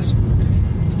 Yes.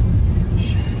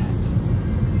 Shit.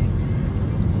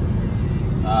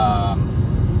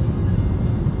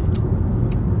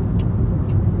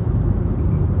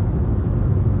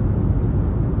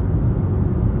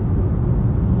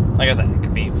 Like I said, it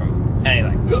could be from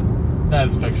anything. That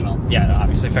is fictional. Yeah,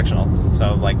 obviously fictional.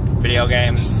 So, like, video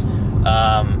games,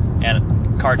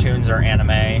 and cartoons or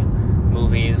anime,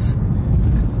 movies,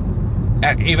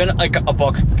 even, like, a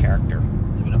book character.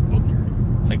 Even a book character.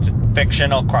 Like, just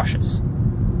fictional crushes.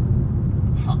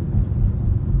 Huh.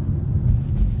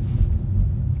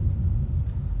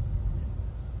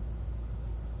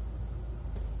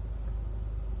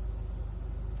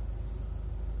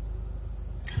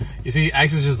 You see,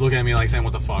 X is just looking at me like saying,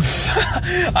 what the fuck?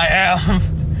 I am.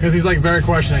 Because he's like very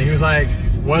questioning. He was like,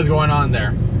 what is going on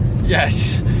there? Yeah,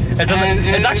 it's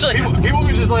actually... People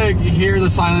can just like hear the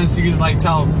silence. You can like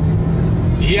tell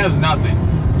he has nothing.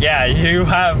 Yeah, you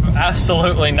have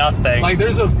absolutely nothing. Like,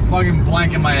 there's a fucking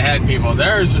blank in my head, people.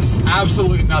 There's just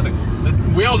absolutely nothing. The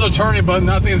wheels are turning, but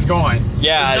nothing is going.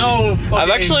 Yeah, there's no fucking...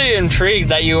 I'm actually intrigued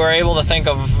that you were able to think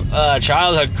of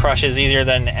childhood crushes easier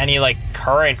than any, like,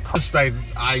 current... Respect,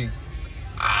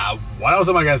 what else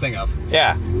am I gonna think of?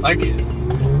 Yeah. Like,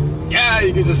 yeah,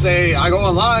 you could just say, I go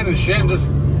online and shit and just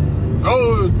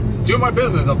go do my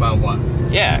business about what.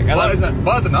 Yeah. But it's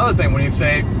another thing when you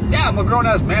say, yeah, I'm a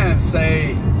grown-ass man, and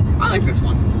say, I like this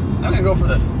one. I'm gonna go for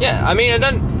this. Yeah, I mean, it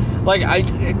doesn't... Like,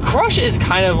 crush is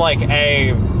kind of like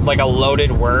a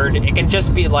loaded word. It can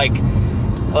just be like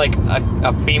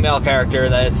a female character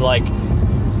that it's like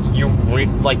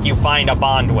you find a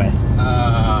bond with.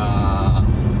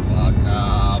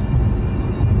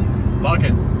 Fuck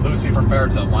it. Lucy from Fairy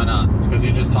Tail, why not? Because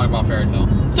you just talk about Fairy Tail.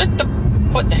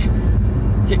 But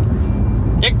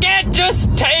you can't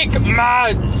just take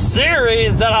my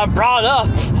series that I brought up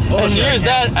and use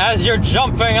that as your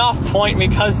jumping off point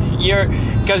because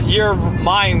your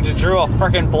mind drew a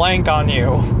freaking blank on you.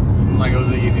 Like it was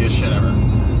the easiest shit ever.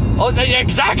 Oh,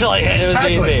 exactly. It was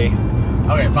easy.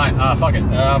 Okay, fine. Fuck it.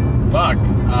 Fuck.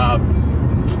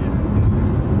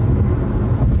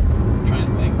 Trying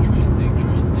to think.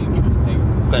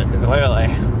 Clearly.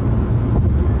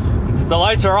 The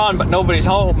lights are on, but nobody's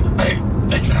home. Hey,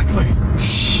 exactly.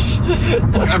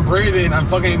 Like, I'm breathing.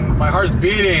 My heart's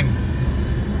beating.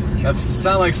 That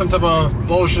sounds like some type of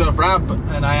bullshit of rap,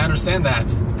 and I understand that.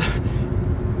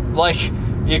 Like,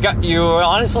 you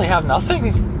honestly have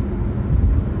nothing?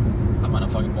 I'm on a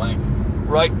fucking blank.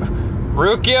 Right.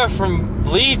 Rukia from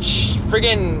Bleach,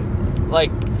 friggin',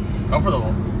 like... Go for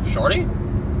the shorty?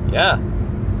 Yeah.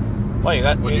 What, you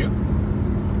got... Would you?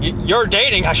 You're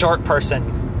dating a short person.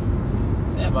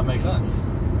 Yeah, that makes sense.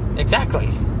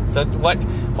 Exactly. So what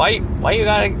you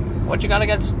got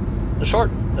against the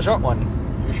short one?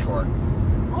 You're short.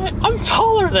 What? I'm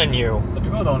taller than you. The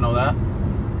people don't know that.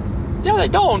 Yeah, they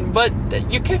don't, but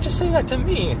you can't just say that to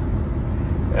me.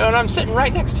 And I'm sitting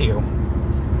right next to you.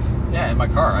 Yeah, in my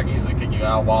car. I can easily kick you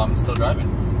out while I'm still driving.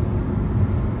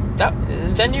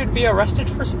 Then you'd be arrested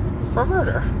for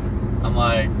murder. I'm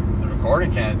like, the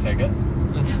recording can't take it.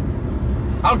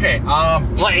 Okay,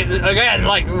 Like, again,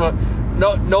 like,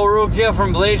 Rukia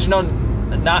from Bleach, not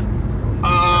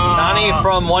Nani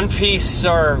from One Piece,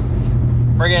 or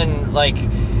friggin' like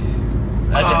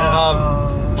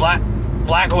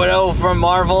Black Widow from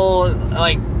Marvel.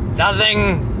 Like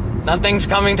nothing's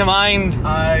coming to mind.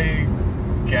 I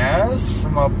guess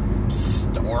from a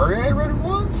story I read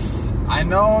once. I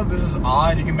know this is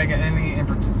odd. You can make any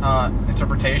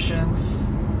interpretations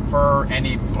for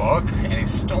any book, any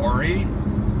story.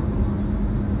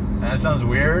 And that sounds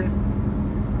weird,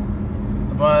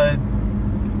 but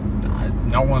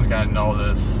no one's gonna know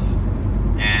this.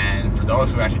 And for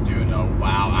those who actually do know,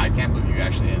 wow, I can't believe you're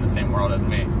actually in the same world as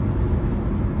me.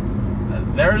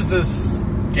 There's this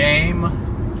game,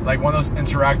 like one of those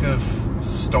interactive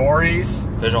stories.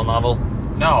 Visual novel?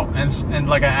 No, and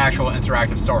like an actual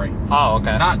interactive story. Oh,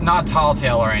 okay. Not Tall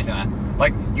Tale or anything like that.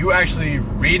 Like, you actually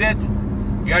read it,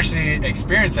 you actually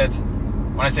experience it.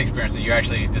 When I say experience it, you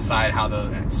actually decide how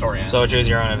the story ends. So choose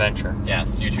your own adventure.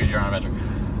 Yes, you choose your own adventure.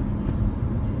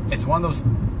 It's one of those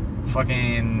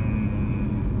fucking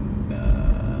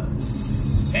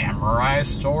samurai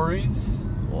stories.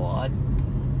 What?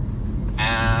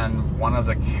 And one of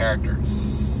the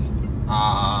characters,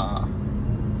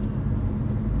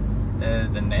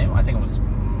 the name, I think it was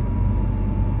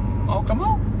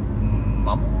Mokomo?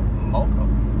 Moko?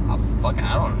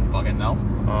 I don't fucking know.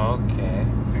 Okay.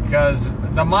 Because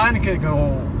the mind could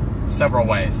go several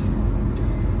ways.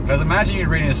 Because imagine you're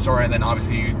reading a story and then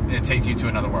obviously it takes you to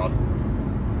another world.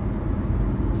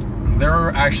 There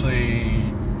are actually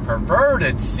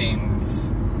perverted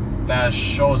scenes that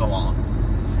shows along.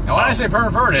 And when I say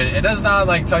perverted, it does not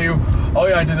like tell you, oh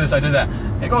yeah, I did this, I did that.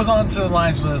 It goes on to the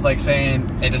lines with like saying,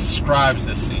 it describes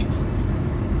the scene.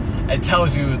 It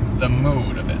tells you the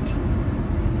mood of it.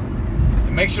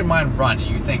 It makes your mind run and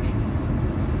you think,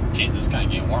 Jesus, it's kind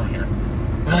of getting warm here.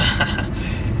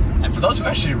 And for those who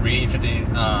actually read 50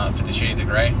 Shades of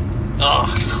Grey,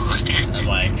 I'm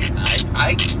like,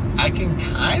 I can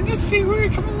kind of see where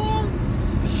you're coming along.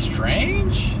 It's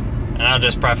strange. And I'll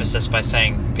just preface this by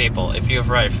saying, people, if you've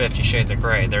read 50 Shades of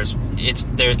Grey,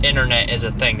 the internet is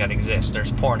a thing that exists.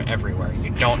 There's porn everywhere.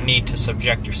 You don't need to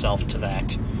subject yourself to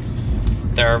that.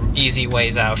 There are easy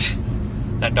ways out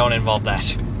that don't involve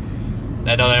that.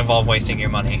 That don't involve wasting your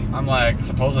money. I'm like,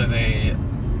 supposedly they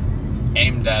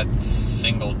aimed at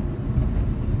single,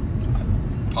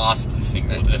 possibly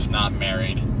single, if not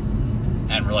married,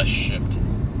 and relationship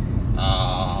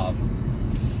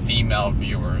female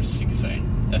viewers, you could say,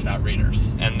 if not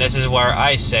readers. And this is where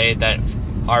I say that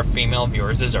our female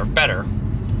viewers deserve better.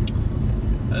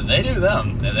 They do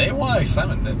them. If they want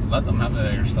excitement, let them have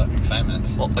their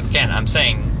excitement. Well, again,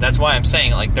 that's why I'm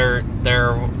saying, like, there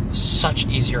are such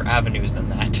easier avenues than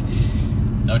that.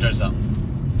 No judge them.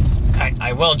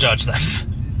 I will judge them.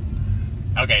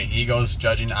 Okay, he goes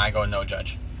judging, I go no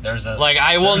judge.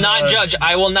 I will not judge.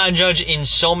 I will not judge in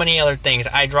so many other things.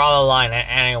 I draw the line at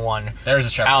anyone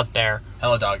out there.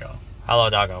 Hello, Doggo. Hello,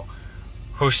 Doggo.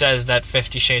 Who says that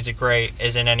 50 Shades of Grey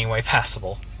is in any way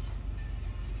passable?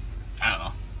 I don't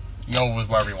know. Go with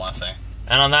whatever you want to say.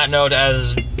 And on that note,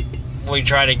 as we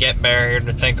try to get Barry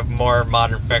to think of more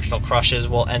modern fictional crushes,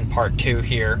 we'll end part 2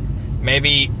 here.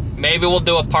 Maybe we'll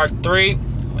do a part 3.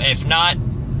 If not,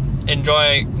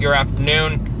 enjoy your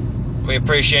afternoon. We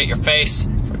appreciate your face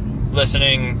for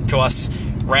listening to us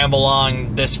ramble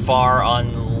on this far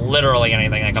on literally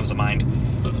anything that comes to mind.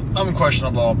 I'm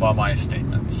questionable about my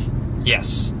statements.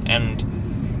 Yes, and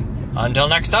until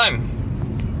next time.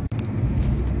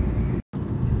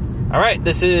 Alright,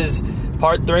 this is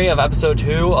part 3 of episode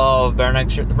 2 of Bear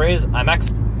Next Shoot the Breeze. I'm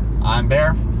X. I'm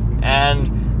Bear.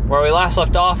 And where we last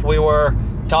left off, we were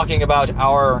talking about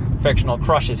our fictional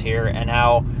crushes here, and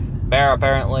how Bear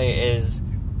apparently is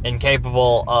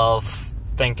incapable of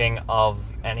thinking of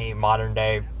any modern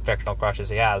day fictional crushes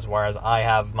he has, whereas I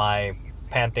have my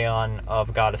pantheon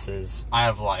of goddesses. I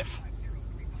have life.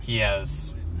 He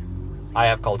has... I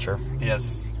have culture.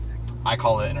 Yes. I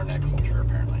call it internet culture,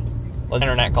 apparently. Well,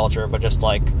 internet culture, but just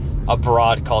like a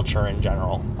broad culture in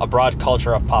general. A broad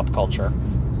culture of pop culture.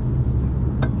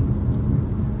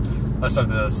 Let's start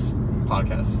this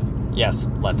podcast. Yes,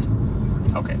 let's.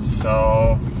 Okay,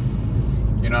 so...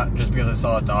 just because I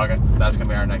saw a dog, that's going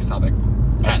to be our next topic.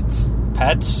 Pets.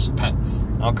 Pets? Pets.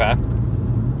 Okay.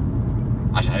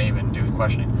 Actually, I didn't even do the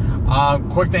questioning.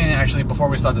 Quick thing, actually, before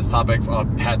we start this topic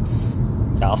of pets.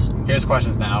 Yes. Here's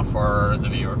questions now for the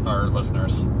viewer or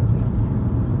listeners.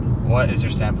 What is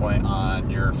your standpoint on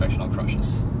your fictional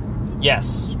crushes?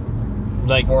 Yes.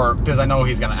 Because I know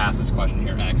he's going to ask this question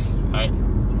here, X, right?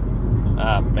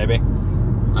 Maybe.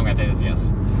 I'm going to take this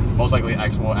yes. Most likely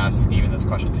X will ask even this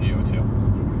question to you, too.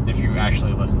 If you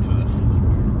actually listen to this.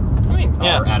 I mean,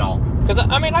 yeah. Or at all. Because,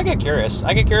 I mean, I get curious.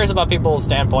 I get curious about people's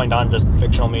standpoint on just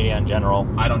fictional media in general.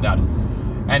 I don't doubt it.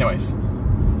 Anyways,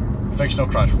 fictional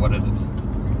crush, what is it?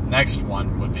 Next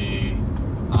one would be,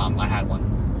 I had one.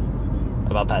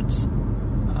 About pets.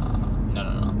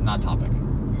 No, not topic.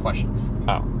 Questions.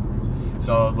 Oh.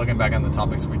 So, looking back on the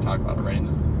topics we talked about already in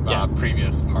the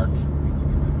previous part,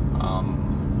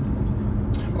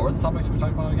 what were the topics we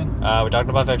talked about again? We talked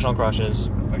about fictional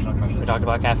crushes. Fictional crushes. We talked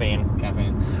about caffeine.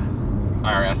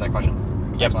 I already asked that question.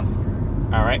 Yep. Next one.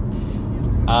 All right.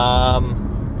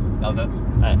 That was it?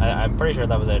 I'm pretty sure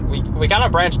that was it. We kind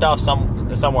of branched off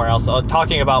somewhere else,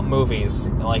 talking about movies,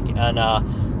 like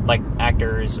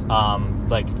actors,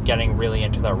 like getting really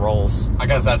into their roles. I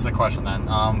guess that's the question then.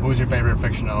 Who's your favorite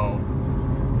fictional?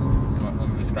 Let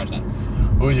me scratch that.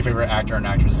 Who's your favorite actor and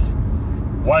actress?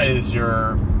 What is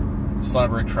your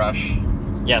celebrity crush?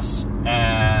 Yes.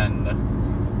 And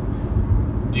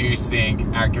do you think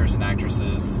actors and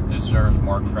actresses deserve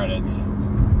more credit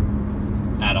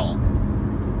at all?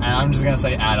 And I'm just gonna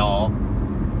say at all,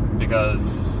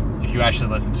 because if you actually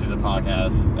listen to the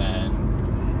podcast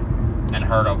and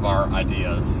heard of our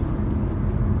ideas,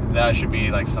 that should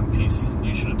be like some piece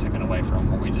you should have taken away from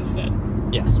what we just said.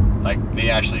 Yes. Like, they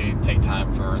actually take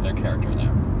time for their character there.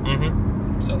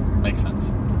 Mm-hmm. So, makes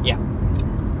sense. Yeah.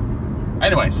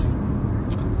 Anyways,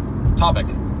 topic,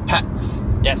 pets.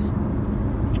 Yes.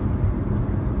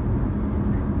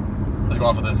 Let's go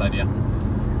off of this idea.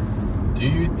 Do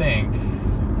you think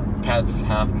pets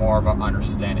have more of an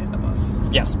understanding of us?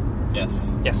 Yes.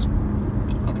 Yes. Yes.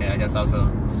 Okay, I guess that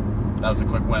was a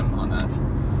quick whim on that.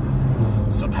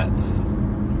 So, pets.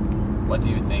 What do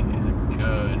you think is a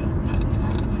good pet to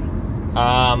have?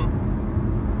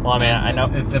 Well, I mean, I know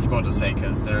it's difficult to say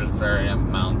because there's very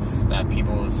amounts that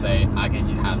people will say, I can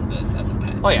have this as a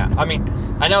pet. Oh yeah, I mean,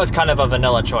 I know it's kind of a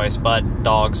vanilla choice, but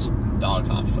dogs. Dogs,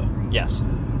 obviously. Yes.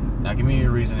 Now, give me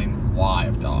your reasoning why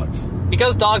of dogs.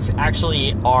 Because dogs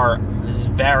actually are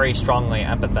very strongly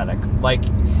empathetic. Like,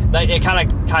 it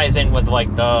kind of ties in with,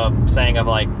 like, the saying of,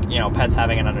 like, you know, pets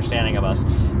having an understanding of us.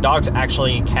 Dogs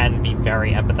actually can be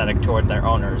very empathetic toward their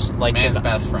owners. Like, man's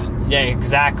best friend. Yeah,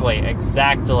 exactly.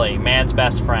 Man's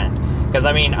best friend. Because,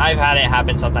 I mean, I've had it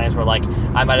happen sometimes where, like,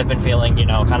 I might have been feeling, you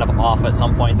know, kind of off at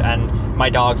some points, and my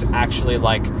dogs actually,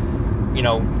 like, you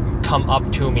know, come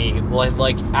up to me with,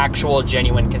 like, actual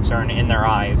genuine concern in their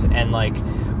eyes and, like,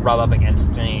 rub up against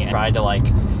me and try to, like...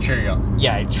 cheer you up.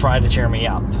 Yeah, try to cheer me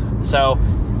up. So...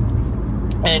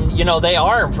 And, you know, they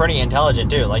are pretty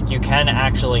intelligent, too. Like, you can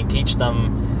actually teach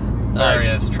them...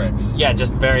 various tricks. Yeah,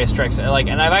 just various tricks. Like,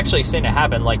 and I've actually seen it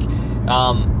happen. Like,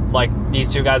 these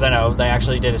two guys I know, they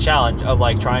actually did a challenge of,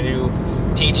 like, trying to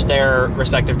teach their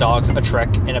respective dogs a trick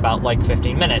in about, like,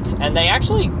 15 minutes. And they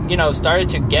actually, you know, started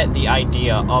to get the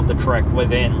idea of the trick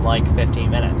within, like, 15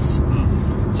 minutes.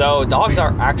 So, dogs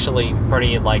are actually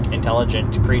pretty, like,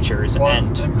 intelligent creatures. Well,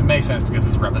 and it makes sense because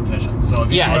it's repetition. So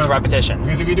if you it's repetition.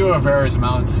 Because if you do a various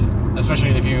amounts, especially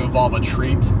if you involve a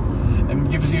treat,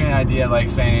 it gives you an idea, like,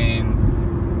 saying...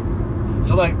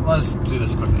 So, like, let's do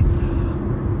this quickly.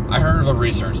 I heard of a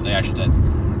research they actually did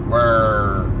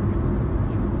where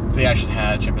they actually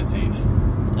had chimpanzees,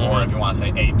 or if you want to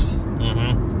say apes.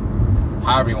 Mm-hmm.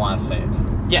 However you want to say it.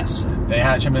 Yes. They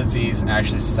had chimpanzees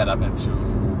actually set up into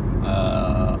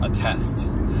a test.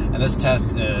 And this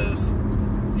test is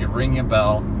you ring a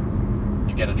bell,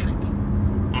 you get a treat.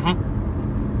 Mm-hmm.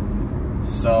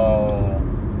 So,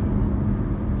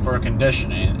 for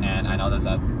conditioning, and I know that's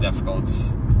not difficult,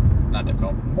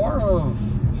 more of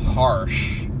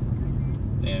harsh,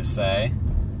 they say,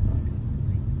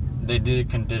 they did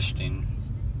conditioning.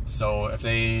 So if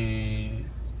they,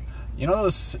 you know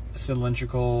those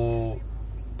cylindrical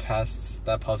tests,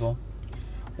 that puzzle,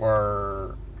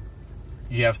 where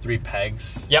you have 3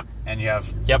 pegs, Yep. and you have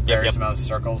various amounts of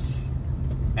circles,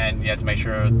 and you have to make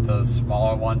sure the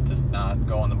smaller one does not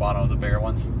go on the bottom of the bigger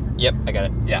ones. Yep, I got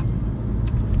it. Yeah.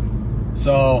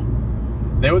 So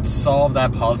they would solve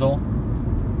that puzzle,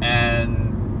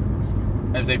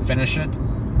 and if they finish it,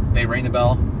 they ring the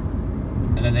bell,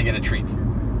 and then they get a treat.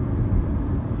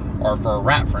 Or for a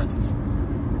rat, for instance,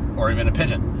 or even a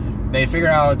pigeon, they figure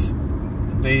out,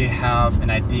 they have an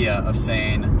idea of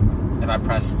saying, if I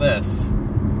press this,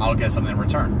 I'll get something in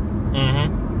return.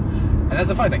 Mm-hmm. And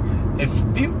that's a funny thing. If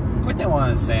people, quick thing I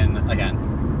want to say in,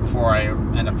 before I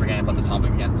end up forgetting about the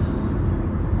topic again.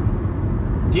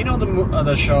 Do you know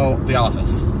the show The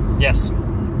Office? Yes.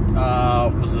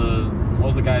 What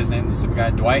was the guy's name? The stupid guy,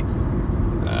 Dwight?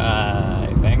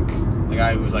 I think. The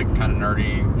guy who was like kind of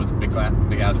nerdy with big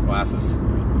ass glasses.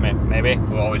 Maybe.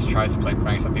 Who always tries to play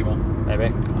pranks on people.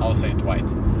 Maybe. I'll say Dwight.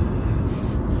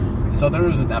 So there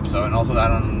was an episode, and also I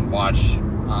don't watch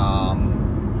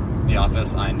The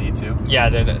Office. I need to. Yeah, I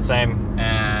did it. Same.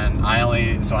 And I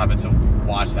only so happened to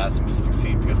watch that specific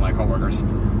scene because of my coworkers.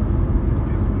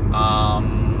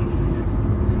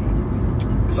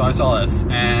 So I saw this,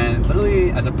 and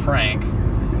literally as a prank,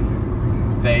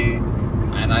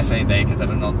 and I say they because I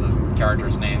don't know the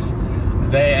characters' names,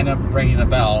 they end up ringing a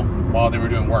bell while they were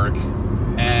doing work,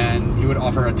 and he would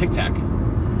offer a Tic Tac.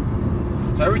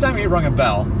 So every time he rung a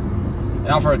bell and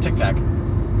offered a Tic Tac,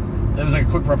 it was like a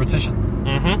quick repetition.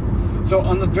 Mm-hmm. So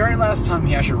on the very last time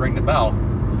he actually rang the bell,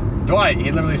 Dwight,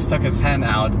 he literally stuck his hand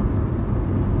out.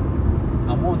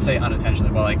 I won't say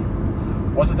unintentionally, but like,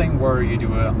 what's the thing where you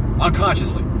do it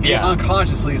unconsciously? He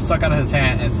unconsciously stuck out his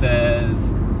hand and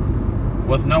says,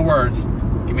 with no words,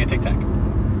 give me a Tic Tac.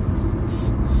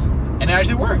 And it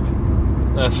actually worked.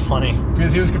 That's funny.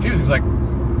 Because he was confused. He was like,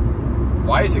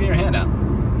 why are you sticking your hand out?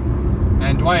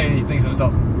 And Dwight, he thinks to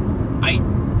himself, I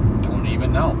don't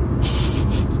even know.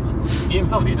 He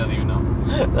himself, he doesn't even know.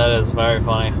 That is very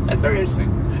funny. That's very interesting.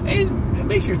 And it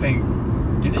makes you think,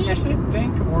 did they actually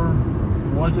think, or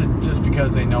was it just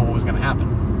because they know what was going to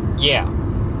happen? Yeah.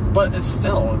 But it's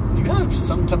still, you have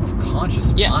some type of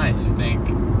conscious mind to think,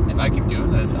 if I keep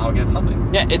doing this, I'll get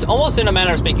something. Yeah, it's almost in a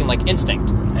manner of speaking like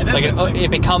instinct. It is like instinct.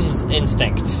 It becomes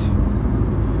instinct.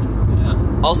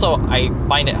 Yeah. Also, I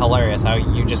find it hilarious how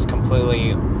you just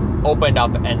completely opened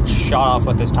up and shot off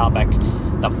with this topic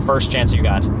the first chance you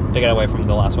got to get away from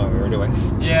the last one we were doing.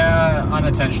 Yeah,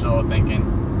 unintentional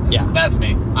thinking. Yeah. That's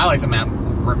me. I like to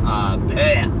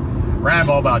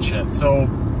ramble about shit. So,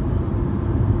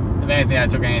 if anything, I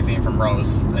took anything from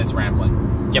Rose, it's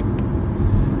rambling. Yep.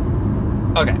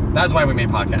 Okay. That's why we made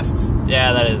podcasts.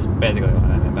 Yeah, that is basically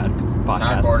why I made bad podcasts.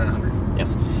 Tired, bored, and hungry.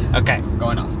 Yes. Okay.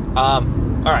 Going off.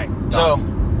 All right. Dogs. So,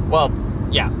 well,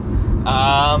 yeah.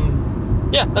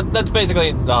 Yeah, that's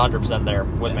basically the 100% there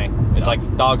with me. It's Dogs.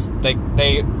 like dogs, they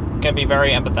can be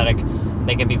very empathetic.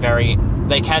 They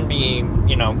can be,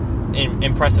 you know,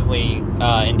 impressively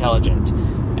intelligent.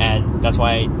 And that's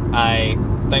why I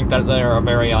think that they're a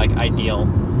very, like, ideal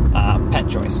pet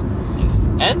choice. Yes.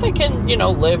 And they can, you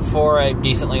know, live for a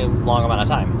decently long amount of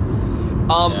time.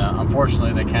 Yeah,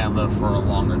 unfortunately, they can't live for a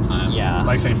longer time. Yeah.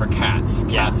 Like, say, for cats.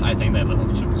 Cats, Yeah. I think they live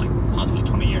up to, like, possibly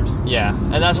 20 years. Yeah,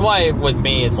 and that's why with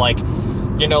me, it's like,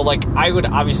 you know, like, I would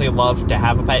obviously love to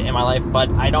have a pet in my life, but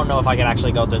I don't know if I could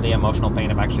actually go through the emotional pain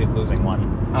of actually losing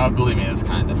one. Believe me, it's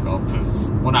kind of difficult. Because,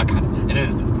 well, not kind of. It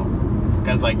is difficult.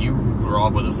 Because, like, you grow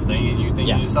up with this thing, and you think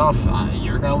to yourself,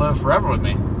 you're going to live forever with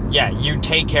me. Yeah, you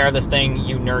take care of this thing,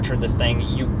 you nurture this thing,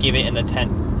 you give it an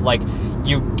intent, like,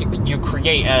 you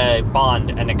create a bond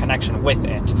and a connection with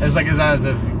it. It's as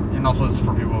if, and also it's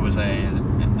for people who say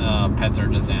pets are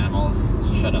just animals.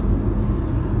 Shut up.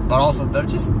 But also, they're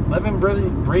just living,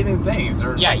 breathing things.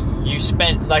 They're You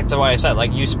spend, like the way I said,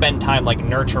 like, you spend time, like,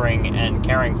 nurturing and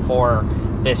caring for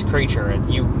this creature.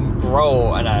 You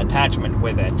grow an attachment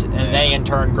with it, and they in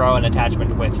turn grow an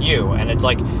attachment with you. And it's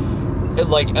like,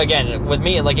 again, with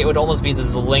me, like, it would almost be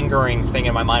this lingering thing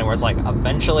in my mind where it's like,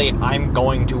 eventually I'm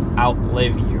going to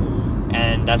outlive you.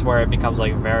 And that's where it becomes,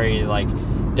 like, very, like,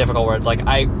 difficult, where it's like,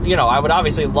 I would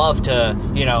obviously love to,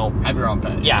 you know, have your own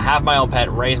pet. Yeah, have my own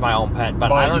pet, raise my own pet, but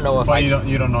I don't know if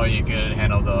you don't know you could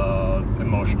handle the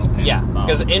emotional pain. Yeah,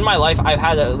 because in my life, I've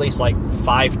had at least, like,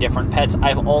 5 different pets.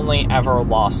 I've only ever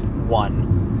lost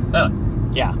one.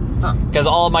 Really? Yeah. Because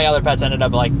all of my other pets ended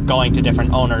up, like, going to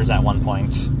different owners at one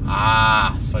point.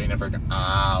 So you never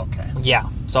okay. Yeah.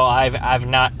 So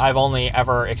I've only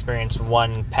ever experienced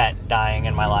one pet dying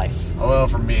in my life. Oh, well,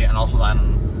 for me, and also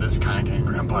this is kind of getting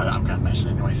grim, but I'm gonna mention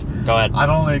it anyways. Go ahead.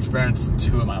 I've only experienced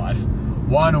 2 in my life.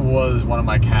 One was one of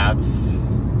my cats,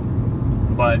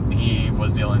 but he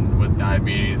was dealing with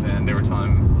diabetes, and they were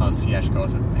telling us he had to go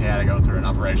through an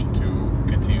operation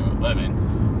to continue living,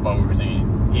 but we were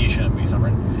thinking he shouldn't be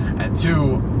suffering. And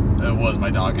 2, it was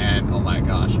my dog, and oh my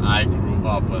gosh, I grew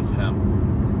up with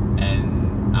him,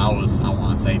 and I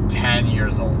want to say 10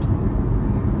 years old,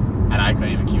 and I couldn't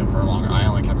even keep him for longer. I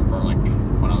only kept him for, like,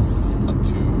 when I was up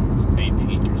to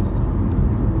 18 years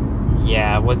old.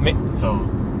 Yeah, with me. So,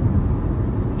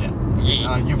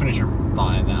 yeah. You finish your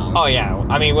thought now. Oh yeah,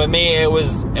 I mean, with me, it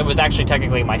was actually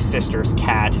technically my sister's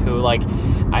cat who, like,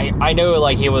 I knew,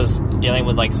 like, he was dealing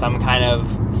with, like, some kind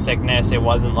of sickness. It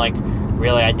wasn't, like,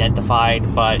 really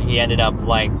identified, but he ended up,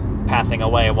 like, passing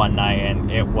away one night,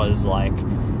 and it was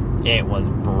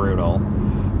brutal.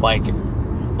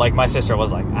 Like my sister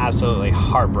was, like, absolutely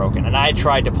heartbroken, and I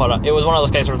tried to put on, it was one of those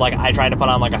cases where, like, I tried to put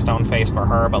on, like, a stone face for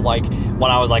her, but, like,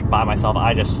 when I was, like, by myself,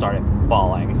 I just started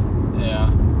bawling. Yeah,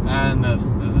 and this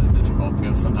is difficult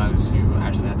because sometimes you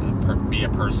actually have to be a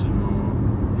person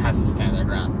who has to stand their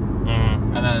ground.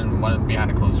 Mm-hmm. And then when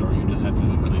behind a closed door, you just have to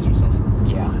release yourself.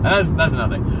 Yeah. And that's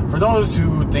another thing. For those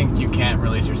who think you can't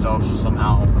release yourself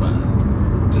somehow,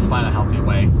 just find a healthy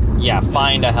way. Yeah,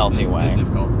 find a healthy way. It's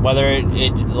difficult. Whether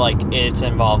it's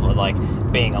involved with like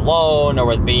being alone or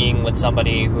with being with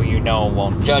somebody who you know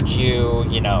won't judge you,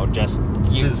 just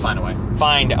find a way.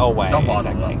 Find a way. Don't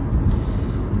bother exactly.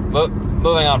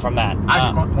 Moving on from that.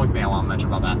 Actually, one thing I want to mention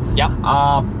about that. Yeah.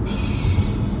 What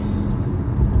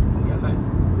was I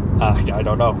going to say? I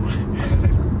don't know. I was going to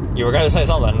say something. You were going to say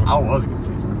something. I was going to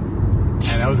say something. And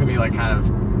that was going to be like kind of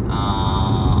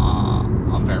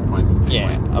a fair point to take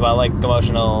away. About like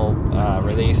emotional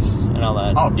release and all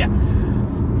that. Oh, yeah.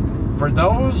 For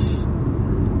those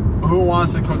who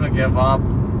wants to quickly give up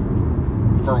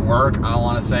for work, I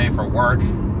want to say for work,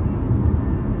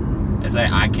 is say,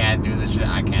 I can't do this shit,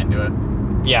 I can't do it.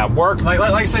 Yeah, work.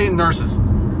 Like say nurses.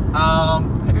 Have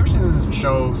you ever seen the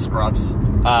show Scrubs?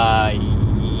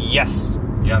 Yes.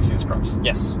 You have seen Scrubs?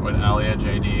 Yes. With Elliot,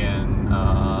 JD, and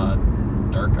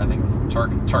Dirk, I think.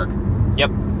 Turk.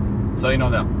 Yep. So you know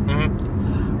them.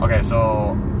 Mm-hmm. Okay,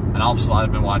 so and also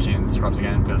I've been watching Scrubs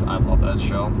again because I love that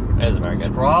show. It is very good.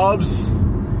 Scrubs.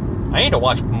 I need to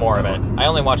watch more of it. I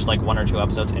only watched like 1 or 2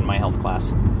 episodes in my health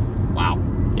class. Wow.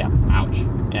 Yeah. Ouch.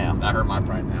 Yeah. That hurt my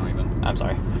pride now even. I'm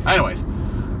sorry. Anyways.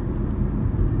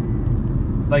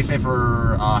 Like say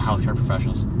for healthcare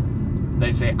professionals.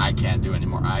 They say, I can't do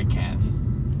anymore. I can't.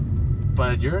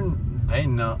 But they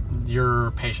know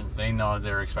your patients. They know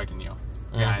they're expecting you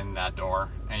behind that door,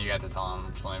 and you have to tell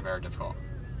them something very difficult.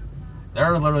 There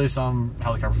are literally some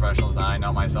healthcare professionals that I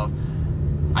know myself.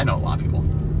 I know a lot of people.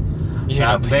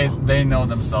 Yeah. They know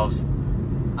themselves.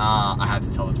 I had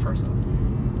to tell this person,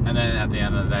 and then at the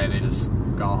end of the day, they just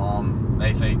go home.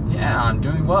 They say, "Yeah, I'm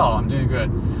doing well. I'm doing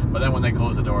good," but then when they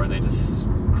close the door, they just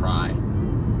cry.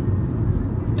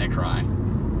 They cry.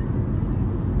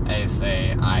 They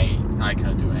say, I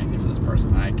couldn't do anything for this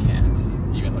person. I can't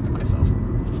even look at myself.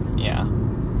 Yeah.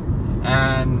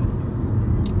 And,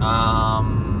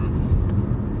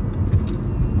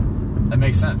 that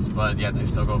makes sense, but yet they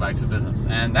still go back to business.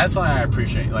 And that's something I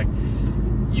appreciate. Like,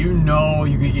 you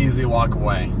can easily walk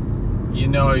away. You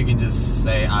can just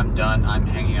say, I'm done, I'm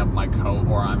hanging up my coat,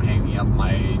 or I'm hanging up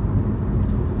my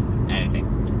anything.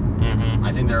 Mm-hmm.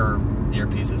 I think they're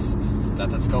earpieces,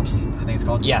 stethoscopes, I think it's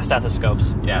called. Yeah,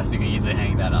 stethoscopes. Yeah, so you can easily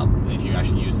hang that up if you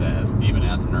actually use that even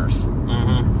as a nurse.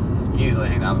 Mm-hmm. You can easily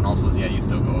hang that up, and also, you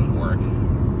still go to work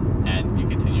and you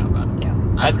continue about it. Yeah,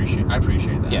 I appreciate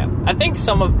that. Yeah, I think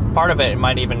part of it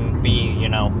might even be,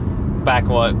 back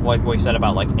what we said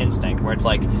about like instinct, where it's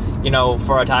like,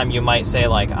 for a time you might say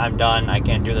like, I'm done, I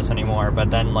can't do this anymore,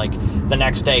 but then like the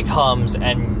next day comes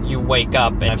and you wake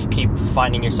up and keep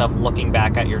finding yourself looking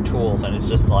back at your tools, and it's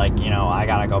just like, I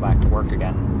gotta go back to work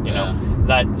again.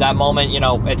 That moment,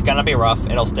 it's gonna be rough.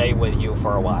 It'll stay with you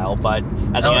for a while, but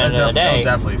at the end of the day,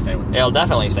 it'll definitely stay with you. It'll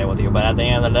definitely stay with you, but at the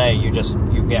end of the day, you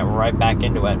get right back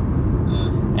into it.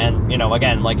 And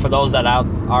again, like for those that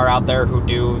are out there who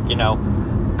do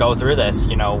go through this,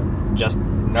 just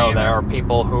know there are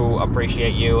people who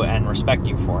appreciate you and respect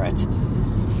you for it.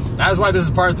 That's why this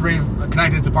is part 3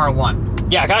 connected to part 1.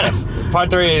 Yeah, kind of. Part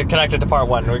 3 connected to part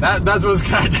 1. That's what's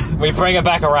connected. We bring it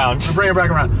back around.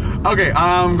 Okay,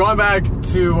 going back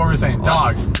to what we were saying.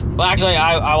 Dogs. Well, actually,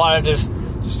 I want to just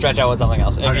stretch out with something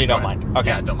else, if you don't mind. Okay.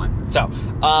 Yeah, don't mind. So,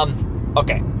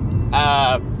 okay.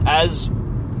 As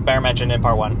Bear mentioned in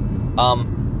part 1,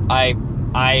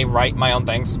 I write my own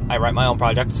things. I write my own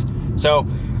projects. So,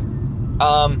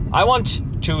 I want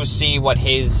to see what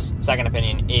his second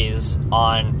opinion is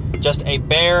on just a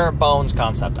bare bones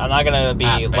concept. I'm not gonna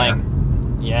be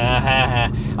laying. Yeah,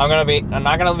 I'm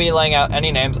not gonna be laying out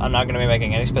any names. I'm not gonna be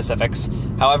making any specifics.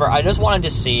 However, I just wanted to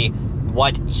see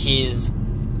what his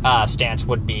stance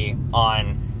would be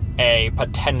on a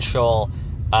potential,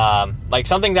 like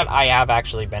something that I have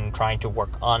actually been trying to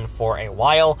work on for a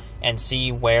while, and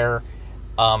see where,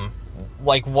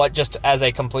 like what just as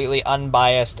a completely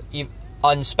unbiased,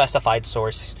 unspecified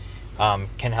source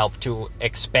can help to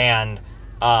expand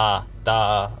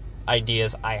the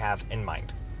ideas I have in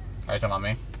mind. Are you talking about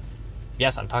me?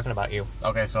 Yes, I'm talking about you.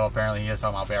 Okay, so apparently he is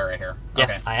talking about Bear right here.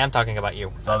 Yes, okay. I am talking about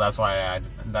you. So that's why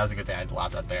that's a good thing I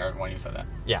laughed at Bear when you said that.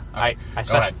 Yeah, okay.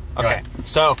 Go ahead. Okay,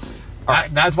 so...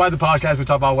 Right. That's why the podcast, we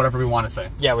talk about whatever we want to say.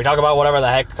 Yeah, we talk about whatever the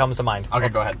heck comes to mind. Okay,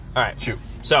 go ahead. All right. Shoot.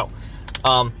 So,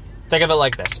 think of it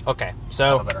like this. Okay,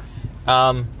 so... Better.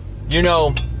 You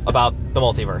know about the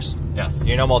multiverse. Yes.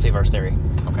 You know multiverse theory.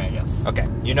 Okay, yes. Okay,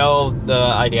 you know the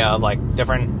idea of, like,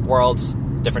 different worlds,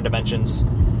 different dimensions.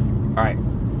 All right.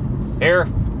 Here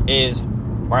is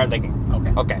where I'm thinking.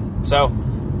 Okay. Okay, so,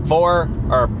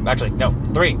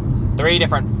 three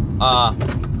different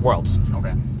worlds.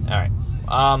 Okay. All right.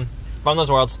 From those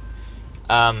worlds,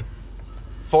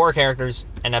 4 characters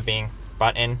end up being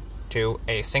brought in to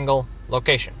a single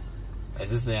location. Is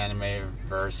this the anime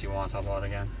verse you want to talk about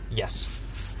again? Yes.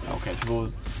 Okay,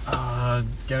 people,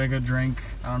 get a good drink.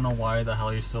 I don't know why the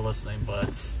hell you're still listening,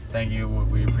 but thank you.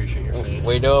 We appreciate your face.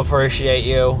 We do appreciate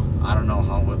you. I don't know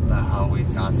what the hell we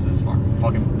got this far.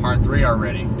 Fucking part 3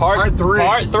 already. Part 3.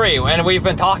 Part 3, and we've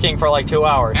been talking for like 2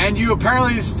 hours. And you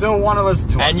apparently still want to listen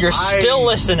to us. And you're still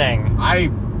listening.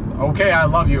 Okay, I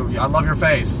love you. I love your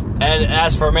face. And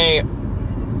as for me,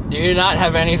 do you not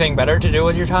have anything better to do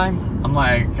with your time?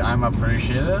 I'm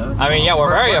appreciative. I mean, yeah, we're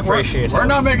very appreciative. We're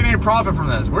not making any profit from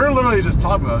this. We're literally just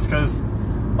talking about this because,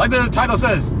 like the title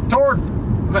says,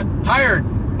 tired,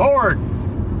 bored,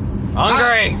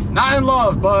 hungry. Not in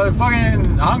love, but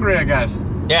fucking hungry, I guess.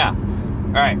 Yeah.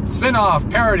 All right. Spin-off,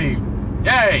 parody.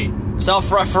 Yay.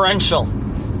 Self-referential.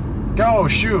 Go,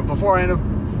 shoot, before I end up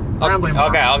rambling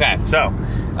more. Okay. So,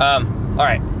 all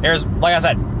right. Here's, like I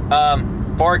said,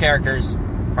 4 characters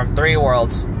from 3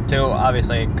 worlds. 2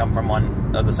 obviously come from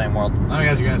one of the same world. Let me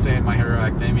guess, you're going to say My Hero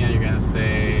Academia, you're going to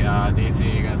say DC,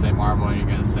 you're going to say Marvel, and you're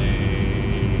going to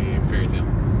say Fairy Tail.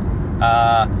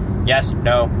 Yes,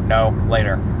 no,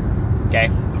 later. Okay?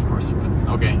 Of course you would.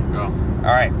 Okay, go.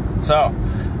 Alright, so,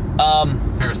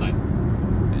 Parasite.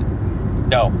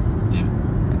 No. Damn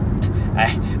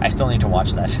it. I still need to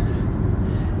watch that.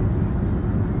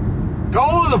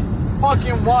 Go to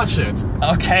fucking watch it.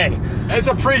 Okay. It's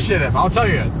appreciative, I'll tell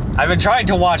you it. I've been trying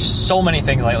to watch so many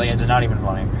things lately, it's not even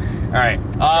funny. Alright.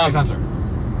 Hunter.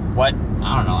 What?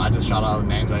 I don't know, I just shot out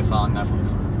names I saw on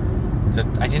Netflix.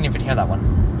 I didn't even hear that one.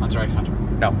 Hunter x Hunter.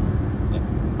 No. Yeah.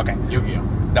 Okay. Yu-Gi-Oh.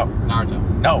 No. Naruto.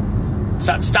 No.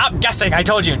 Stop guessing, I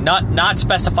told you, not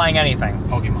specifying anything.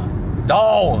 Pokemon.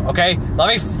 No, okay? Let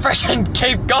me freaking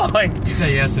keep going. You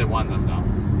say yes to one of them, though.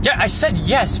 Yeah, I said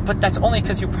yes, but that's only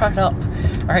because you brought it up.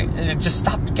 Alright, just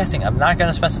stop guessing. I'm not going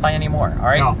to specify anymore,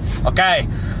 alright? No. Okay,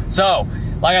 so,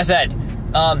 like I said,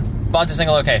 bought to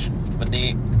single location.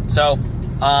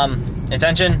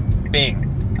 Intention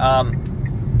being,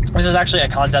 this is actually a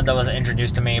concept that was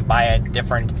introduced to me by a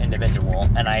different individual,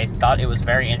 and I thought it was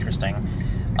very interesting.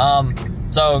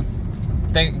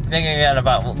 Thinking again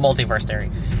about multiverse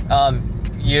theory.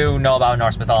 You know about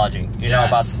Norse mythology. You know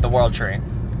about the World Tree.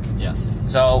 Yes.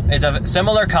 So, it's a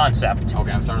similar concept.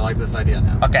 Okay, I'm starting to like this idea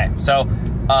now. Okay, so,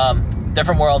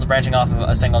 different worlds branching off of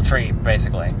a single tree,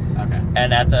 basically. Okay.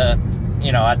 And at the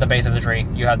base of the tree,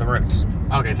 you have the roots.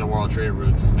 Okay, so World Tree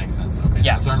roots makes sense. Okay.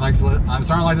 Yeah. I'm starting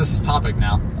to like this topic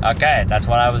now. Okay, that's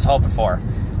what I was hoping for.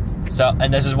 So,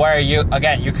 and this is where you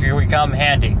can become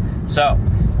handy. So,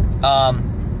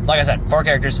 like I said, 4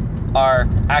 characters are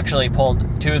actually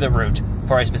pulled to the root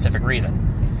for a specific reason.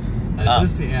 Is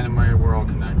this the anime world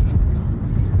connected?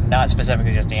 Not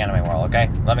specifically just the anime world, okay?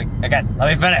 Let me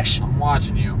finish. I'm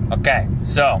watching you. Okay,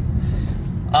 so,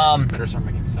 Better start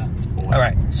making sense, boy.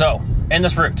 alright, so, in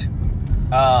this root,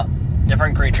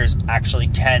 different creatures actually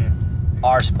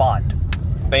are spawned.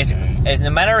 Basically, in a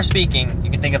manner of speaking,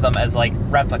 you can think of them as like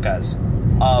replicas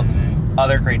of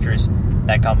other creatures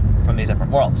that come from these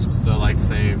different worlds. So, like,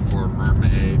 say for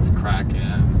mermaids,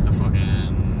 kraken, the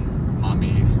fucking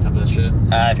mummies, type of shit.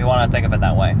 If you want to think of it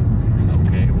that way.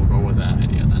 Okay, we'll go with that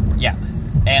idea then. Yeah,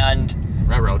 and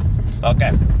Railroad.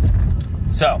 okay,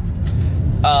 so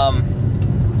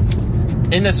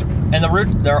in the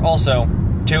root, there are also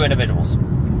 2 individuals,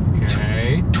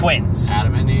 Okay. twins.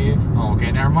 Adam and Eve. Oh,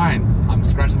 okay, never mind. I'm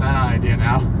scratching that idea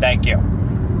now. Thank you.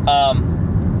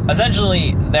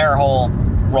 Essentially, their whole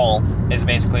role is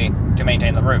basically to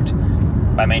maintain the root.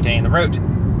 By maintaining the root,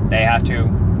 they have to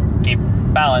keep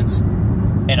balance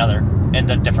in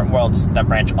the different worlds that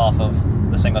branch off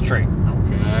of the single tree.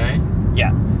 Okay.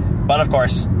 Yeah. But of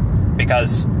course,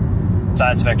 because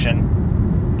science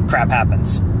fiction crap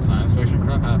happens. Science fiction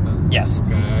crap happens. Yes.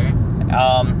 Okay.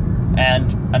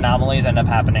 And anomalies end up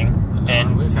happening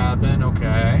Anomalies happen,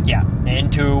 okay. in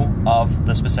 2 of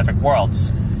the specific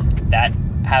worlds that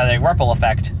have a ripple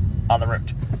effect on the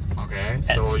root. Okay,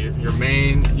 so your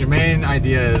main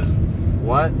idea is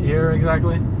what here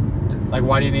exactly? Like,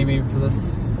 why do you need me for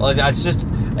this? Well,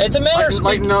 it's a manner of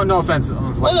speaking. No offense.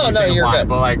 Like, no, you're why, good.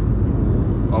 But like,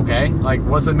 okay, like,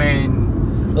 what's the main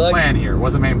plan here?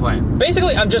 What's the main plan?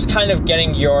 Basically, I'm just kind of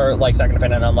getting your second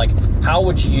opinion on how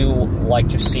would you like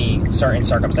to see certain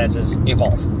circumstances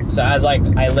evolve. So as I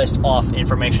list off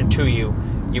information to you,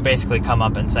 you basically come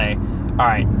up and say, all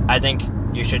right, I think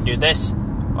you should do this,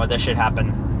 or this should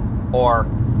happen, or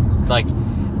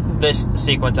this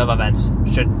sequence of events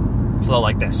should flow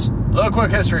like this. little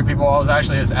quick history, people. I was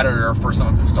actually his editor for some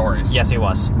of his stories. Yes, he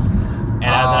was. And it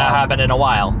hasn't happened in a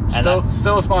while. And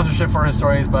still a sponsorship for his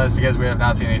stories, but it's because we have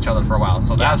not seen each other for a while.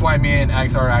 So that's why me and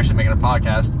X are actually making a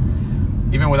podcast,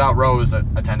 even without Rose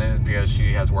attending, because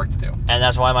she has work to do. And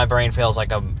that's why my brain feels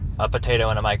like a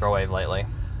potato in a microwave lately.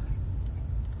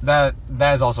 That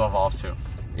has also evolved too.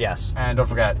 Yes. And don't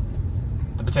forget,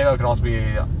 the potato can also be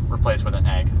replaced with an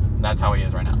egg. That's how he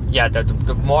is right now. Yeah,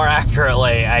 the more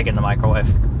accurately, egg in the microwave.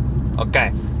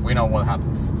 Okay. We know what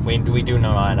happens. We do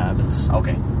know what happens.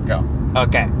 Okay, go.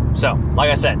 Okay, so, like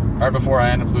I said... Right before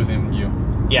I end up losing you.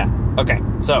 Yeah, okay.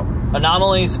 So,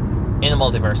 anomalies in the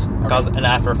multiverse cause an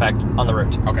after effect on the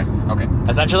root. Okay.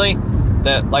 Essentially,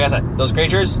 like I said, those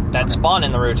creatures that spawn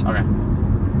in the root... Okay.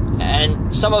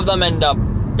 And some of them end up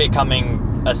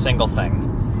becoming a single thing.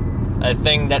 A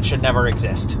thing that should never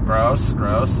exist. Gross.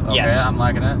 Okay, Yes. I'm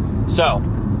liking it. So,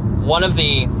 one of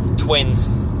the twins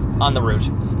on the root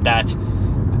that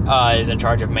is in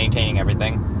charge of maintaining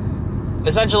everything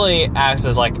essentially acts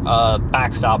as like a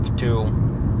backstop to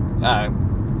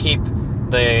keep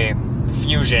the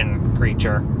fusion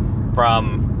creature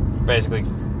from basically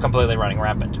completely running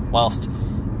rampant, whilst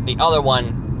the other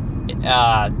one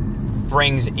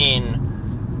brings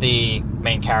in the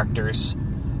main characters,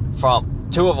 from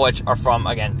two of which are from,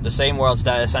 again, the same worlds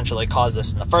that essentially caused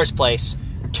this in the first place,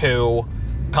 to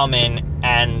come in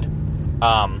and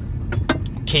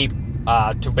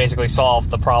to basically solve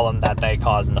the problem that they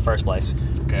caused in the first place.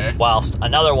 Okay. Whilst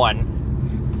another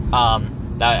one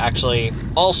that actually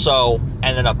also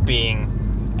ended up being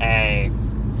ended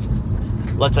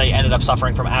up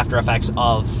suffering from after effects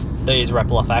of these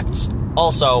ripple effects,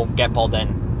 also get pulled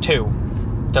in too,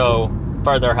 to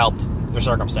further help the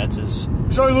circumstances.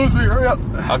 You're sorry to lose me, hurry up.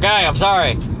 Okay, I'm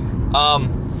sorry.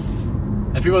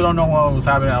 If people don't know what was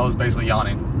happening, I was basically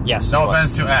yawning. Yes. No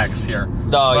offense to X here.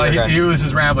 No, but you're good. he was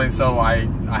just rambling, so I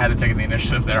had to take the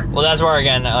initiative there. Well, that's where,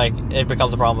 again, like, it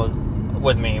becomes a problem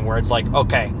with me, where it's like,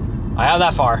 okay, I have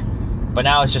that far, but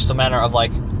now it's just a matter of,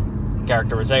 like,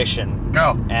 characterization.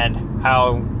 Go. And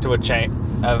how to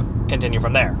continue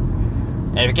from there.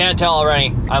 And if you can't tell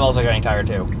already, I'm also getting tired,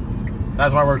 too.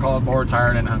 That's why we're called bored,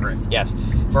 tired, and hungry. Yes.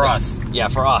 For us. Yeah,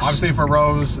 for us. Obviously, for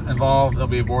Rose involved, they'll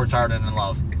be bored, tired, and in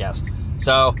love. Yes.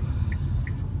 So,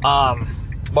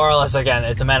 more or less, again,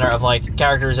 it's a matter of, like,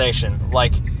 characterization.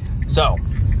 Like, so,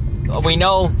 we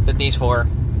know that these four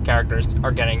characters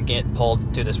are get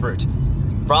pulled to this route.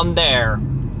 From there,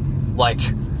 like,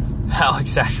 how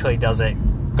exactly does it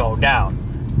go down?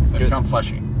 They become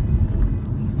fleshy.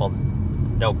 Well,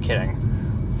 no kidding.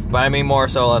 But I mean more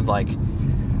so of, like,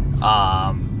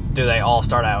 do they all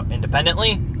start out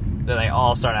independently? Do they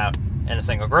all start out in a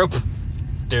single group?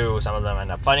 Do some of them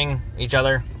end up fighting each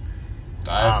other?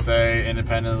 I say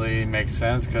independently makes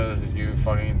sense because you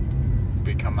fucking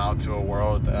come out to a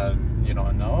world that you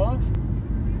don't know of.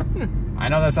 I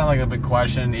know that sounds like a big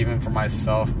question, even for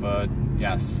myself, but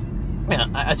yes. Yeah,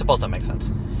 I suppose that makes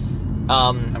sense.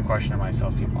 I'm questioning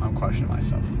myself, people. I'm questioning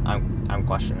myself. I'm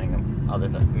questioning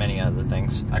many other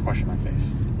things. I question my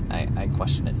face. I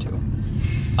question it too.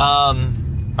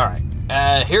 Alright.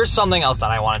 Here's something else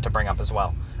that I wanted to bring up as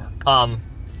well.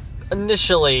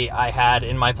 Initially, I had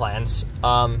in my plans,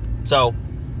 the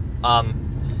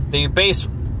base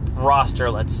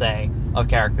roster, let's say, of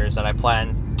characters that I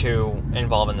plan to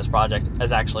involve in this project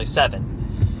is actually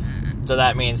 7. So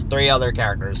that means 3 other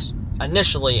characters.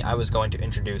 Initially, I was going to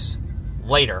introduce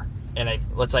later in a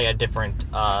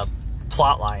different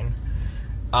plot line.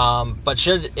 But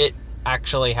should it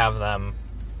actually have them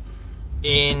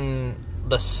in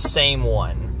the same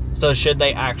one? So should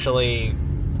they actually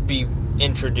be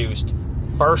introduced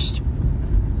first,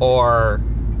 or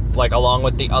like along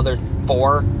with the other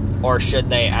 4, or should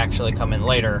they actually come in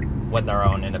later with their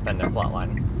own independent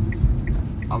plotline?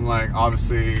 I'm like,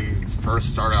 obviously, first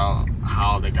start out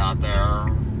how they got there,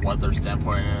 what their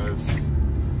standpoint is,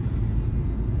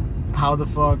 how the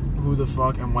fuck, who the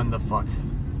fuck, and when the fuck.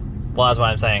 Well, that's what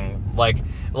I'm saying. Like,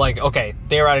 okay,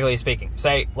 theoretically speaking,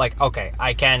 say, like, okay,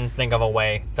 I can think of a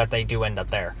way that they do end up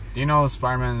there. Do you know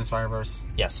Spider-Man and the Spider-Verse?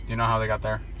 Yes. Do you know how they got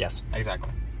there? Yes. Exactly.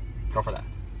 Go for that.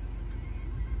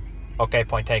 Okay,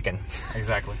 point taken.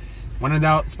 Exactly. When in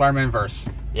doubt, Spider-Man verse.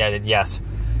 Yeah, yes.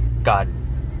 God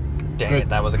dang it,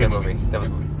 that was a good movie. That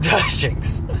was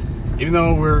Jinx. Even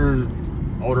though we're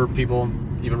older people,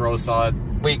 even Rose saw it.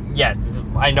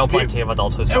 I know plenty of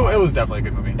adults who saw it. It was definitely a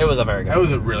good movie. It was a very good movie. It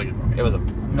was a really good movie. It was a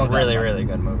really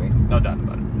good movie. No doubt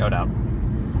about it. No doubt.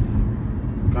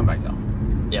 Come back though.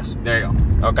 Yes. There you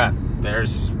go. Okay.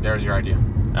 There's your idea.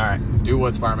 Alright. Do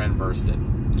what Spider-Man verse did.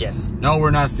 Yes. No,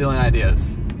 we're not stealing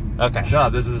ideas. Okay. Shut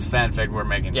up. This is fanfic we're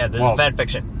making. Yeah, this is fan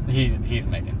fiction. he's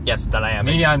making. Yes, that I am.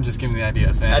 Me, I'm just giving the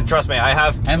ideas. And trust me, I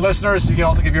have. And listeners, you can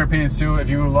also give your opinions too if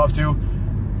you would love to.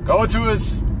 Go to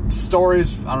his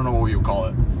stories. I don't know what you would call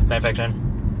it. Fanfiction.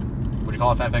 Would you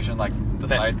call it fanfiction? Like the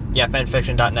site? Yeah,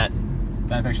 fanfiction.net.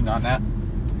 Fanfiction.net.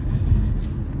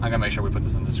 I'm gonna make sure we put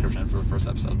this in the description for the first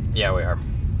episode. Yeah, we are.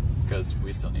 Because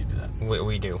we still need to do that.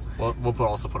 We do. We'll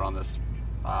also put on this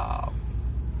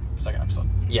second episode.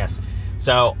 Yes.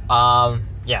 So,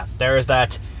 yeah, there is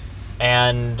that.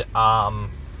 And,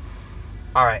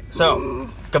 alright. So,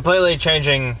 completely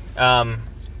changing, well,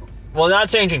 not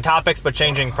changing topics, but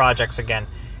changing projects again.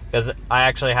 Because I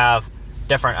actually have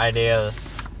different ideas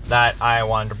that I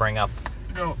wanted to bring up.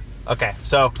 Go. Okay,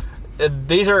 so,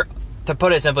 these are, to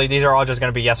put it simply, these are all just going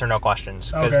to be yes or no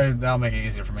questions. Okay, that'll make it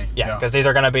easier for me. Yeah, because these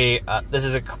are going to be, this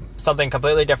is something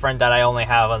completely different that I only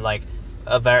have on, like,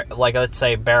 let's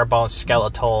say, bare bones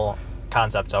skeletal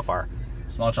concept so far.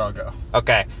 Small child, go.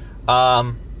 Okay.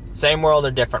 Same world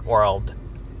or different world?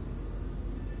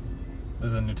 This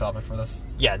is a new topic for this?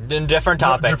 Yeah, different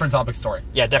topic. Different topic story.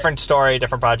 Yeah, different story,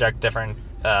 different project, different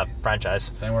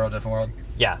franchise. Same world, different world.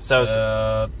 Yeah, so...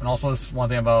 and also this one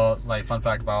thing about, like, fun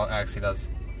fact about X, he does...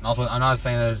 And also, I'm not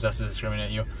saying that it's just to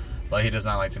discriminate you, but he does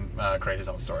not like to create his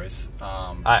own stories.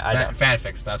 I know.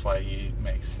 Fanfics, that's what he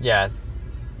makes. Yeah.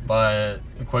 But,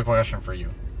 a quick question for you.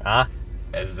 Huh?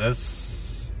 Is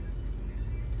this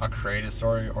a created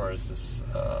story, or is this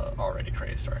already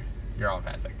created story? Your own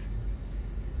fanfic.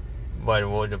 What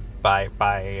would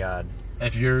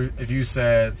If you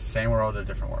said same world or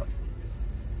different world,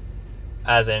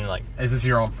 as in, like... is this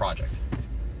your own project?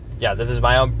 Yeah, this is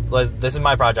my own... This is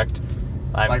my project.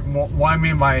 Like, what I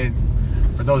mean by...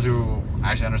 For those who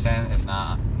actually understand, if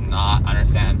not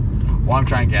understand, what I'm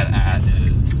trying to get at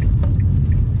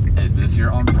is this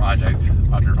your own project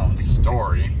of your own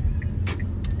story?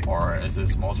 Or is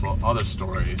this multiple other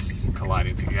stories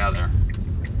colliding together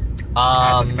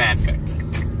as a fanfic?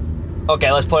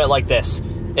 Okay, let's put it like this.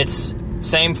 It's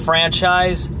same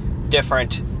franchise,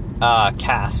 different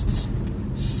casts.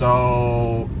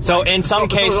 So in some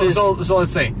cases... So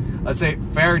let's say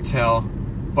Fairy Tail,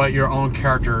 but your own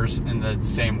characters in the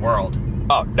same world.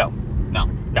 Oh, no. No.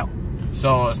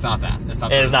 So it's not that.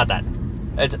 It is not that.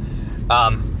 It's...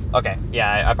 Okay,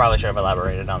 yeah, I probably should have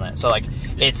elaborated on that. So, like,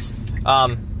 it's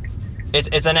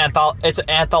an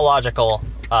anthological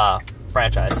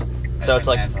franchise. So it's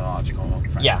like anthological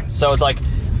franchise. Yeah, so it's like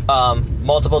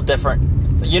multiple different.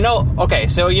 Okay,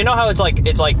 so you know how it's like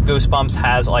Goosebumps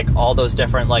has like all those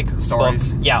different like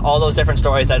stories. books. Yeah, all those different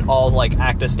stories that all like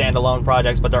act as standalone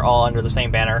projects, but they're all under the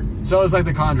same banner. So it's like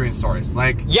the Conjuring stories,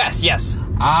 like yes.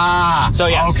 Ah. So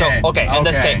yeah, okay. In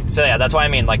this case, so yeah, that's what I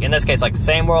mean. Like in this case, like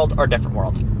same world or different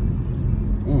world.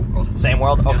 Ooh. Same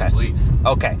world. Okay. Yes, please.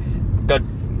 Okay. Good.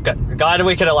 Glad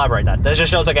we could elaborate that. This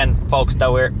just shows again, folks,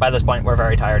 that by this point we're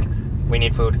very tired. We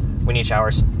need food. We need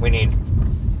showers. We need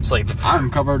sleep. I'm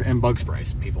covered in bug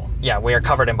sprays, people. Yeah, we are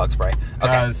covered in bug spray.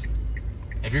 Because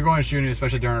if you're going shooting,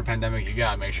 especially during a pandemic, you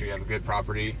gotta make sure you have a good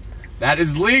property. That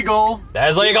is legal. That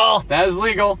is legal. That is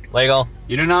legal. Legal.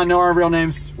 You do not know our real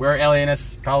names. We're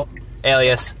alienists.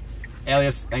 Alias.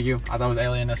 Alias. Thank you. I thought it was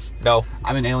alienist. No.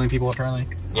 I'm an alien people, apparently.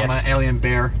 Yes. I'm an alien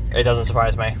bear. It doesn't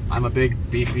surprise me. I'm a big,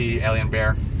 beefy alien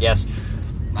bear. Yes.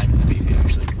 Not even beefy,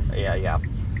 actually. Yeah.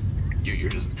 You're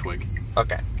just a twig.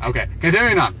 Okay.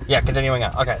 Continuing on. Yeah, continuing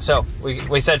on. Okay, so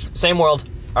we said same world.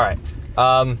 All right.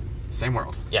 Same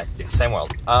world. Yeah. Yes. Same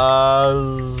world.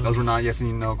 Those were not yes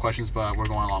and no questions, but we're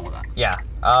going along with that. Yeah.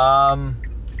 All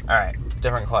right.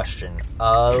 Different question.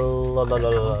 All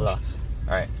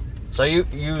right. So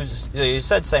you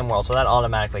said same world, so that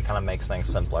automatically kind of makes things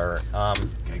simpler.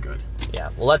 Okay, good.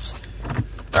 Yeah. Well, let's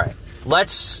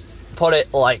put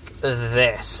it like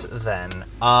this then.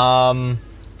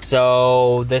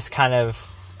 So this kind of...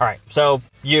 All right, so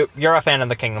you're a fan of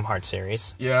the Kingdom Hearts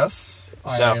series. Yes,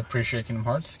 I appreciate Kingdom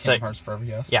Hearts. Kingdom Hearts forever,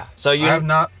 yes. Yeah, so you... I have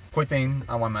not... Quick thing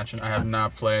I want to mention, I have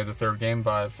not played the third game,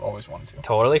 but I've always wanted to.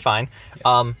 Totally fine.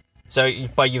 Yes.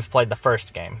 But you've played the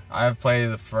first game. I have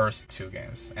played the first two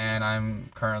games, and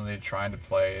I'm currently trying to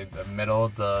play the middle,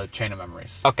 the Chain of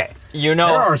Memories. Okay, you know...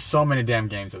 There are so many damn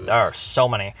games of this. There are so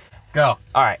many. Go.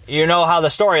 All right, you know how the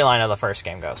storyline of the first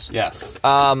game goes. Yes.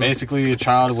 Basically, a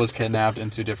child was kidnapped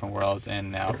into different worlds,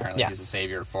 and now apparently he's a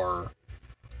savior for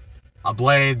a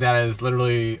blade that is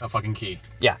literally a fucking key.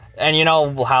 Yeah, and you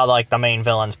know how like the main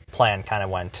villain's plan kind of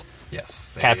went.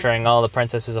 Yes. Capturing all the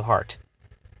princesses of Heart.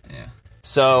 Yeah.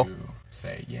 So... To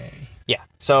say yay. Yeah,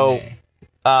 so...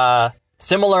 Nay.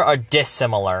 Similar or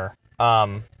dissimilar,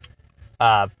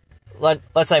 let's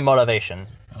say motivation.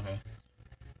 Okay.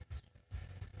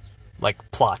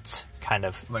 Like plots, kind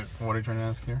of. Like, what are you trying to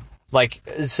ask here? like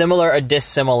similar or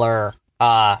dissimilar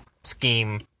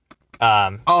scheme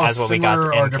as what we got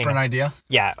in or different idea?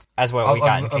 Yeah, as what we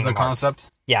got in Kingdom the Hearts.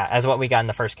 concept? Yeah, as what we got in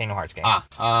the first Kingdom Hearts game.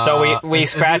 So we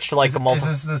scratched like a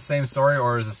multiple. Is this the same story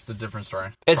or is this a different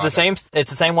story? It's the same. It's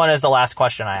the same one as the last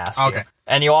question I asked. Okay. You.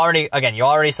 And you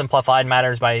already simplified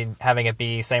matters by having it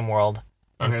be same world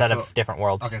instead of different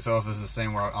worlds. Okay, so if it's the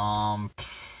same world,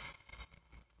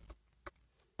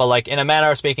 but like in a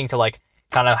manner of speaking to like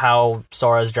kind of how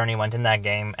Sora's journey went in that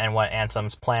game and what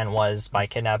Ansem's plan was by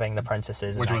kidnapping the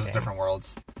princesses. Which in that was game. different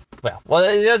worlds. Well,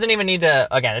 it doesn't even need to.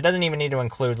 Again, it doesn't even need to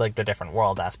include like the different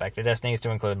world aspect. It just needs to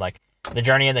include like the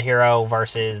journey of the hero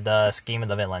versus the scheme of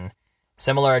the villain,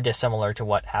 similar or dissimilar to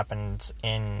what happens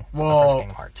in the first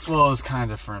Kingdom Hearts. Well, it's kind of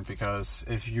different because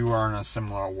if you are in a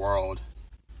similar world,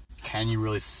 can you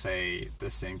really say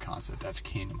the same concept as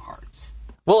Kingdom Hearts?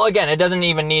 Well, again, it doesn't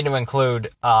even need to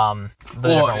include the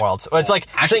different worlds. It's like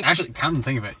actually, come to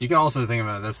think of it, you can also think of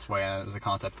it this way as a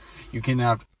concept. You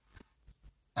kidnapped,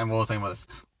 and we'll think about this.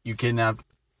 You kidnapped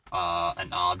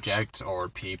an object or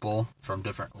people from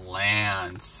different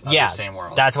lands of the same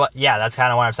world. That's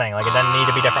kind of what I'm saying. Like, it doesn't need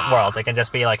to be different worlds. It can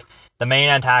just be like the main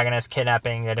antagonist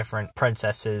kidnapping the different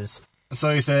princesses.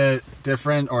 So you said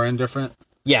different or indifferent?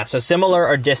 Yeah, so similar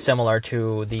or dissimilar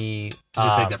to the...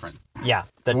 Just say different. Yeah,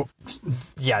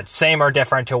 same or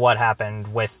different to what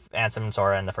happened with Ansem and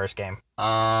Sora in the first game.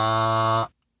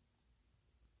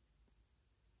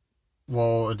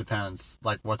 Well, it depends.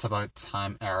 Like, what type of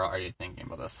time era are you thinking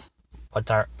with this?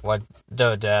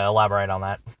 Elaborate on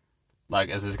that. Like,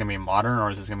 is this gonna be modern or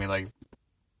is this gonna be like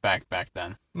back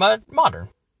then? Modern.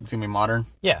 It's gonna be modern?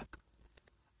 Yeah.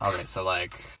 Okay, so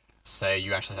like, say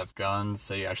you actually have guns,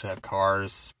 say you actually have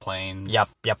cars, planes. Yep.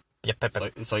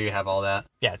 So you have all that?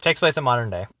 Yeah, it takes place in modern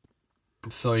day.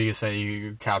 So you say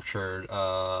you captured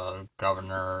a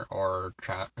governor or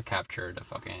captured a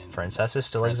fucking... Princesses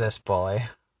still exist, boy.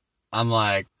 I'm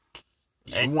like...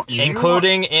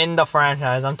 including in the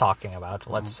franchise I'm talking about.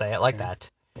 Let's say it like that.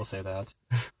 We'll say that.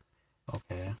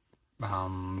 Okay.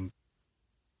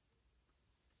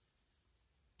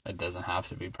 It doesn't have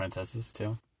to be princesses,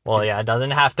 too. Well, yeah, it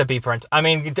doesn't have to be I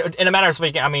mean, in a matter of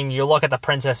speaking, I mean, you look at the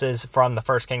princesses from the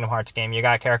first Kingdom Hearts game, you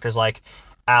got characters like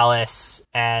Alice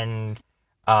and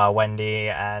Wendy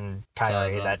and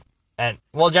Kairi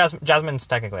Jasmine's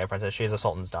technically a princess. She's a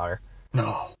sultan's daughter.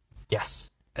 No. Yes.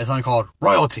 It's only called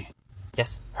royalty.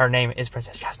 Yes, her name is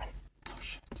Princess Jasmine. Oh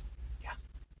shit. Yeah.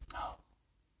 No.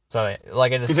 So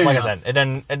like it is, like I said, it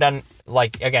doesn't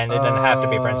like again, it doesn't have to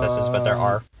be princesses, but there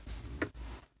are.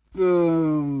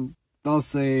 Don't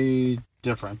say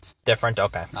different. Different,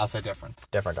 okay. I'll say different.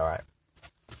 Different, all right.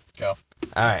 Go. All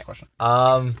right. Next question.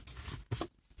 Well,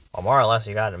 more or less,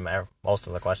 you got most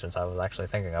of the questions I was actually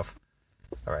thinking of.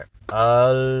 All right.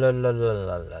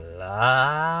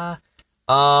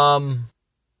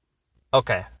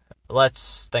 Okay.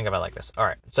 Let's think of it like this. All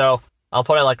right. So I'll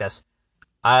put it like this.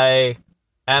 I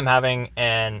am having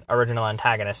an original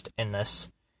antagonist in this.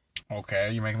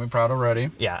 Okay, you're making me proud already.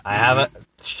 Yeah, I have it.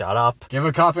 Shut up. Give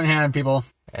a cup in hand, people.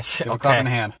 Give a cup in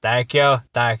hand. Thank you. All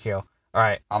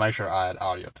right. I'll make sure I add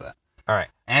audio to that. All right.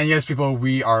 And yes, people,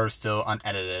 we are still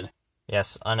unedited.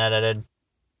 Yes, unedited.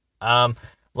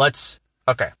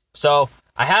 Okay. So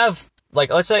I have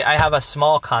let's say I have a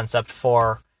small concept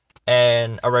for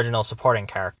an original supporting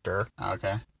character.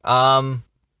 Okay. But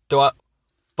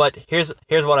here's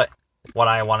what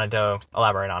I wanted to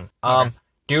elaborate on. Okay.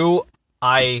 Do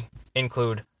I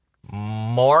include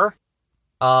more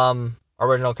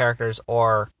original characters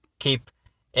or keep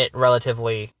it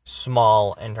relatively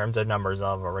small in terms of numbers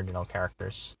of original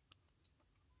characters?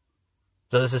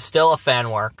 So this is still a fan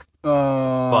work.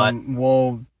 But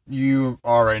well, you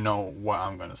already know what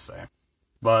I'm gonna say.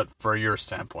 But for your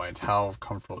standpoint, how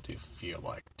comfortable do you feel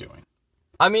like doing?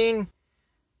 I mean,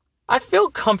 I feel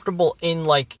comfortable in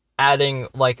like adding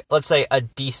like let's say a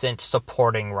decent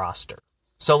supporting roster.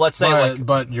 So let's say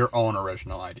but your own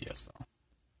original ideas though.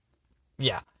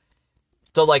 Yeah.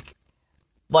 So like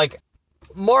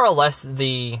more or less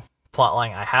the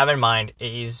plotline I have in mind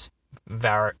is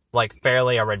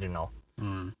fairly original.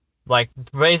 Mm. Like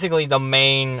basically the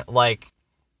main let's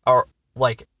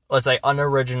say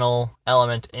unoriginal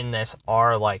element in this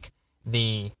are like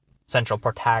the central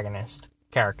protagonist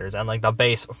characters and like the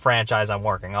base franchise I'm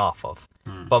working off of.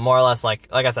 Mm. But more or less like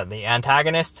I said, the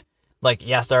antagonist, like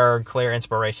yes, there are clear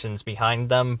inspirations behind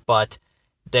them, but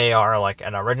they are like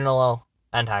an original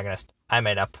antagonist I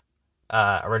made up.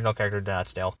 Original character did not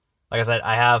steal. Like I said,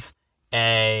 I have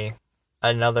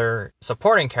another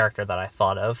supporting character that I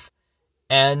thought of,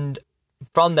 and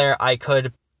from there I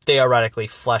could theoretically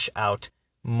flesh out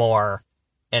more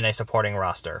in a supporting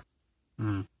roster.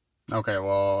 Mm. Okay,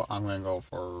 well, I'm gonna go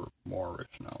for more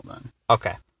original then.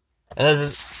 Okay. And this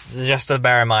is just to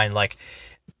bear in mind, like,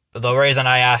 the reason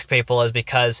I ask people is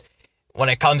because when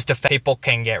it comes to people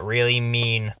can get really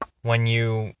mean when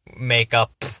you make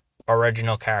up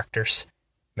original characters.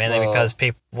 Mainly because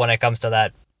when it comes to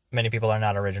that, many people are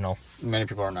not original. Many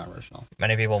people are not original.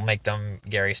 Many people make them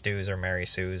Gary Stews or Mary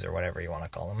Sues or whatever you want to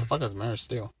call them. The fuck is Mary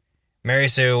Stew? Mary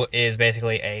Sue is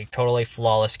basically a totally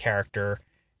flawless character.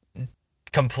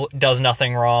 Does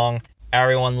nothing wrong.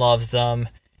 Everyone loves them.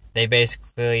 They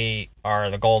basically are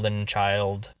the golden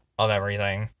child of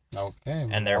everything. Okay.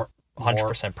 And they're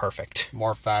 100% perfect.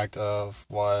 More fact of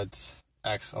what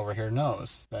X over here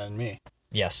knows than me.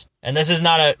 Yes. And this is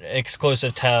not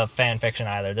exclusive to fan fiction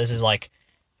either. This is like,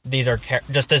 these are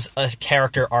just as a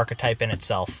character archetype in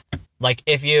itself. Like,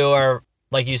 if you are,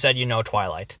 like you said, you know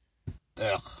Twilight.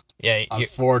 Ugh. Yeah.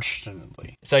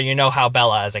 Unfortunately. So you know how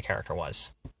Bella as a character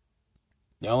was.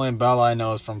 The only Bella I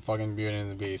know is from fucking Beauty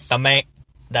and the Beast.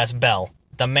 That's Belle.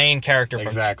 The main character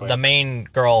Exactly. The main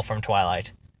girl from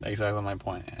Twilight. Exactly my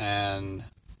point. And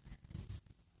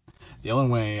the only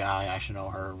way I actually know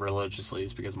her religiously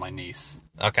is because of my niece.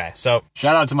 Okay, so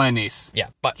shout out to my niece. Yeah,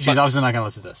 she's obviously not gonna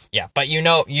listen to this. Yeah, but you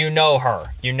know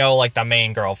her. You know, like, the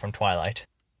main girl from Twilight.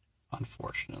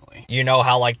 Unfortunately. You know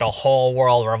how, like, the whole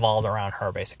world revolved around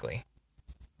her, basically.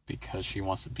 Because she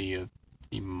wants to be a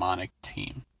demonic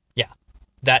teen. Yeah.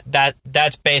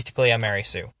 That's basically a Mary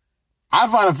Sue. I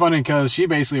find it funny because she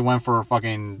basically went for a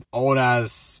fucking old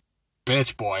ass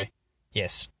bitch boy.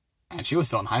 Yes. And she was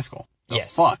still in high school.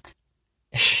 Yes. Fuck.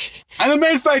 And the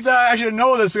main fact that I actually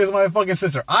know this because of my fucking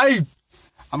sister. I'm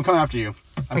coming after you.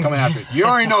 I'm coming after you. You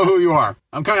already know who you are.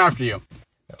 I'm coming after you.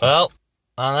 Well,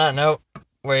 on that note,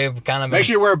 we've kind of make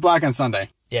sure you wear black on Sunday.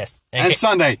 Yes. And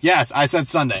Sunday. Yes, I said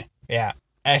Sunday. Yeah.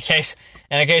 In case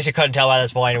you couldn't tell by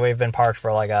this point, we've been parked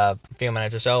for like a few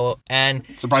minutes or so, and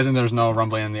surprisingly, there's no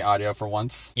rumbling in the audio for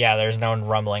once. Yeah, there's no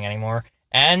rumbling anymore,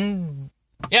 and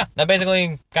yeah, that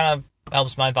basically kind of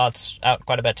helps my thoughts out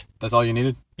quite a bit. That's all you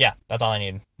needed? Yeah, that's all I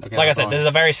need. Okay, like I said, this is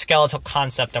a very skeletal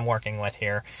concept I'm working with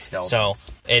here, Skeletons. So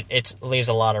it leaves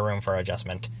a lot of room for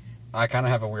adjustment. I kind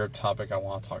of have a weird topic I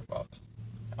want to talk about,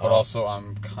 but also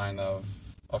I'm kind of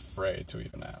afraid to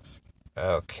even ask.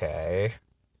 Okay.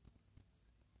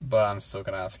 But I'm still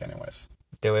going to ask anyways.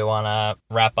 Do we want to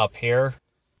wrap up here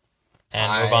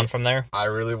and move on from there? I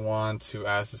really want to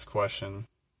ask this question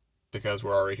because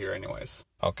we're already here anyways.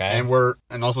 Okay.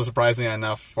 And also surprisingly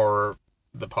enough for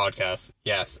the podcast,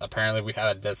 yes, apparently we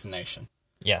have a destination.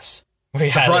 Yes. We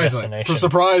had a destination.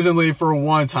 Surprisingly, for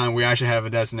one time, we actually have a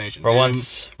destination. For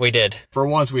once, we did.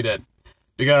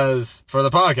 Because for the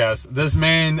podcast, this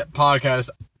main podcast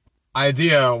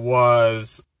idea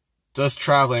was just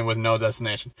traveling with no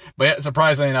destination. But yet,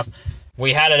 surprisingly enough,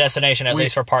 we had a destination at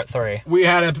least for part 3. We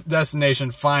had a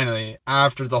destination finally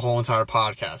after the whole entire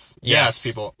podcast. Yes,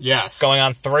 people. Yes. Going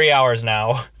on 3 hours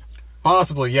now.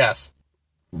 Possibly, yes.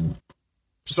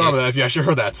 Sorry about that if you actually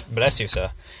heard that. Bless you,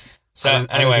 sir. So,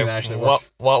 anyway,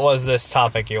 what was this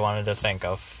topic you wanted to think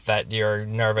of that you're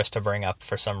nervous to bring up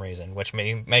for some reason, which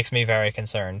makes me very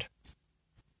concerned?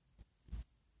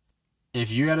 If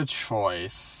you had a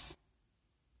choice...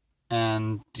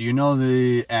 And do you know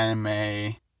the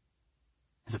anime...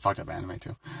 It's a fucked up anime,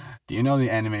 too. Do you know the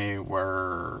anime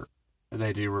where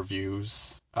they do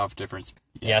reviews of different...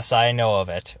 Yes, I know of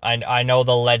it. I know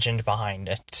the legend behind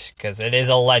it, because it is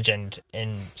a legend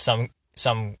in some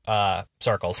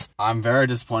circles. I'm very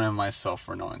disappointed in myself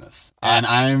for knowing this. And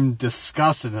I'm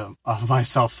disgusted of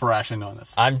myself for actually knowing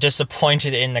this. I'm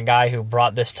disappointed in the guy who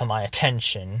brought this to my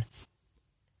attention.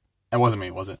 It wasn't me,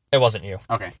 was it? It wasn't you.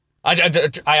 Okay.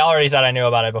 I already said I knew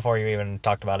about it before you even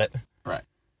talked about it. Right.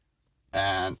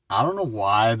 And I don't know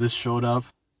why this showed up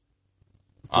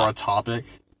for a topic.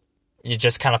 It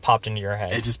just kind of popped into your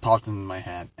head. It just popped into my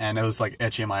head. And it was like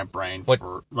itchy in my brain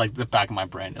for like the back of my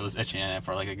brain. It was itching in it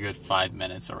for like a good 5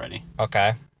 minutes already.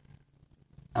 Okay.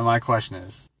 And my question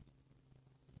is,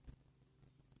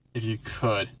 if you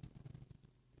could,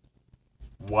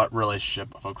 what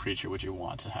relationship of a creature would you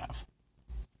want to have?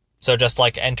 So just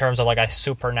like in terms of like a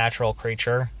supernatural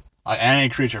creature? Any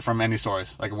creature from any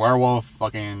stories. Like werewolf,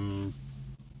 fucking...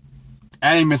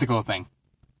 any mythical thing.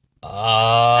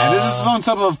 And this is some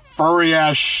type of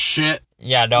furry-ass shit.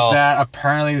 Yeah, no. That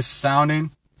apparently is sounding.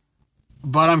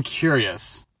 But I'm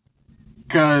curious.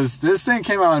 Because this thing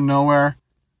came out of nowhere.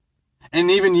 And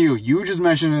even you just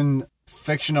mentioned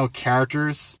fictional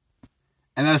characters.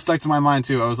 And that stuck to my mind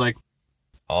too. I was like...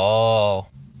 Oh...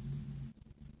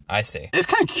 I see. It's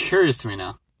kind of curious to me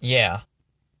now. Yeah.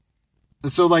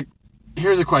 So, like,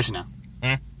 here's a question now.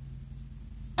 Hmm?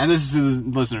 And this is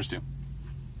to the listeners, too.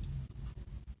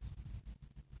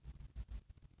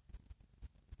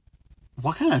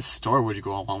 What kind of story would you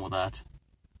go along with that?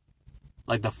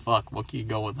 Like, the fuck? What can you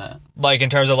go with that? Like, in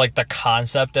terms of, like, the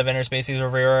concept of interspecies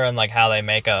warfare and, like, how they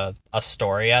make a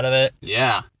story out of it?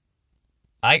 Yeah.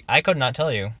 I could not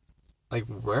tell you. Like,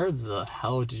 where the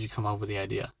hell did you come up with the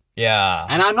idea? Yeah.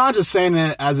 And I'm not just saying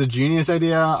it as a genius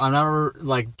idea. I'm never,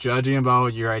 like, judging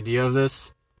about your idea of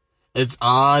this. It's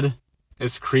odd.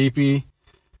 It's creepy.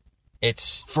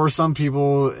 It's... For some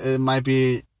people, it might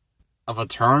be of a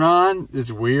turn-on.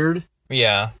 It's weird.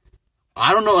 Yeah.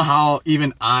 I don't know how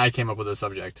even I came up with this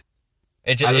subject.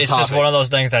 It's just one of those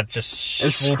things that just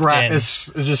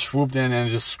It's just swooped in and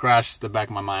it just scratched the back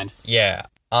of my mind. Yeah.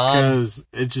 Because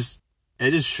it just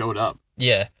showed up.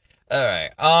 Yeah.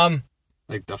 Alright.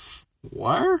 Like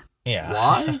where?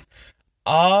 Yeah.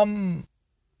 Why?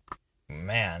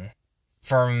 Man.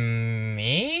 For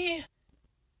me?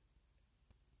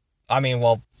 I mean,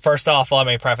 well, first off, let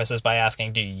me preface this by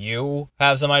asking, do you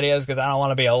have some ideas? Because I don't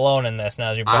want to be alone in this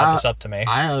now as you brought this up to me.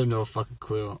 I have no fucking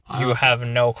clue. You have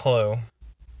no clue.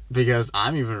 Because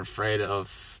I'm even afraid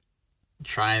of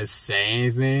trying to say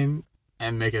anything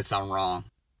and make it sound wrong.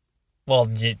 Well,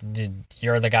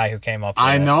 you're the guy who came up with it.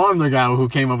 I know I'm the guy who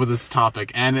came up with this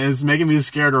topic, and it's making me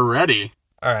scared already.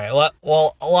 Alright,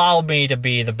 well, allow me to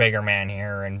be the bigger man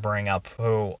here and bring up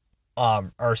who...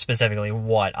 or specifically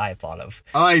what I thought of.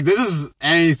 Like, this is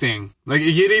anything. Like,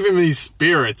 it could even be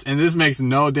spirits, and this makes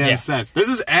no damn sense. This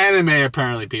is anime,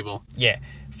 apparently, people. Yeah.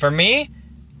 For me,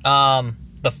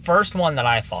 the first one that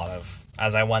I thought of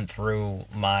as I went through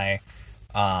my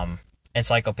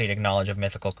encyclopedic knowledge of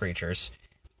mythical creatures,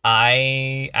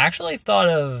 I actually thought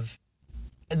of...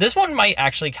 This one might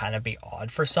actually kind of be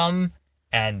odd for some,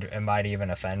 and it might even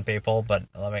offend people, but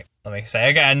let me say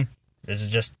again, this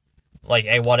is just like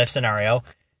a what-if scenario.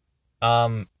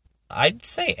 I'd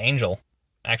say angel,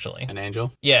 actually. An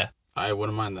angel? Yeah. I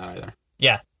wouldn't mind that either.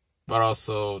 Yeah. But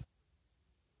also...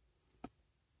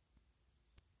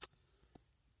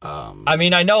 I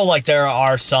mean, I know, like, there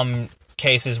are some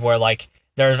cases where, like,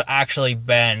 there's actually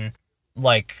been,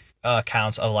 like,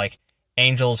 accounts of, like,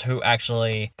 angels who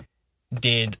actually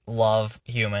did love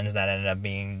humans that ended up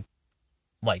being,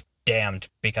 like, damned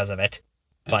because of it.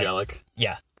 Angelic.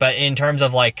 Yeah. But in terms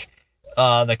of, like,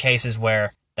 the cases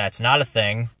where that's not a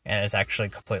thing and it's actually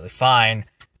completely fine,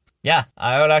 yeah,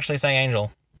 I would actually say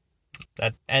angel.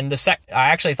 I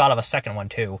actually thought of a second one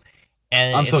too,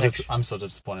 and I'm so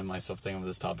disappointed in myself thinking of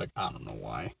this topic. I don't know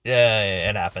why. Yeah,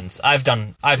 it happens. I've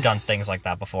done things like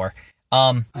that before.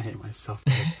 I hate myself.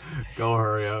 Go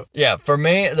hurry up. Yeah, for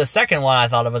me, the second one I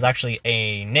thought of was actually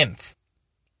a nymph.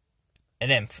 A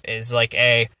nymph is like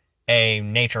a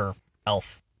nature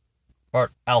elf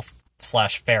or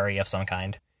elf/fairy of some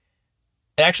kind.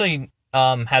 It actually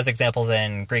has examples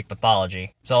in Greek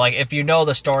mythology. So, like, if you know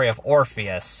the story of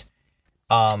Orpheus...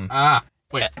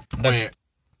 Wait.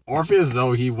 Orpheus,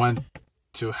 though, he went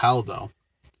to hell, though.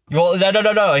 Well,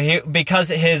 no. Because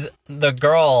the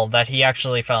girl that he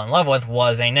actually fell in love with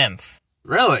was a nymph.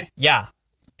 Really? Yeah.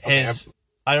 I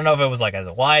don't know if it was, like, his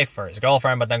wife or his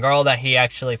girlfriend, but the girl that he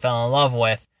actually fell in love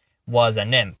with was a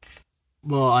nymph.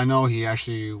 Well, I know he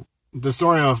actually... The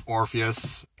story of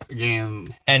Orpheus,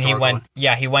 again... And he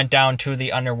went down to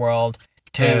the underworld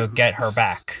to get her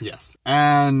back. Yes.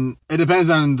 And it depends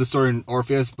on the story in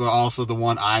Orpheus, but also the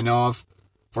one I know of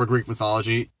for Greek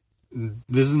mythology.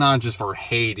 This is not just for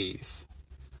Hades.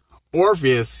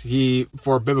 Orpheus,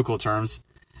 for biblical terms,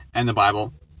 and the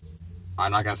Bible...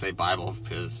 I'm not going to say Bible,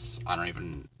 because I don't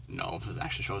even know if it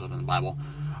actually shows up in the Bible.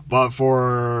 But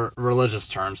for religious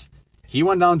terms, he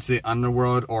went down to the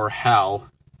underworld or hell...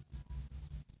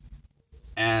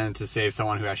 and to save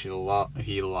someone who actually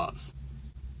he loves.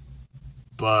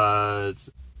 But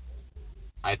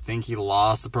I think he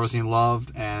lost the person he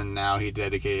loved, and now he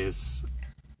dedicated his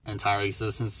entire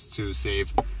existence to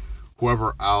save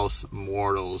whoever else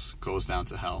mortals goes down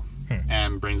to hell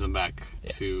and brings them back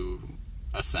to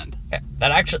ascend. Yeah,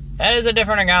 that is a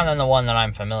different account than the one that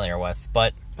I'm familiar with,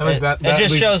 but that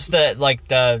just shows that, like,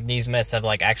 these myths have,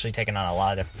 like, actually taken on a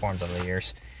lot of different forms over the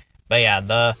years. But yeah,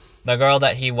 the girl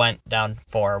that he went down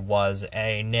for was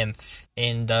a nymph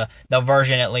in the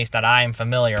version, at least, that I'm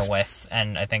familiar with,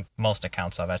 and I think most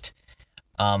accounts of it.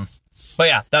 But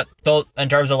yeah, in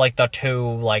terms of, like, the two,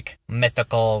 like,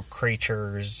 mythical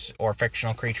creatures or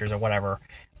fictional creatures or whatever,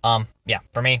 yeah,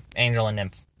 for me, angel and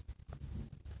nymph.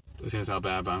 This seems how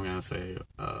bad, but I'm gonna say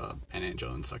an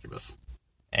angel and succubus.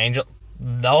 Angel.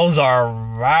 Those are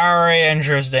very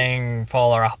interesting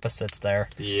polar opposites there.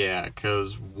 Yeah,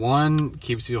 because one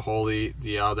keeps you holy,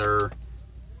 the other...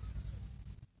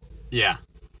 Yeah.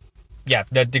 Yeah,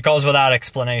 it goes without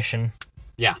explanation.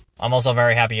 Yeah. I'm also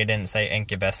very happy you didn't say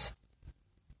incubus.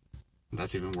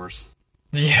 That's even worse.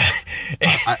 Yeah.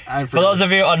 I For those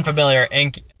of you unfamiliar,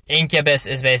 incubus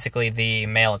is basically the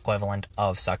male equivalent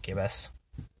of succubus.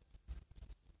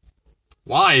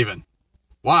 Why even?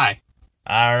 Why?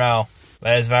 I don't know,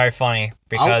 but it's very funny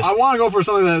because I want to go for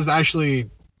something that is actually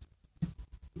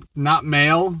not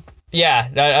male. yeah,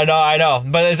 I know,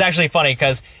 but it's actually funny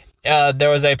because there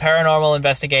was a paranormal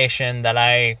investigation that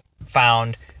I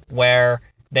found where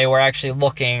they were actually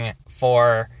looking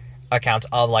for accounts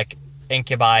of like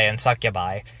incubi and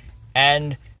succubi,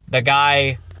 and the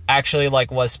guy actually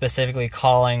like was specifically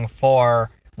calling for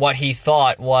what he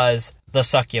thought was the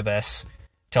succubus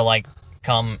to like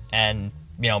come and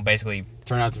basically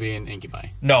Turn out to be an incubi.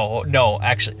 no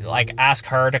actually like ask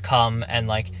her to come and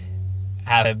like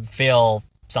have him feel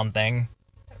something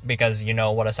because you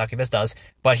know what a succubus does,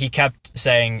 but he kept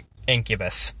saying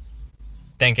incubus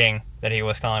thinking that he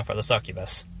was calling for the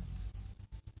succubus.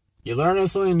 You learn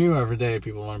something new every day,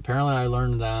 people, and apparently I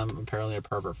learned that I'm apparently a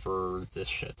pervert for this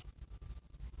shit.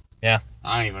 Yeah.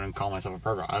 I don't even call myself a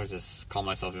pervert. I would just call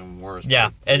myself even worse.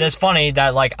 Yeah. It is funny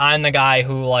that, like, I'm the guy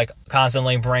who, like,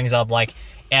 constantly brings up, like,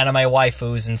 anime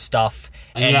waifus and stuff.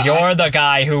 And yeah, you're the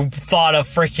guy who thought of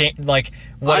freaking, like,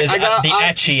 the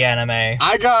ecchi anime.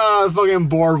 I got fucking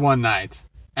bored one night,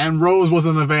 and Rose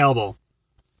wasn't available.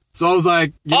 So I was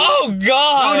like... Oh,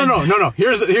 God! No.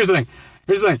 Here's the thing.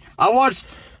 I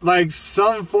watched, like,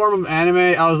 some form of anime.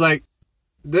 I was like,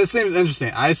 this seems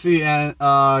interesting. I see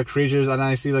creatures, and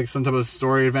I see, like, some type of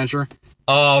story adventure.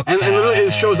 Okay. And literally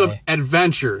it shows up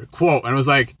adventure, quote, and it was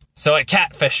like... So it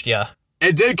catfished you.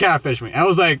 It did catfish me. I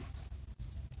was like,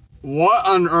 what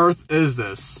on earth is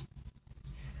this?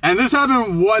 And this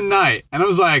happened one night, and I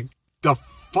was like, the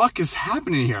fuck is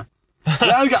happening here?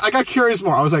 I got curious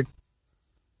more. I was like...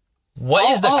 What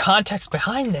is the context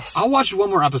behind this? I'll watch one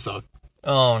more episode.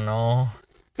 Oh, no.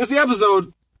 Because the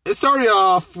episode, it started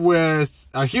off with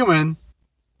a human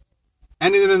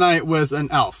ending the night with an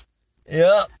elf.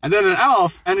 Yeah. And then an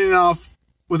elf ending off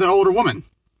with an older woman.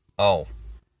 Oh.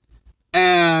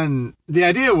 And the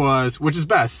idea was, which is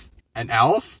best, an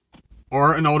elf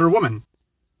or an older woman?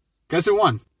 Guess who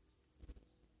won?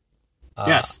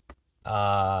 Yes.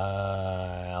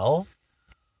 Elf?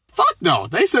 Fuck no.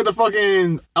 They said the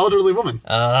fucking elderly woman.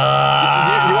 Do you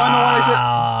want to know why they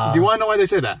said? Do you want to know why they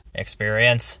said that?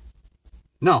 Experience.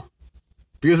 No.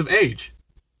 Because of age.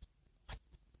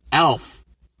 Elf.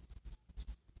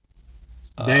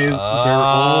 They're older.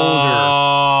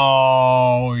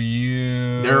 Oh,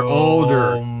 you. They're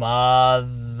older.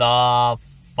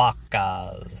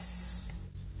 Motherfuckers.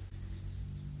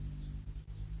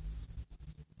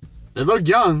 They look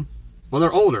young, but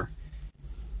they're older.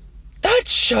 That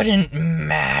shouldn't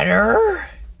matter.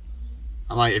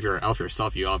 I'm like, if you're an elf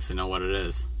yourself, you obviously know what it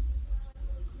is.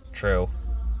 True.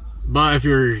 But if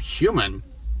you're human,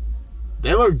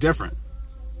 they look different.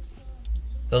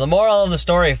 So the moral of the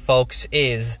story, folks,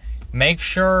 is make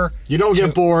sure you don't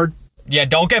get bored. Yeah,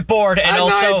 don't get bored, and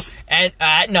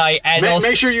at night, and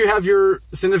make sure you have your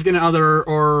significant other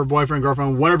or boyfriend,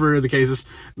 girlfriend, whatever the case is.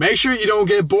 Make sure you don't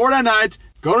get bored at night.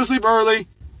 Go to sleep early,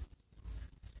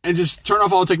 and just turn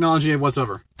off all technology and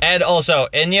whatsoever. And also,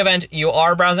 in the event you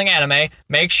are browsing anime,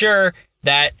 make sure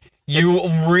that you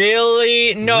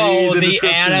really know the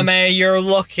anime you're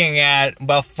looking at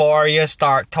before you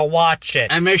start to watch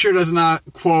it. And make sure it does not,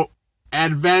 quote,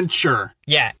 adventure.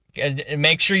 Yeah,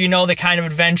 make sure you know the kind of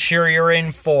adventure you're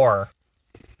in for.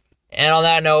 And on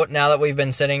that note, now that we've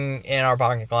been sitting in our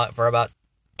parking lot for about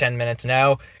 10 minutes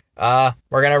now,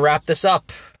 we're going to wrap this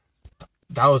up.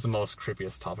 That was the most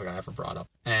creepiest topic I ever brought up.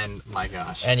 And my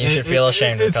gosh. And you should feel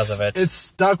ashamed because of it. It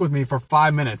stuck with me for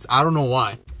 5 minutes. I don't know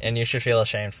why. And you should feel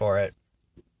ashamed for it.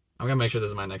 I'm going to make sure this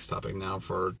is my next topic now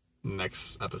for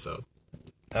next episode.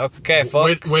 Okay,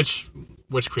 folks.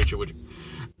 Which creature would you...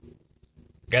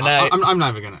 Good night. I'm not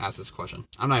even going to ask this question.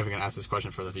 I'm not even going to ask this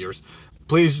question for the viewers.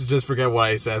 Please just forget what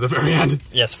I said at the very end.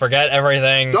 Yes, forget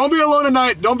everything. Don't be alone at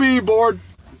night. Don't be bored.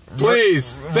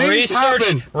 Please. Things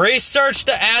happen. Research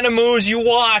the animus you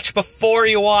watch before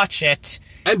you watch it.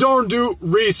 And don't do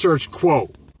research,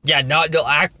 quote. Yeah, not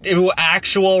do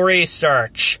actual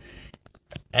research.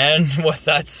 And with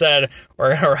that said, we're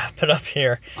going to wrap it up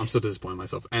here. I'm so disappointed in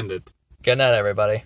myself. End it. Good night, everybody.